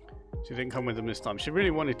come with them this time. She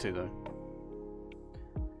really wanted to, though.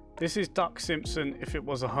 This is Duck Simpson if it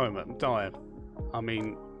was a Homer. Dire. I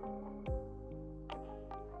mean,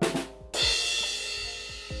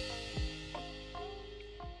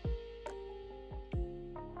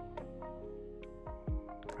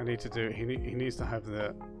 I need to do. He needs to have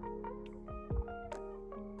the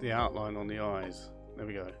outline on the eyes. There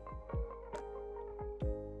we go.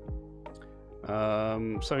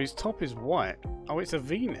 So his top is white. Oh, it's a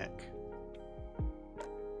V-neck.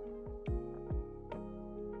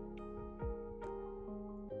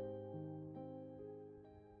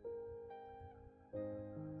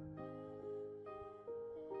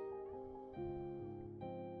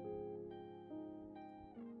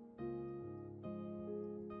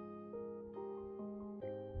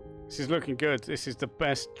 This is looking good. This is the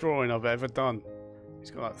best drawing I've ever done. He's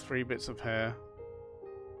got like 3 bits of hair.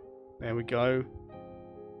 There we go.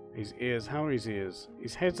 His ears. How are his ears?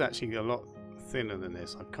 His head's actually a lot thinner than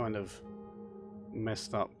this. I've kind of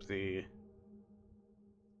messed up the...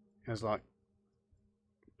 He has like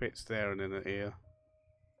bits there and then an ear.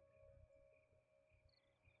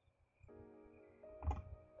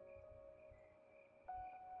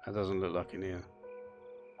 That doesn't look like an ear.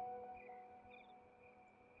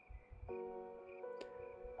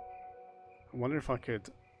 I wonder if I could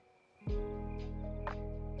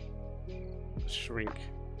shrink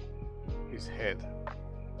his head.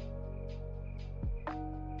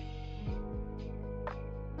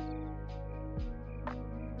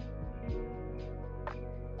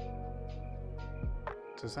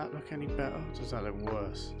 Does that look any better? Or does that look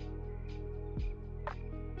worse?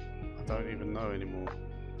 I don't even know anymore.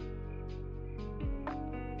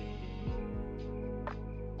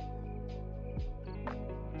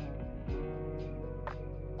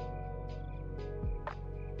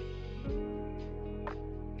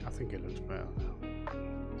 I think it looks better now.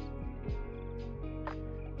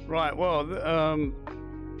 Right, well,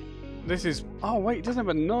 this is... Oh, wait, he doesn't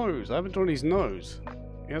have a nose. I haven't drawn his nose.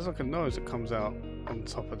 He has like a nose that comes out on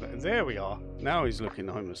top of that. There we are. Now he's looking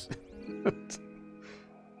homeless.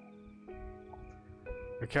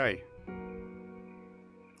 Okay.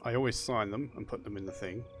 I always sign them and put them in the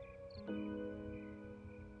thing.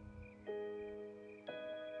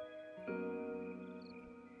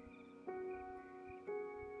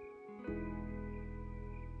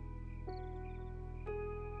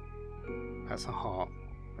 That's a heart.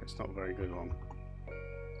 It's not a very good one.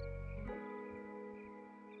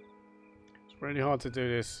 It's really hard to do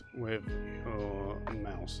this with your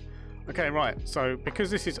mouse. Okay, right. So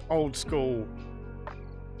because this is old school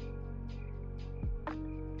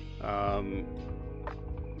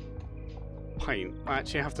paint, I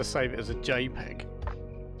actually have to save it as a JPEG.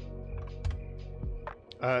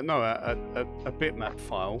 No, a bitmap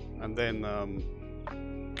file, and then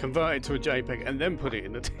convert it to a JPEG, and then put it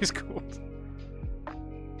in the Discord.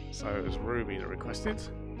 So it was Ruby that requested.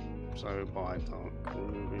 So by Dark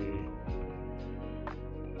Ruby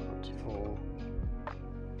 24.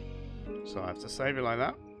 So I have to save it like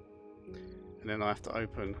that, and then I have to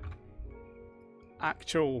open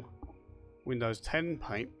actual Windows 10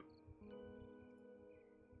 Paint,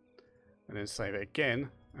 and then save it again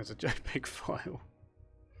as a JPEG file.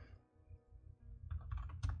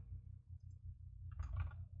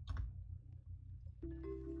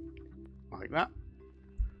 Like that.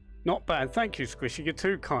 Not bad. Thank you, Squishy. You're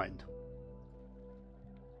too kind.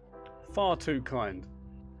 Far too kind.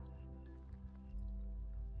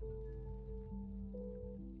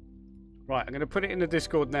 Right, I'm going to put it in the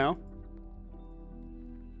Discord now.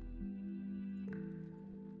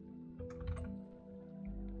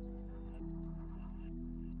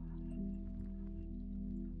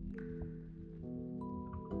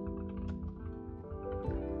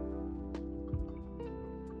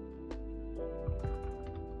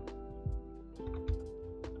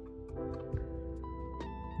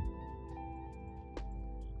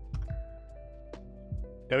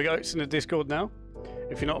 There we go, it's in the Discord now.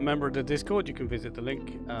 If you're not a member of the Discord, you can visit the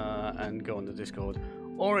link and go on the Discord.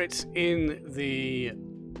 Or it's in the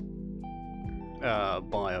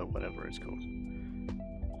bio, whatever it's called.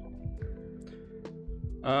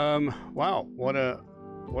 Wow, what a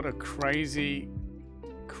crazy,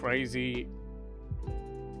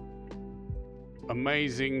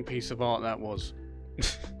 amazing piece of art that was.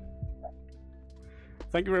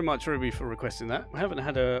 Thank you very much, Ruby, for requesting that. We haven't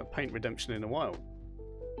had a paint redemption in a while.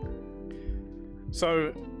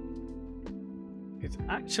 So it's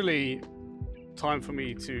actually time for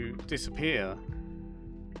me to disappear,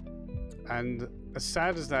 and as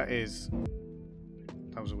sad as that is,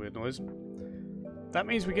 that was a weird noise, that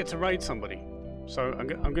means we get to raid somebody. So I'm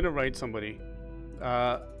going to raid somebody.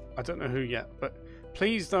 I don't know who yet, but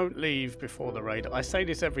please don't leave before the raid. I say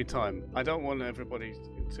this every time. I don't want everybody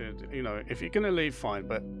to, you know, if you're going to leave, fine,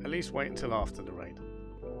 but at least wait until after the raid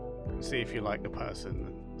and see if you like the person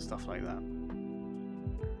and stuff like that.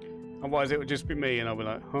 Otherwise it would just be me and I'll be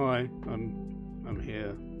like, hi, I'm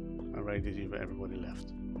here, I raided you, but everybody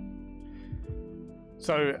left.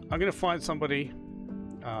 So I'm going to find somebody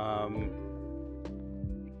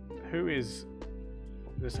who is,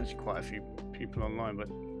 there's actually quite a few people online, but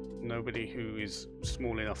nobody who is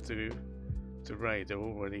small enough to raid. They're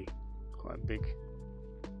already quite big.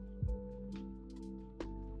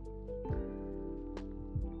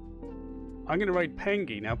 I'm going to raid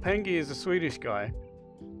Pengi. Now Pengi is a Swedish guy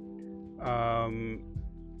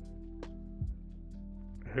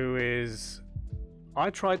who is, I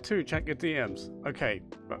tried to check your DMs. Okay,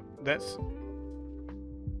 but that's,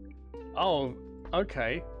 oh,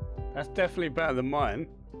 okay, that's definitely better than mine.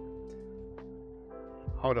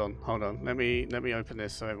 Hold on, let me open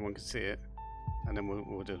this so everyone can see it, and then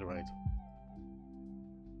we'll do the raid.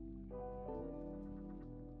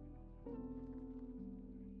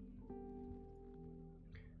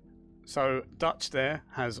 So Dutch there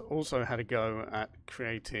has also had a go at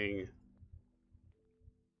creating.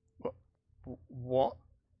 What?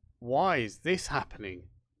 Why is this happening?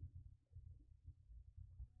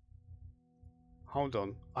 Hold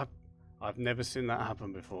on, I've never seen that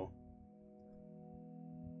happen before.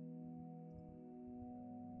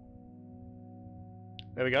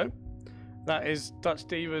 There we go. That is Dutch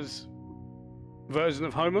Diva's version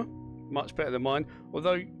of Homer. much better than mine.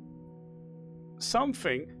 Although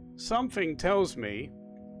something tells me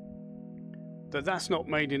that that's not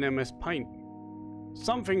made in MS Paint.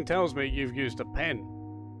 Something tells me you've used a pen.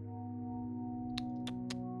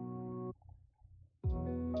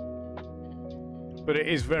 But it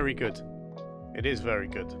is very good. It is very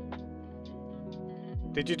good.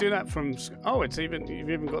 Did you do that from? Oh, it's even, you've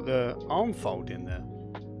even got the arm fold in there.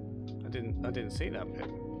 I didn't see that bit.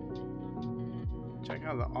 Check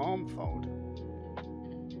out the arm fold.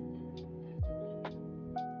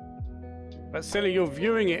 That's silly. You're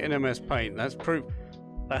viewing it in MS Paint. That's proof.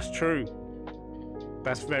 That's true.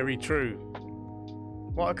 That's very true.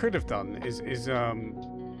 What I could have done is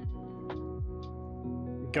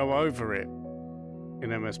go over it in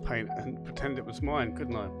MS Paint and pretend it was mine,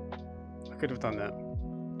 couldn't I? I could have done that.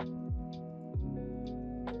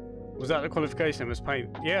 Was that the qualification, MS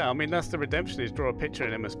Paint? Yeah, I mean, that's the redemption, is draw a picture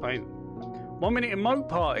in MS Paint. 1 minute emote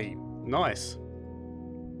party. Nice.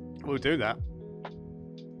 We'll do that.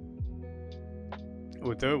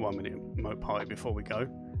 We'll do a 1 minute emote party before we go.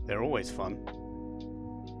 They're always fun.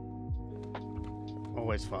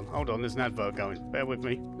 Always fun. Hold on, there's an advert going. Bear with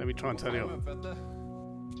me. Let me try and turn it off.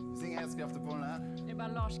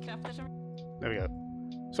 There we go.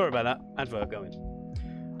 Sorry about that. Advert going.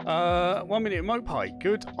 1 minute emote party.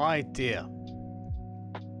 Good idea.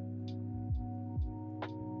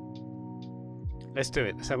 Let's do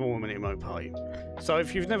it. Let's have a 1 minute emote party. So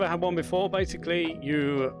if you've never had one before, basically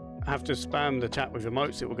you have to spam the chat with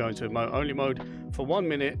emotes. It will go into emote only mode for 1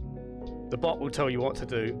 minute. The bot will tell you what to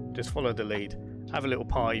do. Just follow the lead. Have a little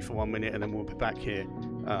party for 1 minute, and then we'll be back here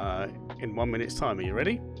in 1 minute's time. Are you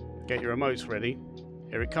ready? Get your emotes ready.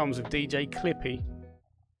 Here it comes with DJ Clippy.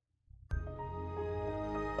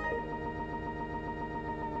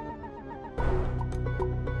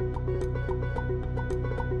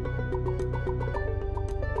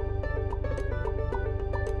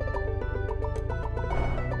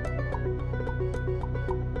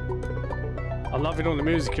 I'm loving all the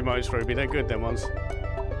music emotes, Ruby. They're good, them ones.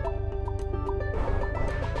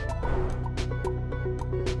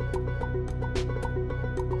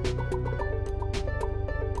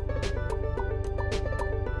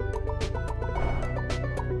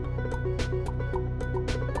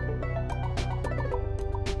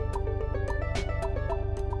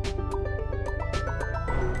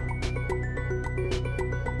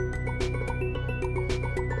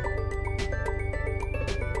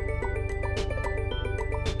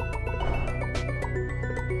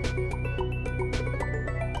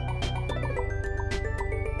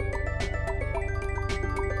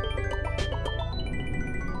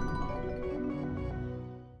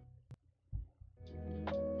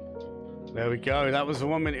 There we go. That was the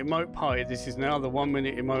 1 minute emote party. This is now the 1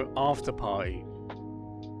 minute emote after party.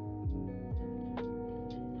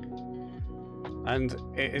 And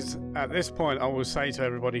it is at this point I will say to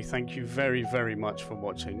everybody, thank you very, very much for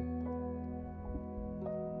watching.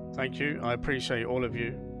 Thank you. I appreciate all of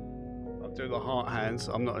you. I'll do the heart hands.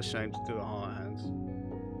 I'm not ashamed to do the heart hands.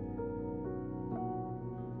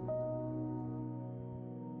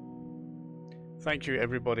 Thank you,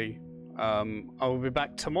 everybody. I will be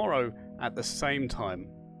back tomorrow at the same time.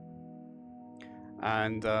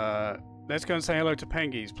 And let's go and say hello to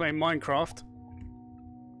Pengi. He's playing Minecraft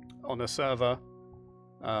on a server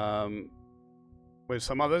with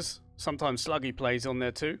some others. Sometimes Sluggy plays on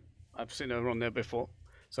there too. I've seen her on there before.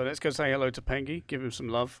 So let's go say hello to Pengi. Give him some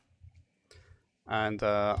love. And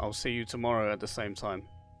I'll see you tomorrow at the same time.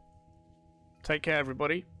 Take care,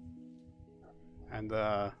 everybody. And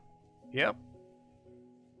yep.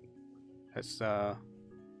 Let's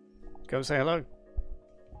go say hello.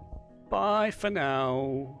 Bye for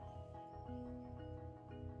now.